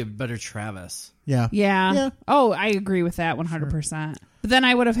Sheen down. would be a better Travis. Yeah. Oh, I agree with that 100%. But then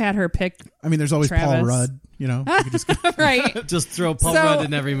I would have had her pick. I mean, there's always Travis. Paul Rudd. You know, you could just right? Just throw Paul Rudd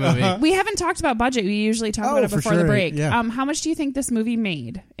in every movie. We haven't talked about budget. We usually talk about it before the break. Yeah. How much do you think this movie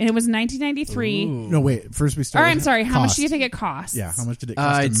made? And it was 1993. Ooh. No, wait. First we start. Or I'm sorry. How much cost. do you think it costs? Yeah. How much did it cost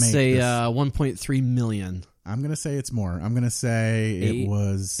I'd to make say this? 1.3 million. I'm gonna say it's more. I'm gonna say it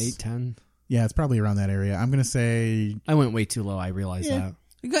was 8-10. Yeah, it's probably around that area. I'm gonna say I went way too low. I realized that.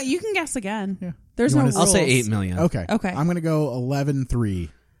 You can guess again. Yeah. There's no rules. I'll say 8 million. Okay. Okay. I'm gonna go 11.3.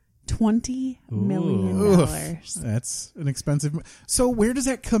 $20 million. That's an expensive. So where does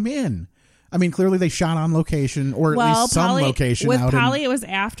that come in? I mean, clearly they shot on location, or at least some location. With out Polly, it was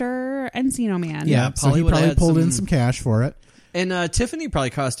after Encino Man. Yeah, so he probably pulled in some cash for it. And Tiffany probably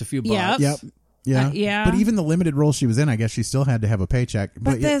cost a few bucks. Yep. Yeah. Yeah. But even the limited role she was in, I guess she still had to have a paycheck.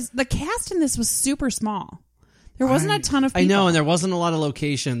 But the cast in this was super small. There wasn't a ton of people. I know, and there wasn't a lot of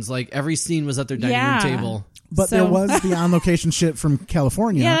locations. Like, every scene was at their dining room table. But there was the on-location shit from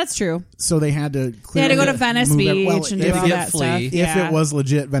California. Yeah, that's true. So they had to They had to go to Venice Beach and do all that stuff. If Yeah. it was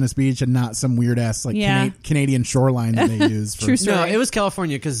legit Venice Beach and not some weird-ass Canadian shoreline that they use. True story. No, it was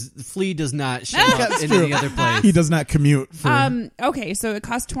California because Flea does not show up in any other place. He does not commute. For, okay, so it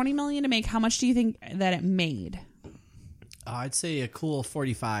cost $20 million to make. How much do you think that it made? I'd say a cool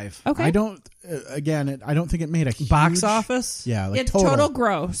 45. Okay. I don't. Again, I don't think it made a huge, box office. Yeah, like it's total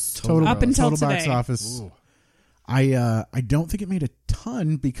gross. Total up until total today. box office. Ooh. I don't think it made a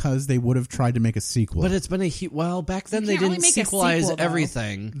ton because they would have tried to make a sequel. But it's been back then they didn't sequelize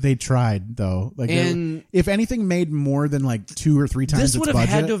everything. They tried though. Like, and if anything made more than like 2 or 3 times this its would have budget,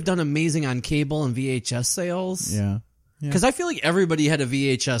 had to have done amazing on cable and VHS sales. Yeah. Because I feel like everybody had a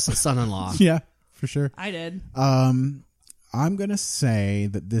VHS Son-in-Law. Yeah, for sure. I did. I'm gonna say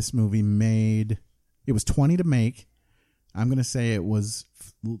that this movie it was 20 to make. I'm gonna say it was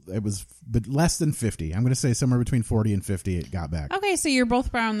but less than 50. I'm gonna say somewhere between 40 and 50 it got back. Okay, so you're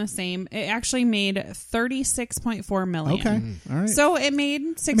both around the same. It actually made $36.4 million. Okay, all right. So it made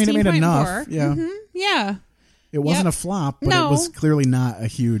 16.4. I mean, it made enough. Yeah, mm-hmm. Yeah. It wasn't a flop, but it was clearly not a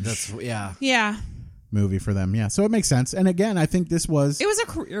huge. Yeah. Movie for them. Yeah, so it makes sense. And again, I think this was. It was a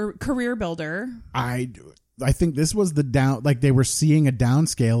career builder. I think this was the down, like they were seeing a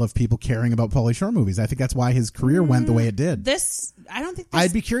downscale of people caring about Pauly Shore movies. I think that's why his career went the way it did. I don't think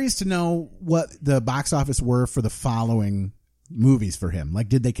I'd be curious to know what the box office were for the following movies for him. Like,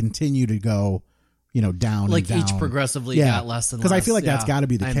 did they continue to go, down like and down? Each progressively got less and less. Because I feel like that's got to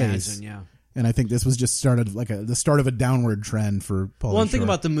be the case. Imagine, yeah. And I think this was just started like the start of a downward trend for Pauly One thing Shore.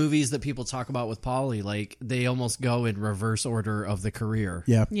 about the movies that people talk about with Pauly, like they almost go in reverse order of the career.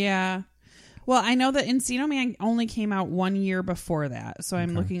 Yeah. Yeah. Well, I know that Encino Man only came out 1 year before that, so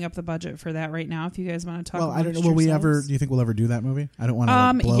I'm looking up the budget for that right now. If you guys want to talk, Well, I don't know. Do you think we'll ever do that movie? I don't want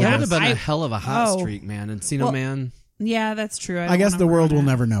to blow It it. would have been a hell of a hot streak, man. Encino Man. Yeah, that's true. I guess the world will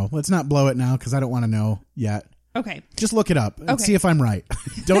never know. Let's not blow it now because I don't want to know yet. Okay. Just look it up and see if I'm right.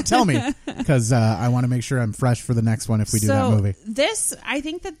 Don't tell me because I want to make sure I'm fresh for the next one if we do that movie. I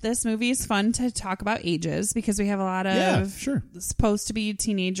think that this movie is fun to talk about ages because we have a lot of supposed to be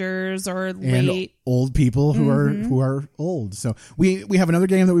teenagers or late and old people who are old. So we have another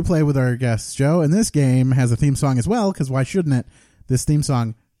game that we play with our guests, Joe, and this game has a theme song as well because why shouldn't it? This theme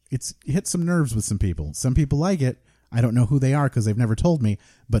song, it hits some nerves with some people. Some people like it. I don't know who they are because they've never told me,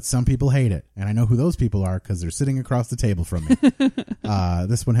 but some people hate it. And I know who those people are because they're sitting across the table from me.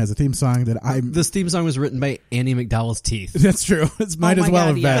 This one has a theme song that This theme song was written by Andy McDowell's Teeth. That's true. It might as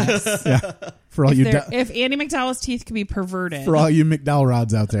well have been. Yeah. For all if Andy McDowell's teeth could be perverted. For all you McDowell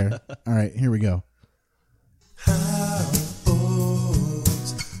rods out there. All right, here we go. How old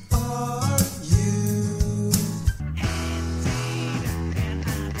are you?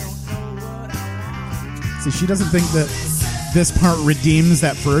 See, she doesn't think that this part redeems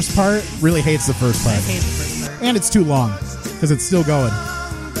that first part. Really hates the first part. I hate the first part. And it's too long because it's still going.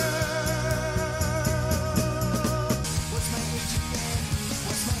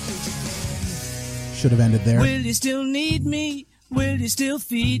 Should have ended there. Will you still need me? Will you still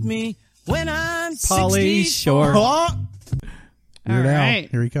feed me when I'm Pauly 64? Shore. Weird Al. right.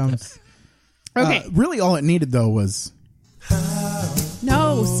 Here he comes. Okay. Really, all it needed though was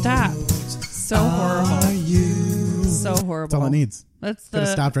No, stop. So horrible. so horrible. That's all it needs. That's Could've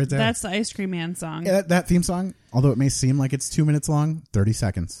stopped right there. That's the Ice Cream Man song. Yeah, that theme song, although it may seem like it's 2 minutes long, 30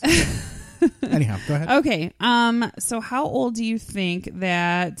 seconds. Anyhow, go ahead. Okay. So how old do you think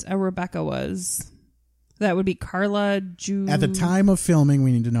that Rebecca was? That would be Carla At the time of filming,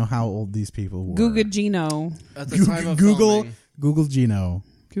 we need to know how old these people were. Gugino. At the time of Google filming. Google Gino.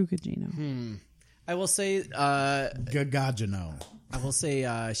 Gugino. I will say Gagagino. I will say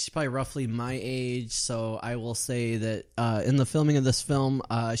she's probably roughly my age, so I will say that in the filming of this film,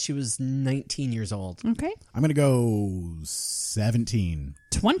 she was 19 years old. Okay. I'm going to go 17.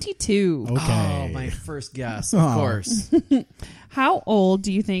 22. Okay. Oh, my first guess, of course. How old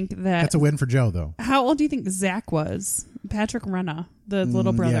do you think that... That's a win for Joe, though. How old do you think Zach was? Patrick Renna, the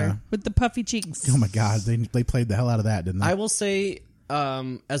little brother yeah. with the puffy cheeks. Oh, my God. They played the hell out of that, didn't they? I will say...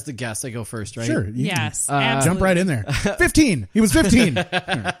 as the guest, I go first, right? Sure. Yes. Jump right in there. 15. He was 15.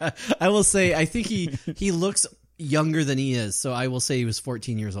 I will say, I think he looks younger than he is, so I will say he was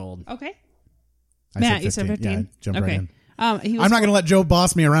 14 years old. Okay. Matt, you said 15? Yeah, jump okay. right in. He was I'm not going to let Joe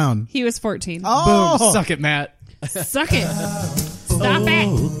boss me around. He was 14. Oh! Boom. Suck it, Matt. Suck it. Stop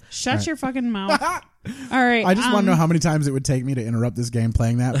it. Shut your fucking mouth. All right. I just want to know how many times it would take me to interrupt this game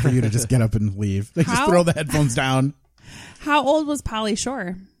playing that for you to just get up and leave. They just throw the headphones down. How old was Pauly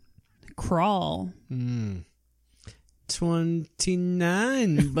Shore? Crawl.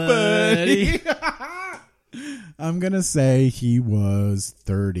 29, buddy. I'm going to say he was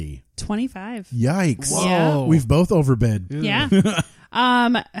 30. 25. Yikes. Whoa. Yeah. We've both overbid. Yeah.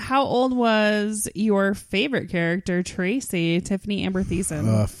 How old was your favorite character, Tracy, Tiffany Amber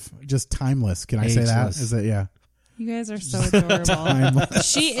Thiessen? Just timeless. Can I say that? Is it? Yeah. You guys are so adorable.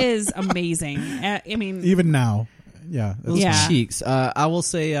 She is amazing. I mean, even now. Yeah. Those cheeks. I will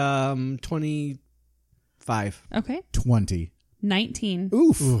say 25. Okay. 20. 19.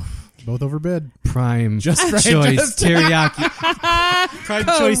 Oof. Both overbid. Prime just right, choice just teriyaki. Prime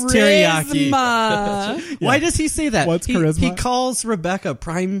choice teriyaki. Charisma. Why does he say that? What's charisma? He calls Rebecca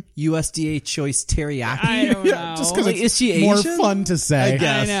Prime USDA choice teriyaki. I don't know. Just because is she more Asian? fun to say. I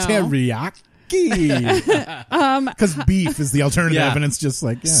guess. I know. Teriyaki. Because beef is the alternative, Yeah. and it's just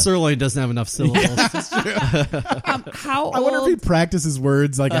like Sirloin doesn't have enough syllables. How old? I wonder if he practices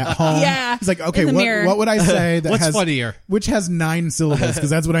words like at home. Yeah, he's like, okay, in the mirror. what would I say that What's has funnier? Which has 9 syllables? Because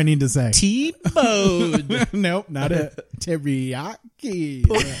that's what I need to say. T-bone. Nope, not it. Teriyaki.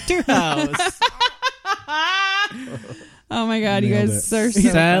 Porterhouse. Oh my God, you Nailed guys it. are so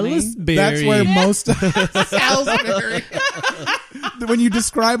funny. Salisbury. That's where most Salisbury. When you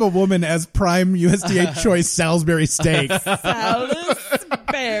describe a woman as prime USDA choice Salisbury steak, Salisbury.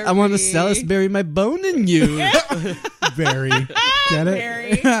 I want to Salisbury my bone in you. Berry. Get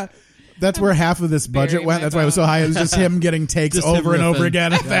it? Berry. That's where half of this budget Berry went. my That's why it was so high. It was just him getting takes Just him over and over riffing.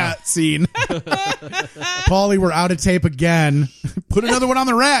 again at that scene. Paulie, we're out of tape again. Put another one on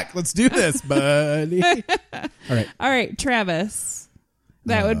the rack. Let's do this, buddy. All right. Travis.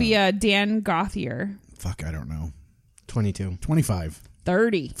 That would be Dan Gothier. Fuck, I don't know. 22. 25.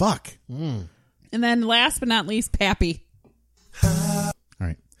 30. Fuck. And then last but not least, Pappy. All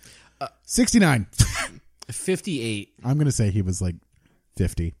right. 69. 58. I'm going to say he was like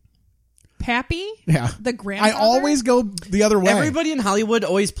 50. Pappy? Yeah. The grandfather? I always go the other way. Everybody in Hollywood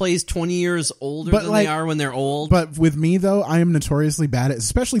always plays 20 years older But, than like- they are when they're old. But with me, though, I am notoriously bad at,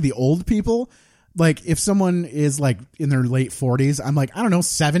 especially the old people. Like, if someone is, like, in their late 40s, I'm like, I don't know,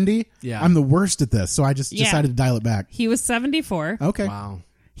 70? Yeah. I'm the worst at this, so I just Yeah. decided to dial it back. He was 74. Okay. Wow.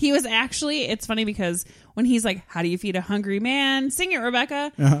 He was actually, it's funny because when he's like, how do you feed a hungry man? Sing it,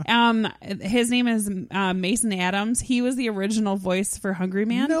 Rebecca. His name is Mason Adams. He was the original voice for Hungry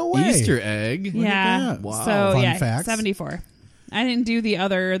Man. No way. Easter egg. Yeah. that. Wow. So, Fun yeah, facts. 74. I didn't do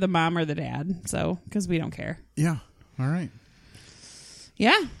the mom or the dad, so, because we don't care. Yeah. All right.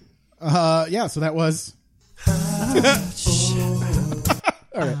 Yeah. Yeah, so that was...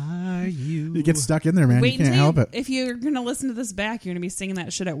 All right. You get stuck in there, man. Wait you can't until help it. if you're going to listen to this back, you're going to be singing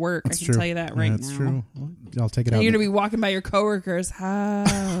that shit at work. That's I can true. tell you that right That's now. true. I'll take it out. And you're going to be walking by your coworkers. How?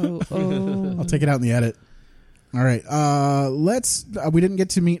 Oh. I'll take it out in the edit. All right. Let's... we didn't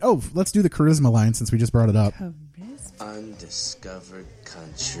get to meet... Oh, let's do the charisma line since we just brought it up. Undiscovered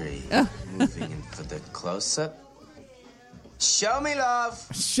country. Moving in for the close-up. Show me love.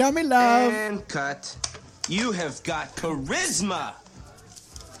 Show me love. And cut. You have got charisma.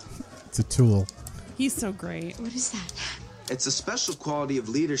 It's a tool. He's so great. What is that? It's a special quality of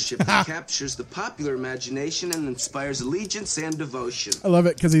leadership that captures the popular imagination and inspires allegiance and devotion. I love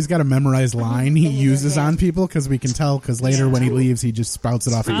it because he's got a memorized line he uses on people because we can tell because later when he leaves, he just spouts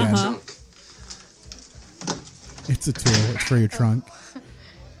it off again. Uh-huh. It's a tool. It's for your trunk.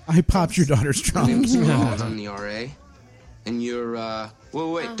 I popped your daughter's trunk. Called on the RA. And you're,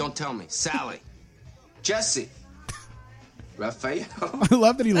 wait, don't tell me. Sally. Jesse. Raphael. I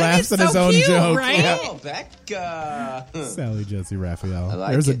love that he laughs at his own joke. Right? Yeah. Oh, Becca. Sally Jesse Raphael. I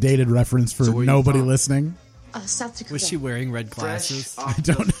like There's a it. dated reference for So where you nobody from? listening. South Dakota. Was she wearing red glasses? Fresh off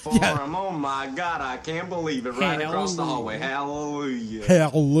the farm. Oh my God, I can't believe it. Right across the hallway. Hallelujah.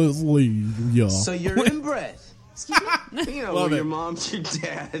 Hallelujah. So you're inbred. You know, Love your it. mom's your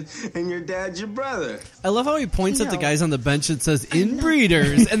dad, and your dad's your brother. I love how he points at the guys on the bench and says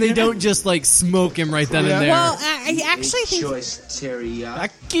 "inbreeders," and they don't just like smoke him right then and there. Well, I actually think Choice teriyaki.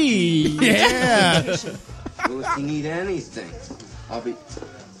 Aki. Yeah. Well, if you need anything, I'll be.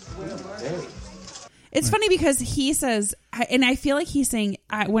 Hey. it's funny because he says, and I feel like he's saying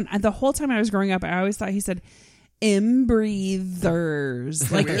when the whole time I was growing up, I always thought he said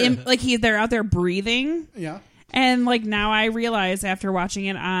 "inbreathers," like they're out there breathing. Yeah. And like now I realize after watching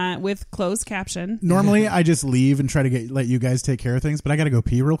it with closed caption. Normally, I just leave and try to let you guys take care of things, but I got to go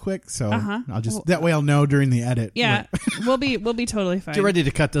pee real quick, so I'll just that way I'll know during the edit. Yeah, we'll be totally fine. Get ready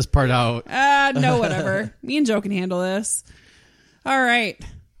to cut this part out. No, whatever. Me and Joe can handle this. All right.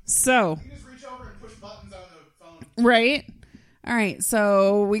 So. You just reach over and push buttons on the phone. Right. All right.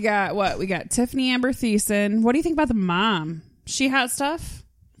 So we got what? We got Tiffany Amber Thiessen. What do you think about the mom? She hot stuff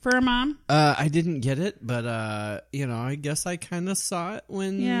for a mom? I didn't get it, but I guess I kind of saw it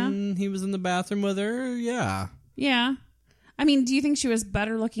when he was in the bathroom with her. Yeah. Yeah. I mean, do you think she was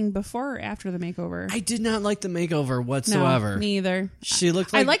better looking before or after the makeover? I did not like the makeover whatsoever. No, me either. She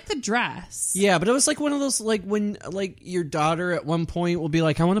looked like... I like the dress. Yeah, but it was like one of those, like, when, like, your daughter at one point will be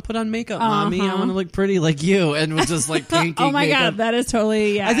like, I want to put on makeup, Mommy. I want to look pretty like you. And was just, like, pancake Oh, my makeup. God. That is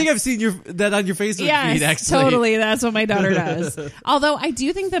totally, I think I've seen that on your Facebook feed, actually. Totally. That's what my daughter does. Although, I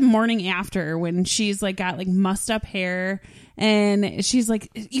do think the morning after, when she's, like, got, like, mussed up hair, and she's, like,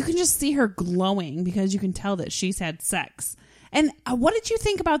 you can just see her glowing because you can tell that she's had sex. And what did you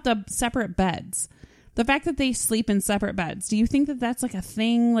think about the separate beds? The fact that they sleep in separate beds. Do you think that that's like a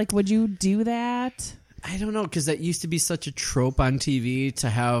thing? Like, would you do that? I don't know, because that used to be such a trope on TV to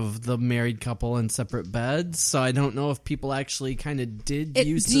have the married couple in separate beds. So I don't know if people actually kind of did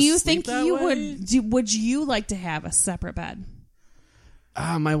use to Do you sleep think that you way. would you like to have a separate bed?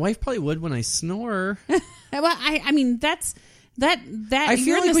 My wife probably would when I snore. Well, I mean, that's... That I feel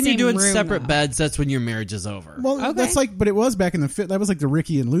you're in like the when you're same doing room, separate though. beds, that's when your marriage is over. Well, that's like, but it was back in that was like the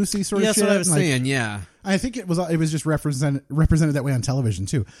Ricky and Lucy sort of That's shit. what I was Like, saying, yeah. I think it was just represented that way on television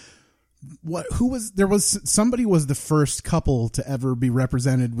too. Somebody was the first couple to ever be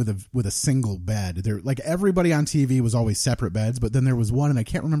represented with a single bed. Like everybody on TV was always separate beds, but then there was one, and I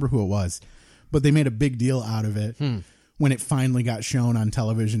can't remember who it was, but they made a big deal out of it when it finally got shown on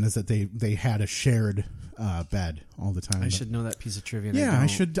television, is that they had a shared bed all the time. I should know that piece of trivia. Yeah, I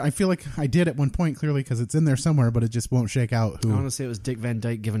should. I feel like I did at one point, clearly, because it's in there somewhere, but it just won't shake out who. I want to say it was Dick Van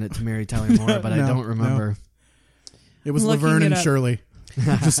Dyke giving it to Mary Tyler Moore, but No, I don't remember. no. It was Looking Laverne it and up. Shirley.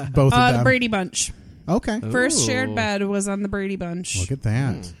 Just both of them. The Brady Bunch. Okay. First shared bed was on the Brady Bunch. Look at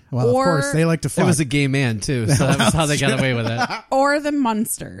that. Well, Or- of course, they like to fuck. It was a gay man, too, so that was how they got away with it. Or the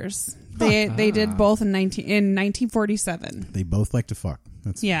Munsters. They did both in 1947. They both like to fuck.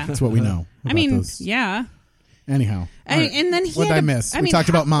 That's Yeah. That's what we know. I about mean, those. yeah. Anyhow. And, All right. and then he What did had I to- miss? I We mean, talked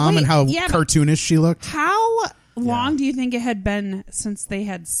about mom wait, and how yeah, but cartoonish she looked. How long do you think it had been since they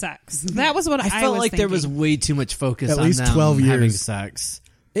had sex? That was what I felt was like there was thinking. way too much focus At on least them 12 having years. sex.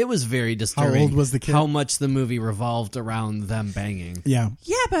 It was very disturbing. old was the kid? How much the movie revolved around them banging. Yeah.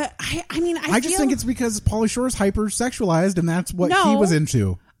 Yeah, but I mean, I just think it's because Pauly Shore's hyper-sexualized, and that's what he No. was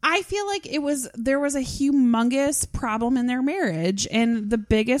into. I feel like there was a humongous problem in their marriage, and the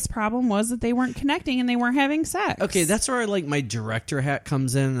biggest problem was that they weren't connecting and they weren't having sex. Okay, that's where like my director hat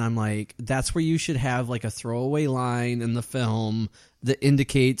comes in, and I'm like, that's where you should have like a throwaway line in the film that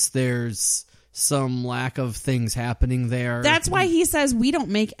indicates there's some lack of things happening there. That's why he says we don't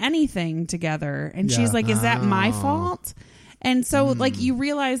make anything together, and Yeah. she's like, "Is that my Oh. fault?" And so, like, you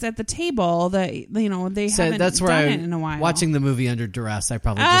realize at the table that they So haven't that's where done it in a while. watching the movie under duress, I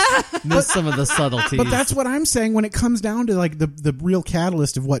probably just missed some of the subtleties. But that's what I'm saying when it comes down to like the real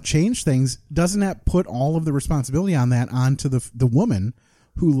catalyst of what changed things. Doesn't that put all of the responsibility on that onto the woman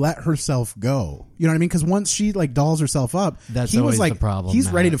who let herself go? You know what I mean? Because once she like dolls herself up, That's he was always like the problem, he's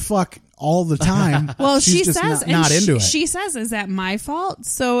Matt. ready to fuck all the time. Well, She's she just says, not and into it. She says, "Is that my fault?"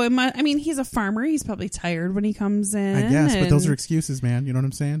 So, I mean, he's a farmer. He's probably tired when he comes in. I guess, but those and- are excuses, man. You know what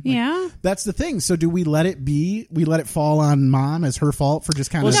I'm saying? Like, Yeah. That's the thing. So do we let it be? We let it fall on mom as her fault for just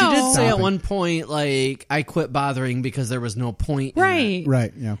kind Well, of. she did say at one point, like, I quit bothering because there was no point. in it. right,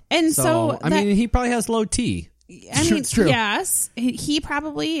 Right. Yeah. And so, I mean, he probably has low T. I mean, It's true. yes, he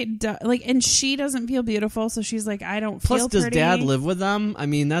probably like, and she doesn't feel beautiful, so she's like, I don't Plus, feel does pretty. Dad live with them? I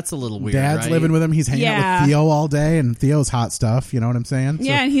mean, that's a little weird. Dad's right? living with him. He's hanging out Yeah. with Theo all day, and Theo's hot stuff. You know what I'm saying? So-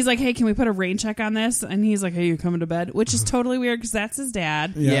 Yeah, and he's like, hey, can we put a rain check on this? And he's like, hey, you coming to bed? Which is totally weird because that's his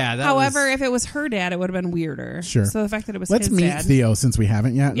dad. Yeah. That However, was- if it was her dad, it would have been weirder. Sure. So the fact that it was Let's his meet dad. Theo since we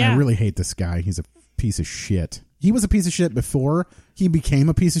haven't yet. And Yeah. I really hate this guy. He's a piece of shit. He was a piece of shit before he became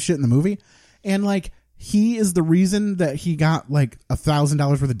a piece of shit in the movie. And like, he is the reason that he got like $1,000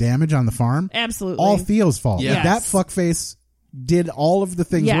 worth of damage on the farm. Absolutely. All Theo's fault. Yes. Like, that fuckface did all of the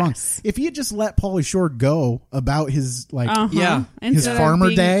things Yes. wrong. If he had just let Pauly Shore go about his like Yeah. his Instead of farmer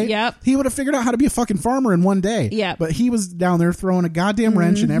being- day, Yep. he would have figured out how to be a fucking farmer in one day. Yep. But he was down there throwing a goddamn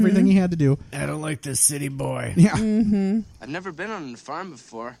wrench in everything he had to do. I don't like this city boy. Yeah. I've never been on a farm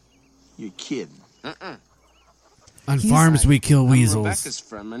before. You're kidding. On farms, we kill I'm weasels. Rebecca's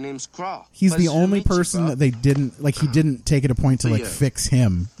friend. My name's Crawl. He's the Pleasure to only meet you, person bro. that they didn't like. He didn't take it a point to like Theo. fix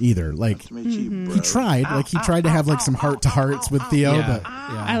him either. Like To meet you, bro. he tried, like he tried to have like some heart to hearts with Theo, Yeah. but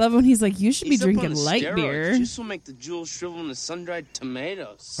I love when he's like, you should be He's up on drinking the light steroids. beer. This will make the jewels shrivel in the sun-dried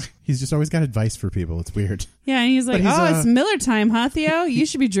tomatoes. he's just always got advice for people. It's weird. Yeah, and he's like, he's, oh, it's Miller time, huh, Theo? You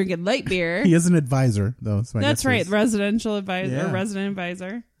should be drinking light beer. He is an advisor though. So I That's guess right, he's- residential advisor, Yeah. or resident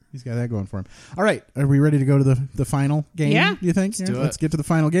advisor. He's got that going for him. All right, are we ready to go to the final game? Yeah. Do you think? do it. Let's get to the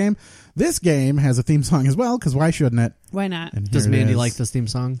final game. This game has a theme song as well, because why shouldn't it? Why not? And Does here it Mandy is. like this theme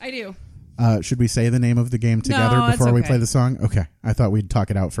song? I do. Should we say the name of the game together No, it's before we okay. play the song? Okay, I thought we'd talk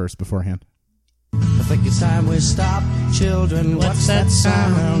it out first beforehand. I think it's time we stop, children. What's that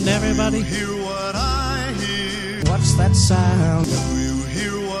sound? Everybody, Hear what I hear. what's that sound? Do you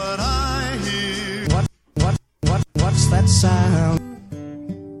hear what I hear? What's that sound?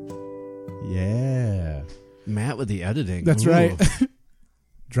 Yeah. Matt with the editing. That's Ooh. right.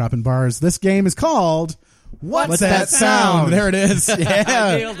 Dropping bars. This game is called What's That Sound? There it is.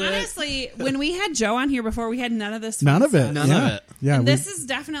 Yeah. Honestly, when we had Joe on here before, we had none of this. None of it. None yeah. of it. Yeah. And we- this is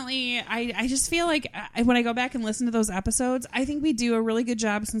definitely, I just feel like when I go back and listen to those episodes, I think we do a really good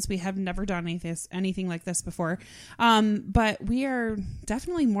job since we have never done anything like this before. But we are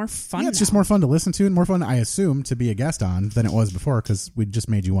definitely more fun. yeah, it's just more fun to listen to and more fun, I assume, to be a guest on than it was before because we just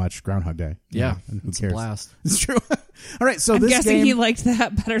made you watch Groundhog Day. Yeah, and who it's a cares? blast. It's true. All right, so I'm this guessing game. he liked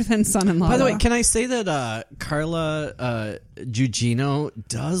that better than Son-in-Law. By the way, can I say that Carla Gugino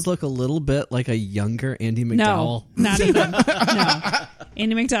does look a little bit like a younger Andy McDowell? No, not even. No.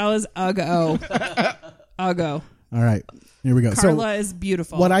 Andy McDowell is uggo. Uggo. All right, here we go. Carla is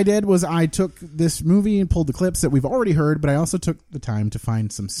beautiful. What I did was I took this movie and pulled the clips that we've already heard, but I also took the time to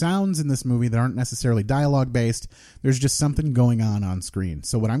find some sounds in this movie that aren't necessarily dialogue based. There's just something going on screen.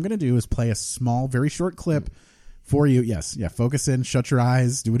 So what I'm going to do is play a small, very short clip for you. Yes, yeah, focus in, shut your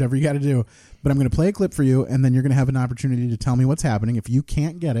eyes, do whatever you got to do. But I'm going to play a clip for you, and then you're going to have an opportunity to tell me what's happening. If you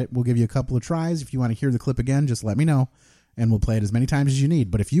can't get it, we'll give you a couple of tries. If you want to hear the clip again, just let me know, and we'll play it as many times as you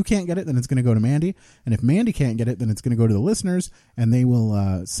need. But if you can't get it, then it's going to go to Mandy. And if Mandy can't get it, then it's going to go to the listeners, and they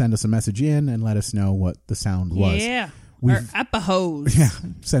will send us a message in and let us know what the sound was. Yeah. We've- Or Epihose. Yeah,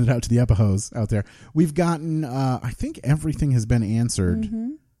 send it out to the Epihose out there. We've gotten, I think everything has been answered.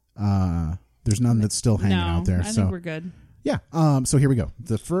 There's none that's still hanging out there. I so think we're good. yeah. So here we go.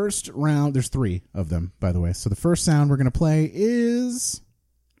 The first round, there's 3 of them, by the way. So the first sound we're going to play is,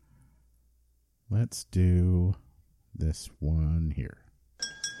 let's do this one here.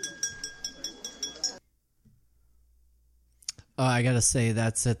 I gotta say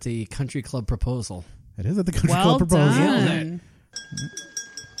that's at the Country Club Proposal. It is at the Country Well Club Proposal. done.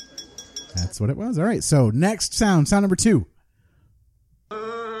 That's what it was. All right. So next sound number 2.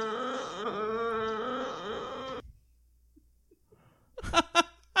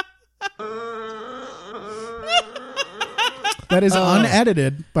 That is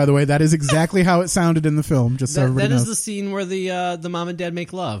unedited, by the way. That is exactly how it sounded in the film, just so everybody That knows. is the scene where the mom and dad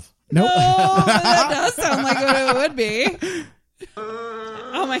make love. Nope. Oh, that does sound like what it would be.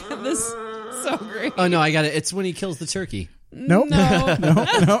 Oh my god, this is so great. Oh no, I got it. It's when he kills the turkey. Nope. No. No.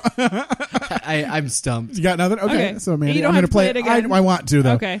 I'm stumped. You got nothing? Okay. Okay. So, Mandy, You don't I'm going have to to play play it again. I want to,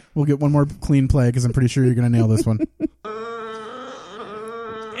 though. Okay. We'll get one more clean play because I'm pretty sure you're going to nail this one.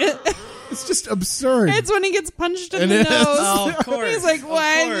 It's just absurd. It's when he gets punched in It the is. nose. Oh, of course. He's like,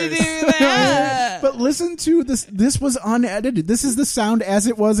 why did you do that? But listen to this. This was unedited. This is the sound as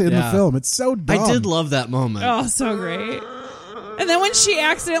it was in the Yeah. film. It's so dumb. I did love that moment. Oh, so great. And then when she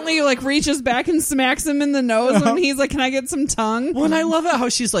accidentally like reaches back and smacks him in the nose when he's like, can I get some tongue? Well, and I love it how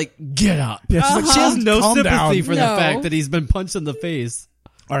she's like, get up. Yeah, she's like, She has no calm sympathy down. for the No. fact that he's been punched in the face.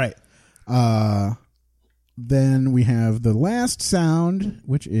 All right. Then we have the last sound,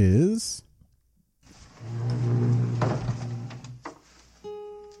 which is...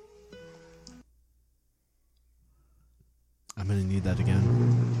 that again.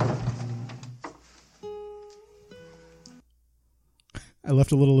 I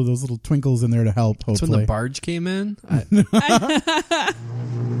left a little of those little twinkles in there to help, hopefully. That's when the barge came in?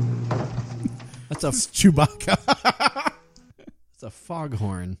 That's a Chewbacca. It's a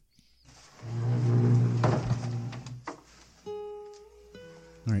foghorn.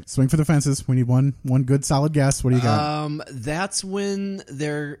 All right, swing for the fences. We need one good solid guess. What do you got? That's when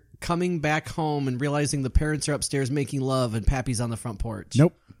they're coming back home and realizing the parents are upstairs making love and Pappy's on the front porch.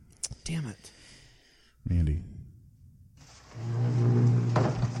 Nope. Damn it. Mandy.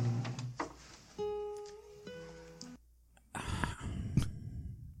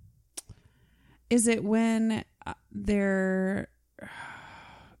 Is it when they're...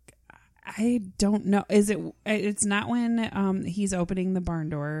 I don't know. Is it? It's not when he's opening the barn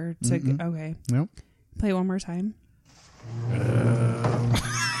door to. Okay. Nope. Play it one more time.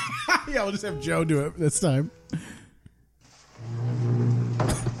 Yeah, we'll just have Joe do it this time.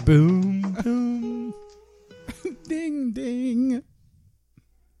 Boom, boom. Ding, ding.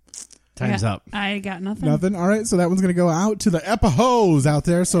 Time's up. I got nothing. Nothing. All right, so that one's going to go out to the Epihos out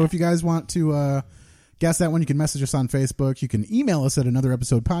there. So if you guys want to guess that one, you can message us on Facebook. You can email us at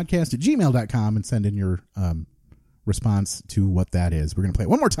anotherepisodepodcast@gmail.com and send in your response to what that is. We're going to play it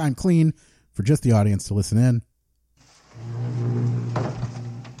one more time clean for just the audience to listen in.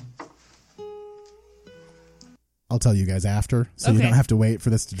 I'll tell you guys after, so you don't have to wait for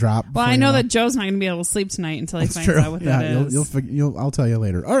this to drop. Well, I know that Joe's not going to be able to sleep tonight until he finds out what that is. I'll tell you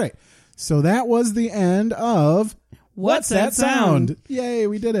later. All right. So that was the end of What's That Sound? Yay,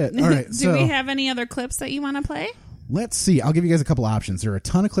 we did it. All right. Do we have any other clips that you want to play? Let's see. I'll give you guys a couple options. There are a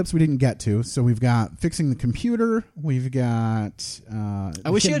ton of clips we didn't get to. So we've got fixing the computer. We've got... I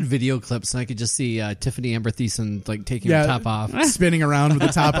wish you had video clips and I could just see Tiffany Amber Thiessen like taking her top off. Spinning around with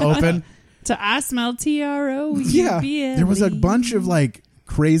the top open. To I smell TRO. Yeah. There was a bunch of like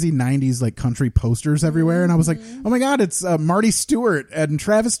crazy 90s like country posters everywhere, and I was like, oh my god, it's Marty Stewart and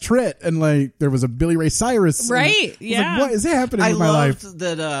Travis Tritt, and like there was a Billy Ray Cyrus. Right. Yeah. Like, what is happening with my life? I loved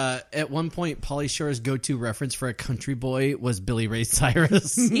that at one point Pauly Shore's go-to reference for a country boy was Billy Ray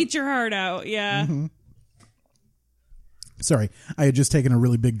Cyrus. Eat your heart out. Yeah. Mm-hmm. Sorry, I had just taken a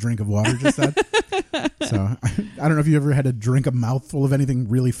really big drink of water just then. So I don't know if you ever had to drink a mouthful of anything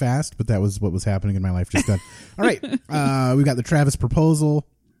really fast, but that was what was happening in my life just then. All right, we've got the Travis proposal,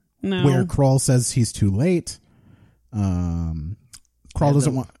 where Kroll says he's too late. Kroll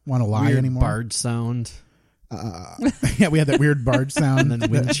doesn't want to lie anymore. Barge sound. Yeah, we had that weird barge sound. And then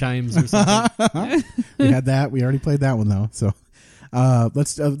wind chimes or something. We had that. We already played that one though. So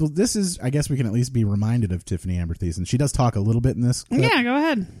let's. This is. I guess we can at least be reminded of Tiffany Amber Thiessen. She does talk a little bit in this clip. Yeah, go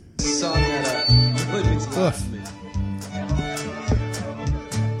ahead. Song that really inspires me.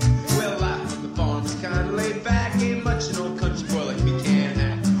 Well, life on the farm's kind of laid back. Ain't much an old country boy like me can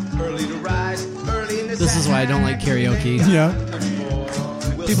act. Early to rise, early in the This is why I don't like karaoke. Yeah.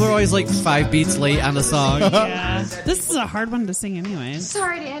 People are always like 5 beats late on the song. Yeah. This is a hard one to sing anyways.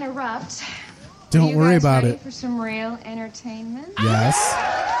 Sorry to interrupt. Don't worry about ready it. For some real entertainment? Yes.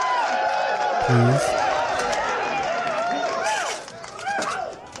 Please.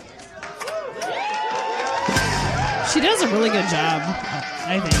 She does a really good job,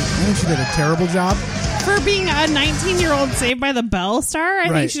 I think. I think she did a terrible job. For being a 19-year-old Saved by the Bell star, I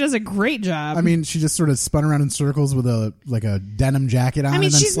Right. think she does a great job. I mean, she just sort of spun around in circles with a denim jacket on, and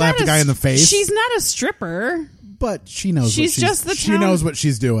then slapped a guy in the face. She's not a stripper. But she knows. She's what just the She town- knows what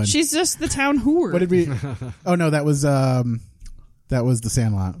she's doing. She's just the town whore. What did we? Oh no, that was The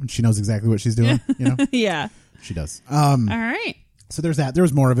Sandlot. She knows exactly what she's doing. You know. Yeah. She does. All right. So there's that. There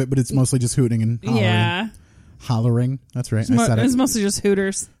was more of it, but it's mostly just hooting and hollering. Yeah. Hollering. That's right. I said it. It's mostly just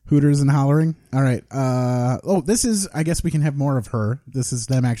hooters. Hooters and hollering. All right. This is. I guess we can have more of her. This is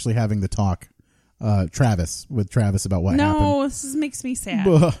them actually having the talk. Travis about what happened. No, this makes me sad.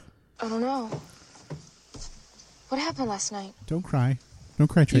 Ugh. I don't know. What happened last night? Don't cry. Don't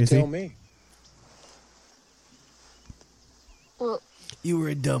cry, Tracy. You tell me. Well, You were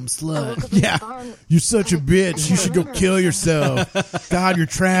a dumb slut. Yeah. You're such a bitch. You should go kill yourself. God, you're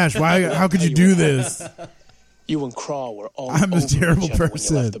trash. Why? How could you do this? You and Crawl were all I'm a over terrible each other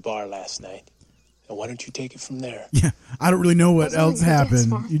person. when you left the bar last night. And why don't you take it from there? Yeah. I don't really know what Wasn't it else a good dance happened.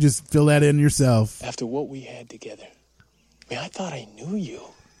 form? You just fill that in yourself. After what we had together. I mean, I thought I knew you.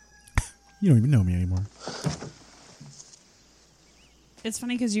 You don't even know me anymore. It's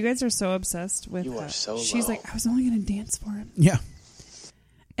funny because you guys are so obsessed with You are so She's low. like, I was only going to dance for him. Yeah.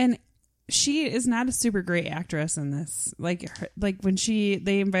 And she is not a super great actress in this. Like when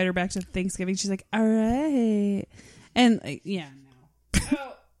they invite her back to Thanksgiving, she's like, all right. And yeah,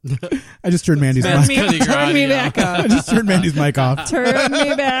 no. I just turned Mandy's Matt's mic. cutting your Turn me audio. back up. I just turned Mandy's mic off. Turn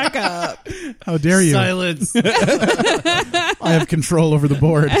me back up. How dare you? Silence. I have control over the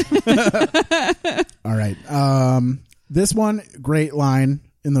board. All right. This one, great line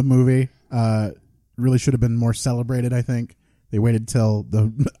in the movie. Really should have been more celebrated, I think. They waited till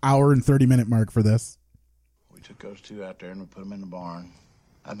the hour and 30-minute mark for this. We took those two out there and we put them in the barn.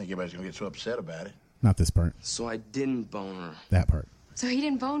 I think everybody's going to get so upset about it. Not this part. So I didn't bone her. That part. So he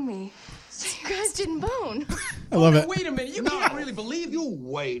didn't bone me. So you guys didn't bone. I love it. Wait a minute, you can't really believe you.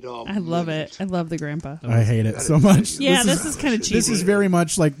 Wait up. I love it. I love the grandpa. I hate it so much. Yeah, this is kind of cheesy. This is very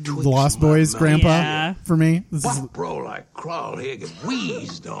much like the Lost Boys grandpa Yeah. for me. This is What bro like Crawl here get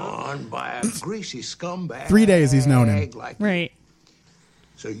wheezed on by a greasy scumbag? 3 days he's known him. Like right.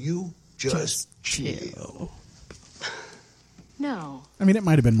 So you just chill. No. I mean, it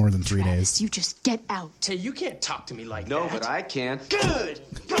might have been more than 3 days. You just get out. Hey, you can't talk to me like that. No, but I can. Good.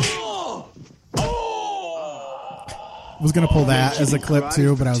 Oh. I was going to pull that as a clip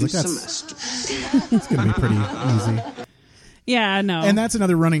too, but I was like, that's going to be pretty easy. Yeah, no. And that's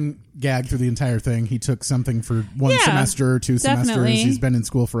another running gag through the entire thing. He took something for one semester or 2 definitely. semesters. He's been in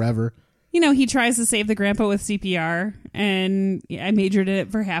school forever. You know, he tries to save the grandpa with CPR, and I majored in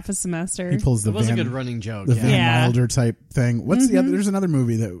it for half a semester. He pulls the It was a Van, good running joke. the Yeah. Van Wilder type thing. What's the Mhm. other? There's another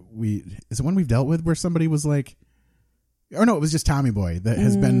movie that is it one we've dealt with where somebody was like, or no, it was just Tommy Boy that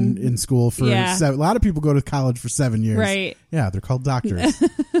has been in school for Yeah. a lot of people go to college for 7 years. Right. Yeah, they're called doctors.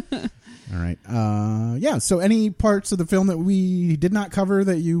 All right. Yeah. So, any parts of the film that we did not cover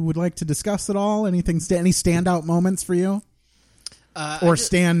that you would like to discuss at all? Anything? Any standout moments for you? Or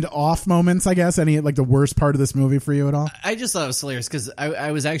stand off moments, I guess. Any like the worst part of this movie for you at all? I just thought it was hilarious because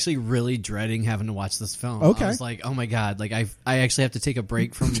I was actually really dreading having to watch this film. Okay. I was like, oh my God, like I actually have to take a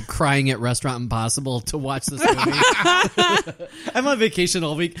break from crying at Restaurant Impossible to watch this movie. I'm on vacation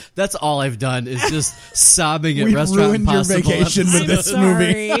all week. That's all I've done is just sobbing at We've Restaurant ruined your Impossible. vacation with this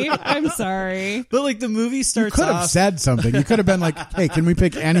movie. I'm sorry. But like the movie starts You could have off. said something. You could have been like, hey, can we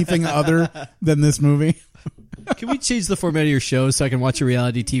pick anything other than this movie? Can we change the format of your show so I can watch a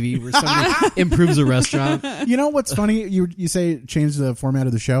reality TV where somebody improves a restaurant? You know what's funny? You say change the format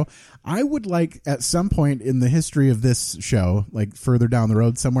of the show. I would like at some point in the history of this show, like further down the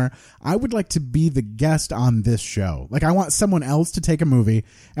road somewhere, I would like to be the guest on this show. Like I want someone else to take a movie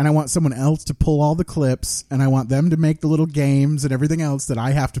and I want someone else to pull all the clips and I want them to make the little games and everything else that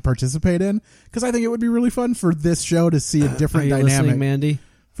I have to participate in because I think it would be really fun for this show to see a different Are you dynamic. listening, Mandy?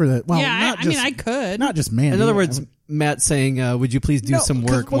 For the Yeah, not I mean, I could. not just Mandy. In other words, Matt saying, "Would you please do some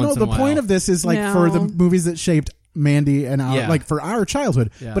work once in a the while?" point of this is like for the movies that shaped Mandy and our, Yeah. like for our childhood.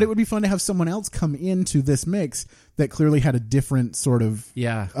 Yeah. But it would be fun to have someone else come into this mix that clearly had a different sort of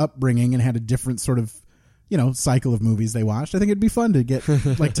upbringing and had a different sort of cycle of movies they watched. I think it'd be fun to get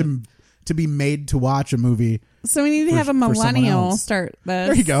like to be made to watch a movie. So we need to have a for someone millennial else. start this.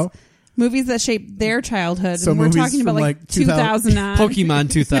 There you go. Movies that shaped their childhood. So and we're movies talking about from, like 2000 2009. Pokemon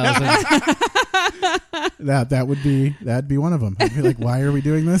 2000. That'd be one of them. I'd be like, why are we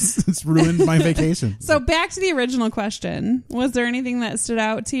doing this? It's ruined my vacation. So back to the original question. Was there anything that stood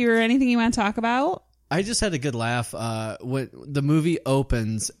out to you or anything you want to talk about? I just had a good laugh when the movie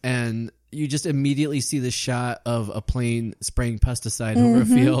opens and you just immediately see the shot of a plane spraying pesticide over a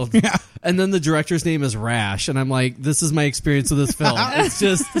field. Yeah. And then the director's name is Rash. And I'm like, this is my experience with this film. It's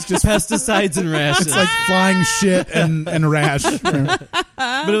just pesticides and rashes. It's like flying shit and rash.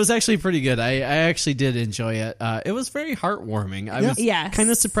 But it was actually pretty good. I actually did enjoy it. It was very heartwarming. I was Yes. kind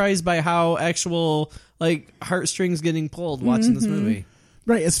of surprised by how actual like heartstrings getting pulled watching this movie.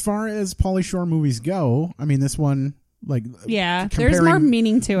 Right. As far as Pauly Shore movies go, I mean, this one, like, Yeah, there's more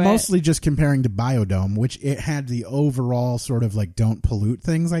meaning to it. Mostly just comparing to Biodome, which it had the overall sort of like don't pollute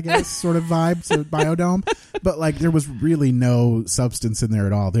things, I guess, sort of vibe to Biodome. But like, there was really no substance in there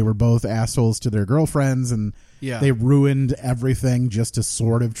at all. They were both assholes to their girlfriends and they ruined everything just to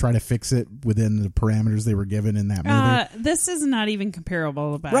sort of try to fix it within the parameters they were given in that movie. This is not even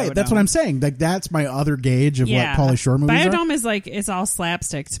comparable to Biodome. Right, that's what I'm saying. Like, that's my other gauge of what Pauly Shore movies are. Biodome is like, it's all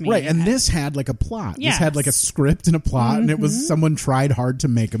slapstick to me. Right, and this had like a plot. Yes. This had like a script and a plot, and it was someone tried hard to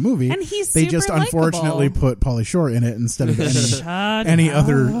make a movie. And he's they super just unfortunately likable. put Pauly Shore in it instead of Shut any up.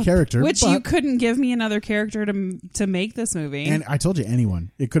 other character. Which but, you couldn't give me another character to make this movie. and I told you anyone.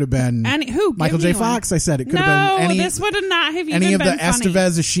 It could have been Who? Michael Give J. me one. Fox. I said it could No, have been any. this would not have even any of been the funny.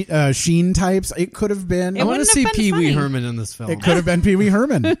 Estevez Sheen types. It could have been. I want to wouldn't see have been Pee Wee funny. Herman in this film. It could have been Pee Wee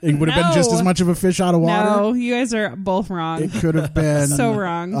Herman. It would have been just as much of a fish out of water. No, you guys are both wrong. It could have been So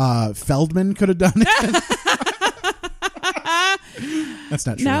wrong. Feldman could have done it. That's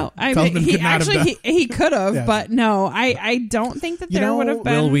not true. No, I mean, Feldman he could not have actually done- he could have, Yes. but no, I don't think that there would have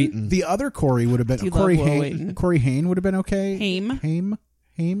been Will Wheaton. The other Corey would have been You Corey love Will Haim. Wheaton. Corey Haim would have been okay.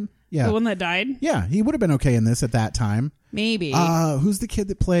 Haim. Yeah, The one that died? yeah, he would have been okay in this at that time. Maybe. Who's the kid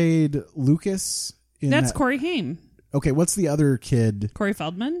that played Lucas? That's Corey Haim. Okay, what's the other kid? Corey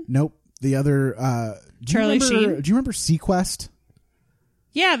Feldman? Nope, the other. Charlie Sheen? Do you remember Sequest?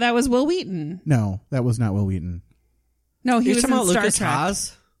 Yeah, that was Will Wheaton. No, that was not Will Wheaton. No, he You're was in talking about Star Lucas Trek.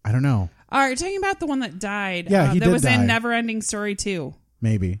 Haas? I don't know. You're talking about the one that died. Yeah, he that did was die. in Neverending Story 2.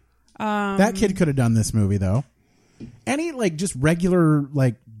 Maybe that kid could have done this movie though. Any just regular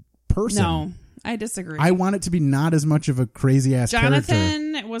person. No, I disagree. I want it to be not as much of a crazy ass character.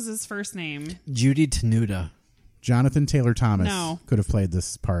 Jonathan was his first name. Judy Tenuta. Jonathan Taylor Thomas No. could have played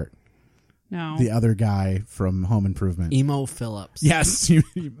this part. No. The other guy from Home Improvement. Emo Phillips. Yes,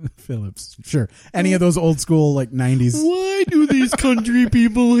 Phillips. Sure. Any of those old school 90s. Why do these country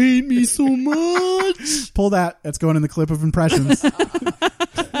people hate me so much? Pull that. That's going in the clip of impressions.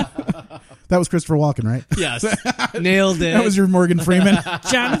 That was Christopher Walken, right? Yes. Nailed it. That was your Morgan Freeman.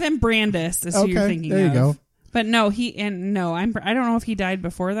 Jonathan Brandis is who you're thinking there you of. go. But no, I don't know if he died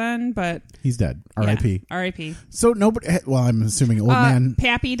before then, but He's dead. R.I.P. Yeah, R.I.P. So nobody. Well, I'm assuming old man.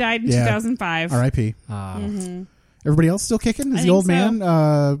 Pappy died in 2005. R.I.P. Mhm. Everybody else still kicking? Is I the think old so.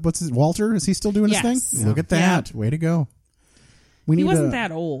 man? What's his Walter? Is he still doing his Yes. thing? Look at that! Way to go. We He need wasn't a-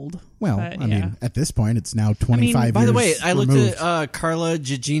 that old. Well, but, I yeah. mean, at this point, it's now 25 years. By the way, I looked removed. at Carla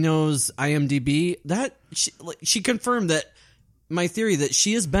Gugino's IMDb. That she confirmed that my theory that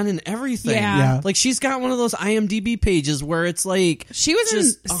she has been in everything. Yeah. Like she's got one of those IMDb pages where it's like She was in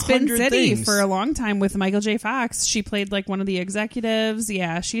just Spin 100 City things. for a long time with Michael J. Fox. She played one of the executives.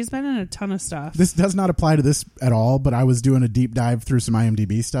 Yeah, she's been in a ton of stuff. This does not apply to this at all, but I was doing a deep dive through some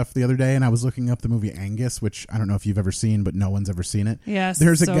IMDb stuff the other day, and I was looking up the movie Angus, which I don't know if you've ever seen, but no one's ever seen it. Yes,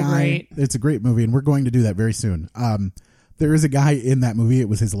 there's a so guy. great. It's a great movie, and we're going to do that very soon. There is a guy in that movie. It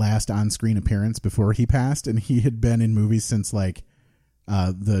was his last on-screen appearance before he passed, and he had been in movies since the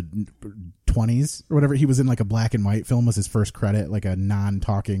 20s or whatever. He was in a black and white film was his first credit, a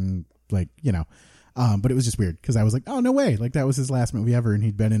non-talking but it was just weird because I was like, oh no way, that was his last movie ever, and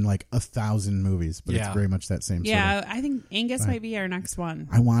he'd been in 1,000 movies, but it's very much that same Yeah, sort of, I think Angus might be our next one.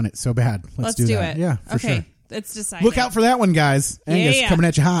 I want it so bad. Let's do that. it. Yeah, for okay, sure. it's decided. Look out for that one, guys. Angus Yeah. coming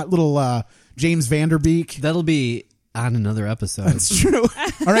at you hot. Little James Vanderbeek. That'll be on another episode. That's true.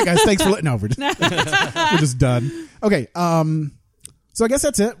 All right, guys. Thanks for letting over. We're just done. Okay. So I guess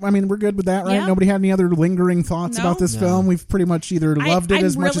that's it. I mean, we're good with that, right? Yeah. Nobody had any other lingering thoughts No. about this film? We've pretty much either loved it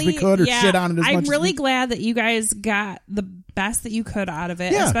as much as we could or shit on it as much I'm as really we glad that you guys got the best that you could out of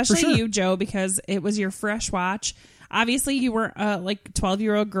it, Yeah, especially for sure. you, Joe, because it was your fresh watch. Obviously, you weren't a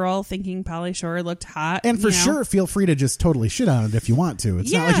 12-year-old girl thinking Pauly Shore looked hot. And for you know? sure, feel free to just totally shit on it if you want to.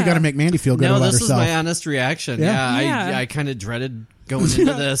 It's not like you Yeah. got to make Mandy feel good No, about this herself. was my honest reaction. Yeah? Yeah, I kind of dreaded going into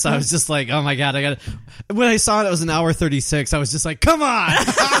this. I was just like, oh my God, I got to. When I saw it was an hour 36, I was just like, come on.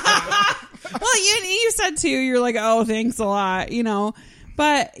 Well, you said too. You're like, oh, thanks a lot,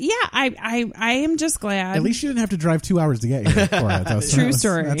 But yeah, I am just glad. At least you didn't have to drive 2 hours to get here for it. True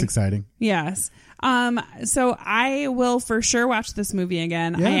story. That's exciting. Yes. So I will for sure watch this movie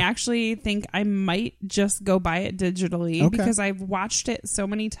again. Yeah. I actually think I might just go buy it digitally Okay. because I've watched it so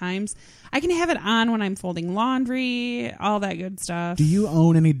many times. I can have it on when I'm folding laundry, all that good stuff. Do you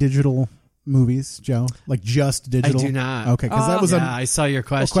own any digital movies, Joe? Just digital? I do not. Okay, because that was I saw your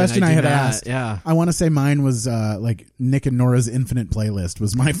question. a question I do had not. asked. Yeah. I want to say mine was Nick and Nora's Infinite Playlist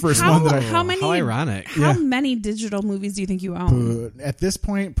was my first one that I. How many? How ironic. How many digital movies do you think you own? At this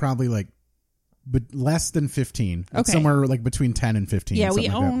point, probably but less than 15. It's Okay. somewhere between 10 and 15. Yeah, we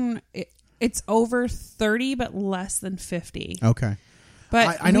something like that. own. It's over 30, but less than 50. Okay.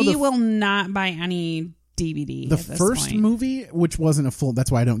 But I know we the- will not buy any DVD. The at this first point. movie, which wasn't a full,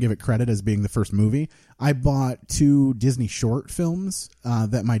 that's why I don't give it credit as being the first movie. I bought 2 Disney short films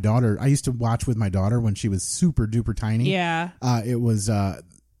that I used to watch with my daughter when she was super duper tiny. Yeah. It was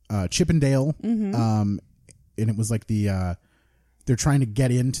Chip and Dale, Mhm. and it was they're trying to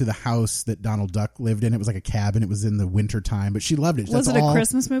get into the house that Donald Duck lived in. It was like a cabin. It was in the winter time, but she loved it. Was That's it a all-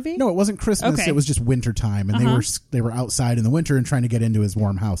 Christmas movie? No, it wasn't Christmas. Okay. It was just winter time, and Uh-huh. they were outside in the winter and trying to get into his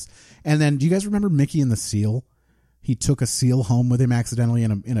warm house. And then, do you guys remember Mickey and the Seal? He took a seal home with him accidentally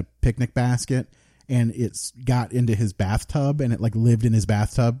in a picnic basket, and it's got into his bathtub, and it lived in his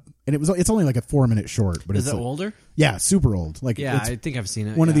bathtub. And it's only a 4-minute short, but Is it's it older? Yeah, super old. Yeah, it's I think I've seen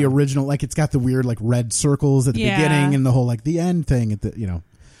it. one of the original. It's got the weird red circles at the Yeah. beginning and the whole the end thing at the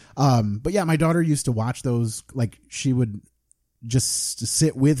But yeah, my daughter used to watch those. She would just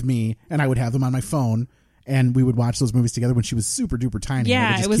sit with me, and I would have them on my phone. and we would watch those movies together when she was super duper tiny.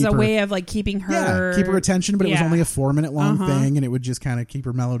 Yeah, it was a way of like keeping her keep her attention, but it was Yeah. only a 4-minute long thing, and it would just kind of keep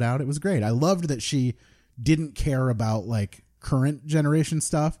her mellowed out. It was great. I loved that she didn't care about like current generation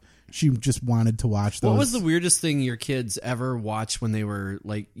stuff. She just wanted to watch those. What was the weirdest thing your kids ever watched when they were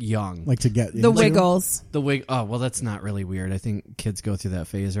like young? Like to get The Wiggles. Oh, well, that's not really weird. I think kids go through that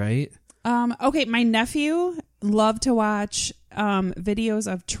phase, right? Okay, my nephew loved to watch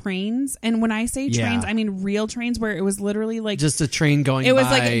videos of trains, and when I say trains, I mean real trains where it was literally like just a train going. It was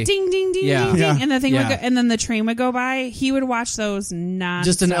by. like a ding, ding, ding, Yeah. ding, ding, Yeah. and the thing would Yeah. go, and then the train would go by. He would watch those non.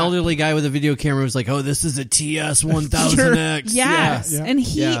 Just an elderly guy with a video camera was like, "Oh, this is a TS 1000X." Yes, Yeah. and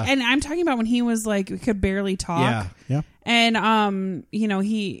he Yeah. and I'm talking about when he was like could barely talk. Yeah. And you know,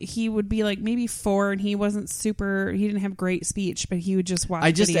 he would be like maybe 4, and he didn't have great speech, but he would just watch.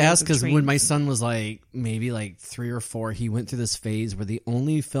 I just videos asked of because trains. when my son was like maybe like 3 or 4, he went through this phase where the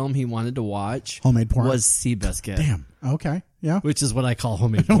only film he wanted to watch Homemade porn was Seabiscuit. Damn. Okay. Yeah. Which is what I call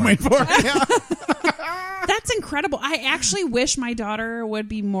homemade porn. Homemade porn. Yeah. That's incredible. I actually wish my daughter would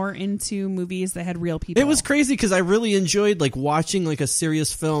be more into movies that had real people. It was crazy because I really enjoyed like watching like a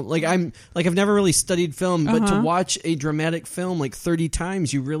serious film. Like I've never really studied film, but to watch a dramatic film like 30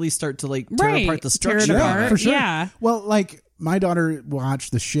 times, you really start to like tear apart the structure. Yeah, for sure. Yeah. Well, like my daughter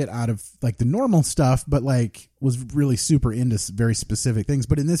watched the shit out of like the normal stuff, but like was really super into very specific things.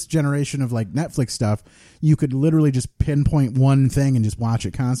 But in this generation of like Netflix stuff, you could literally just pinpoint one thing and just watch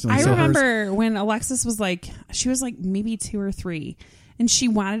it constantly. I So remember when Alexis was like, she was like maybe 2 or 3, and she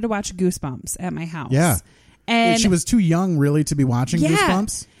wanted to watch Goosebumps at my house. Yeah. And she was too young really to be watching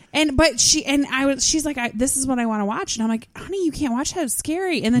Goosebumps. She's like, this is what I want to watch. And I'm like, honey, you can't watch that. It's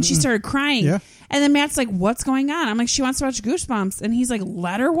scary. And then she started crying. Yeah. And then Matt's like, what's going on? I'm like, she wants to watch Goosebumps. And he's like,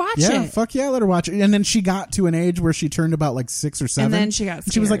 let her watch Yeah, it. fuck yeah, let her watch it. And then she got to an age where she turned about like 6 or 7. And then she got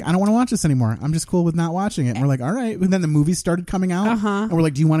She was scared. like, I don't want to watch this anymore. I'm just cool with not watching it. And we're like, all right. And then the movies started coming out. And we're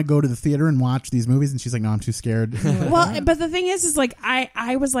like, do you want to go to the theater and watch these movies? And she's like, no, I'm too scared. Well, but the thing is like,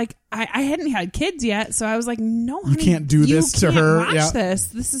 I was like, I hadn't had kids yet. So I was like, no, honey, can't do this to can't her. Watch Yeah. this.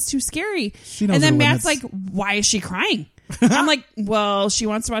 This is too scary. She knows and then her Matt's limits. like, why is she crying? I'm like, well, she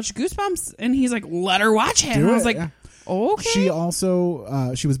wants to watch Goosebumps. And he's like, let her watch it. Do And I was it, like, yeah. okay. She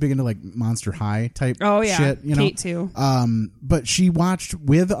also she was big into like Monster High type shit, you know. Kate too. But she watched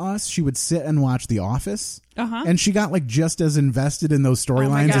with us. She would sit and watch The Office. And she got like just as invested in those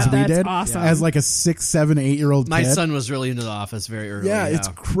storylines God, as we that's did awesome. as like a 6, 7, 8-year-old My kid. son was really into The Office very early. Yeah, it's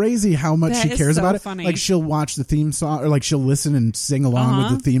crazy how much That she is cares so about it. funny. Like she'll watch the theme song, or like she'll listen and sing along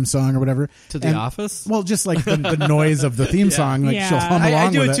with the theme song or whatever. To The Office? Well, just like the noise of the theme song, like she'll hum along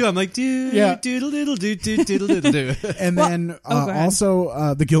I do with it too. I'm like, doodle doodle doodle doodle doodle. And then go ahead.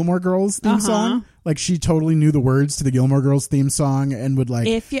 also the Gilmore Girls theme song. Like she totally knew the words to the Gilmore Girls theme song and would like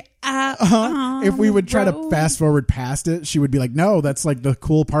if you're out if we would try to road. fast forward past it, she would be like, "No, that's like the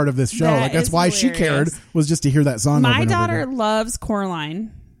cool part of this show. That like that's is why she cared hilarious. was just to hear that song." over My and over daughter again. loves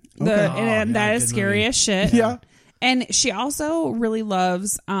Coraline. Okay. And that is good scary movie. as shit. Yeah. And she also really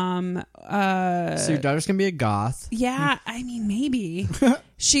loves So your daughter's gonna be a goth. yeah, I mean maybe.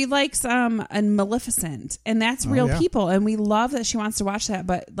 She likes a Maleficent, and that's real yeah. people, and we love that she wants to watch that,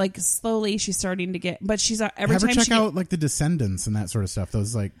 but like slowly she's starting to get, but she's every Have her time check she out like the Descendants and that sort of stuff.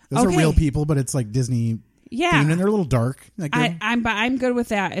 Those are real people, but it's like Disney Yeah. themed, and they're a little dark. Like I'm good with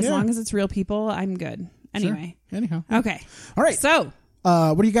that. As Yeah. long as it's real people, I'm good. Anyway. Anyhow. Okay. All right. So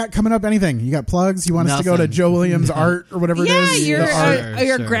What do you got coming up? Anything? You got plugs? You want us to go to Nothing. Joe Williams Art or whatever it yeah, is? you're The art.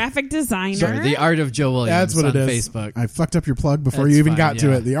 you're a Sure. graphic designer. Sorry, The Art of Joe Williams. That's what on it is. Facebook. I fucked up your plug before That's you even fine, got to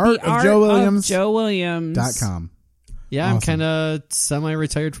yeah. it. The Art, The of Joe Williams. Joe Williams. .com. Yeah, I'm Awesome. kind of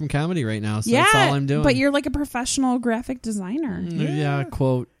semi-retired from comedy right now, so Yeah, that's all I'm doing. but you're like a professional graphic designer. yeah,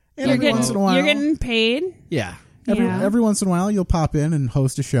 quote. Every once in a while. You're getting paid. Yeah. Every once in a while, you'll pop in and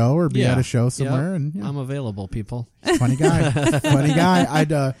host a show or be at a show somewhere. Yep. And I'm available, people. funny guy, funny guy.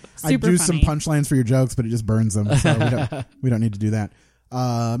 I'd Super do some funny. punchlines for your jokes, but it just burns them. So we don't need to do that.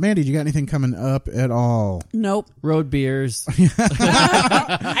 Mandy, do you got anything coming up at all? Nope. Road beers.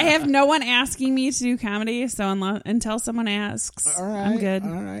 I have no one asking me to do comedy, so until someone asks, All right, I'm good.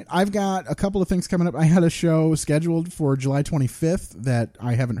 All right. I've got a couple of things coming up. I had a show scheduled for July 25th that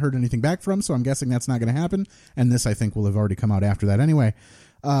I haven't heard anything back from, so I'm guessing that's not going to happen. And this, I think, will have already come out after that anyway.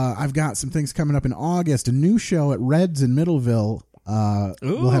 I've got some things coming up in August. A new show at Red's in Middleville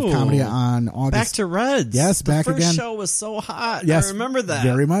We'll have comedy on August. Back to Reds. Yes, back the first again. show was so hot. Yes, I remember that.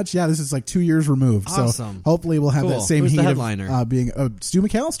 very much. Yeah, this is like 2 years removed. Awesome. So hopefully we'll have Cool. that same Who's heat the of headliner? being Stu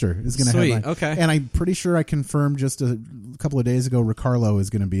McAllister is going to Sweet. headline. Okay. And I'm pretty sure I confirmed just a couple of days ago Ricardo is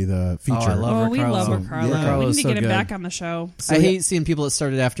going to be the feature. I love we Ricardo. love Ricardo. Yeah. We need to so get him good. back on the show. I hate seeing people that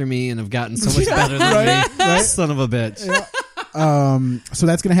started after me and have gotten so much better than me. Right? Son of a bitch. So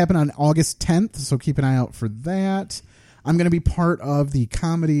that's going to happen on August 10th. So keep an eye out for that. I'm going to be part of the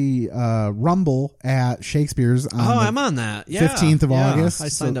comedy Rumble at Shakespeare's. I'm on that. Yeah. 15th of Yeah, August. I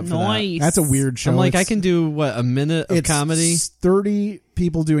signed up for Nice. That's a weird show. I'm like, It's- I can do, a minute of it's comedy? 30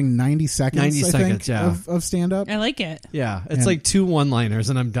 people doing 90 seconds, 90 I seconds, think, yeah. of stand-up. I like it. Yeah. It's And- like 2 one-liners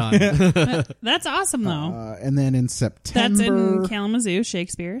and I'm done. That's awesome, though. And then in September... That's in Kalamazoo,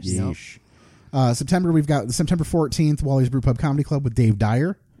 Shakespeare's. Yeesh. September, we've got September 14th, Wally's Brewpub Comedy Club with Dave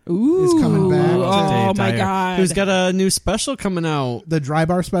Dyer. Ooh. Is coming back. Oh, Dave my Dyer, God. Who's got a new special coming out. The Dry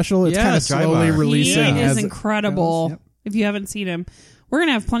Bar special. It's Yeah, kind of Dry slowly Bar. releasing. He is as it incredible. goes. Yep. If you haven't seen him, we're going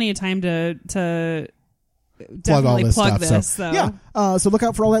to have plenty of time to Plug all definitely this plug stuff. this. So, yeah. So look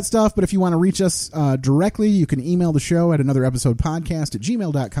out for all that stuff. But if you want to reach us directly, you can email the show at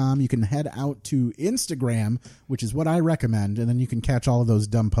anotherepisodepodcast@gmail.com. You can head out to Instagram, which is what I recommend, and then you can catch all of those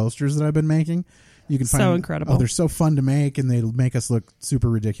dumb posters that I've been making. You can find So incredible. Oh, they're so fun to make, and they make us look super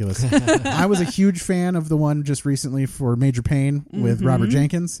ridiculous. I was a huge fan of the one just recently for Major Payne with Robert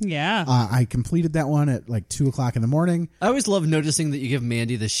Jenkins. Yeah. I completed that one at like 2:00 in the morning. I always love noticing that you give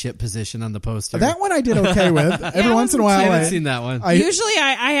Mandy the shit position on the poster. That one I did okay with. Every once in a while, I haven't seen that one. Usually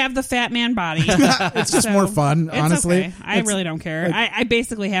I have the fat man body. It's just more fun, it's honestly. okay. I really don't care. I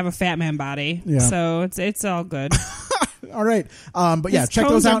basically have a fat man body. Yeah. So it's all good. All right. But yeah, His check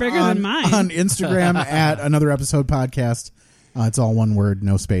toes those are out bigger on than mine. Instagram at Another Episode Podcast. It's all one word,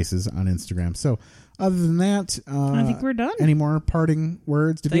 no spaces on Instagram. So other than that, I think we're done. Any more parting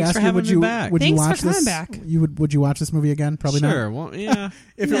words? Did we Thanks ask for you, having would me you back. would you Thanks watch for coming this? back. Would you watch this movie again? Probably Sure. not. Well, yeah.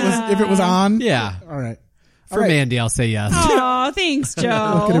 If it was on? Yeah. All right. For All right. Mandy, I'll say yes. Oh, thanks,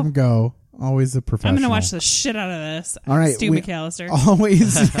 Joe. Look at him go. Always a professional. I'm going to watch the shit out of this. All right, Stu McAllister.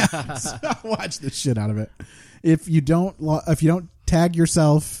 Always watch the shit out of it. If you don't tag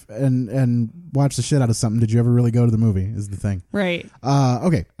yourself and watch the shit out of something, did you ever really go to the movie? Is the thing. Right.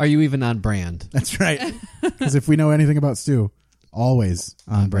 Okay. Are you even on brand? That's right. Because if we know anything about Stu, always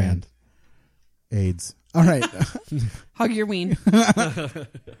on brand. AIDS. All right. Hug your ween.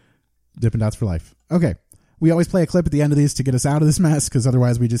 Dippin' Dots for life. Okay. We always play a clip at the end of these to get us out of this mess, because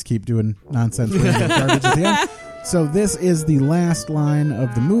otherwise we just keep doing nonsense random garbage at the end. So this is the last line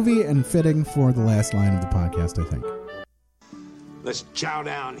of the movie, and fitting for the last line of the podcast, I think. Let's chow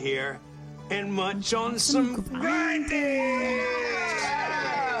down here and munch on some grinding.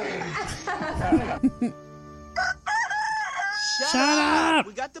 Shut up.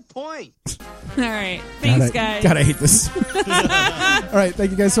 We got the point. All right. Thanks, guys. Gotta hate this. All right.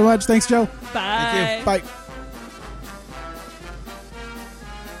 Thank you guys so much. Thanks, Joe. Bye. Bye.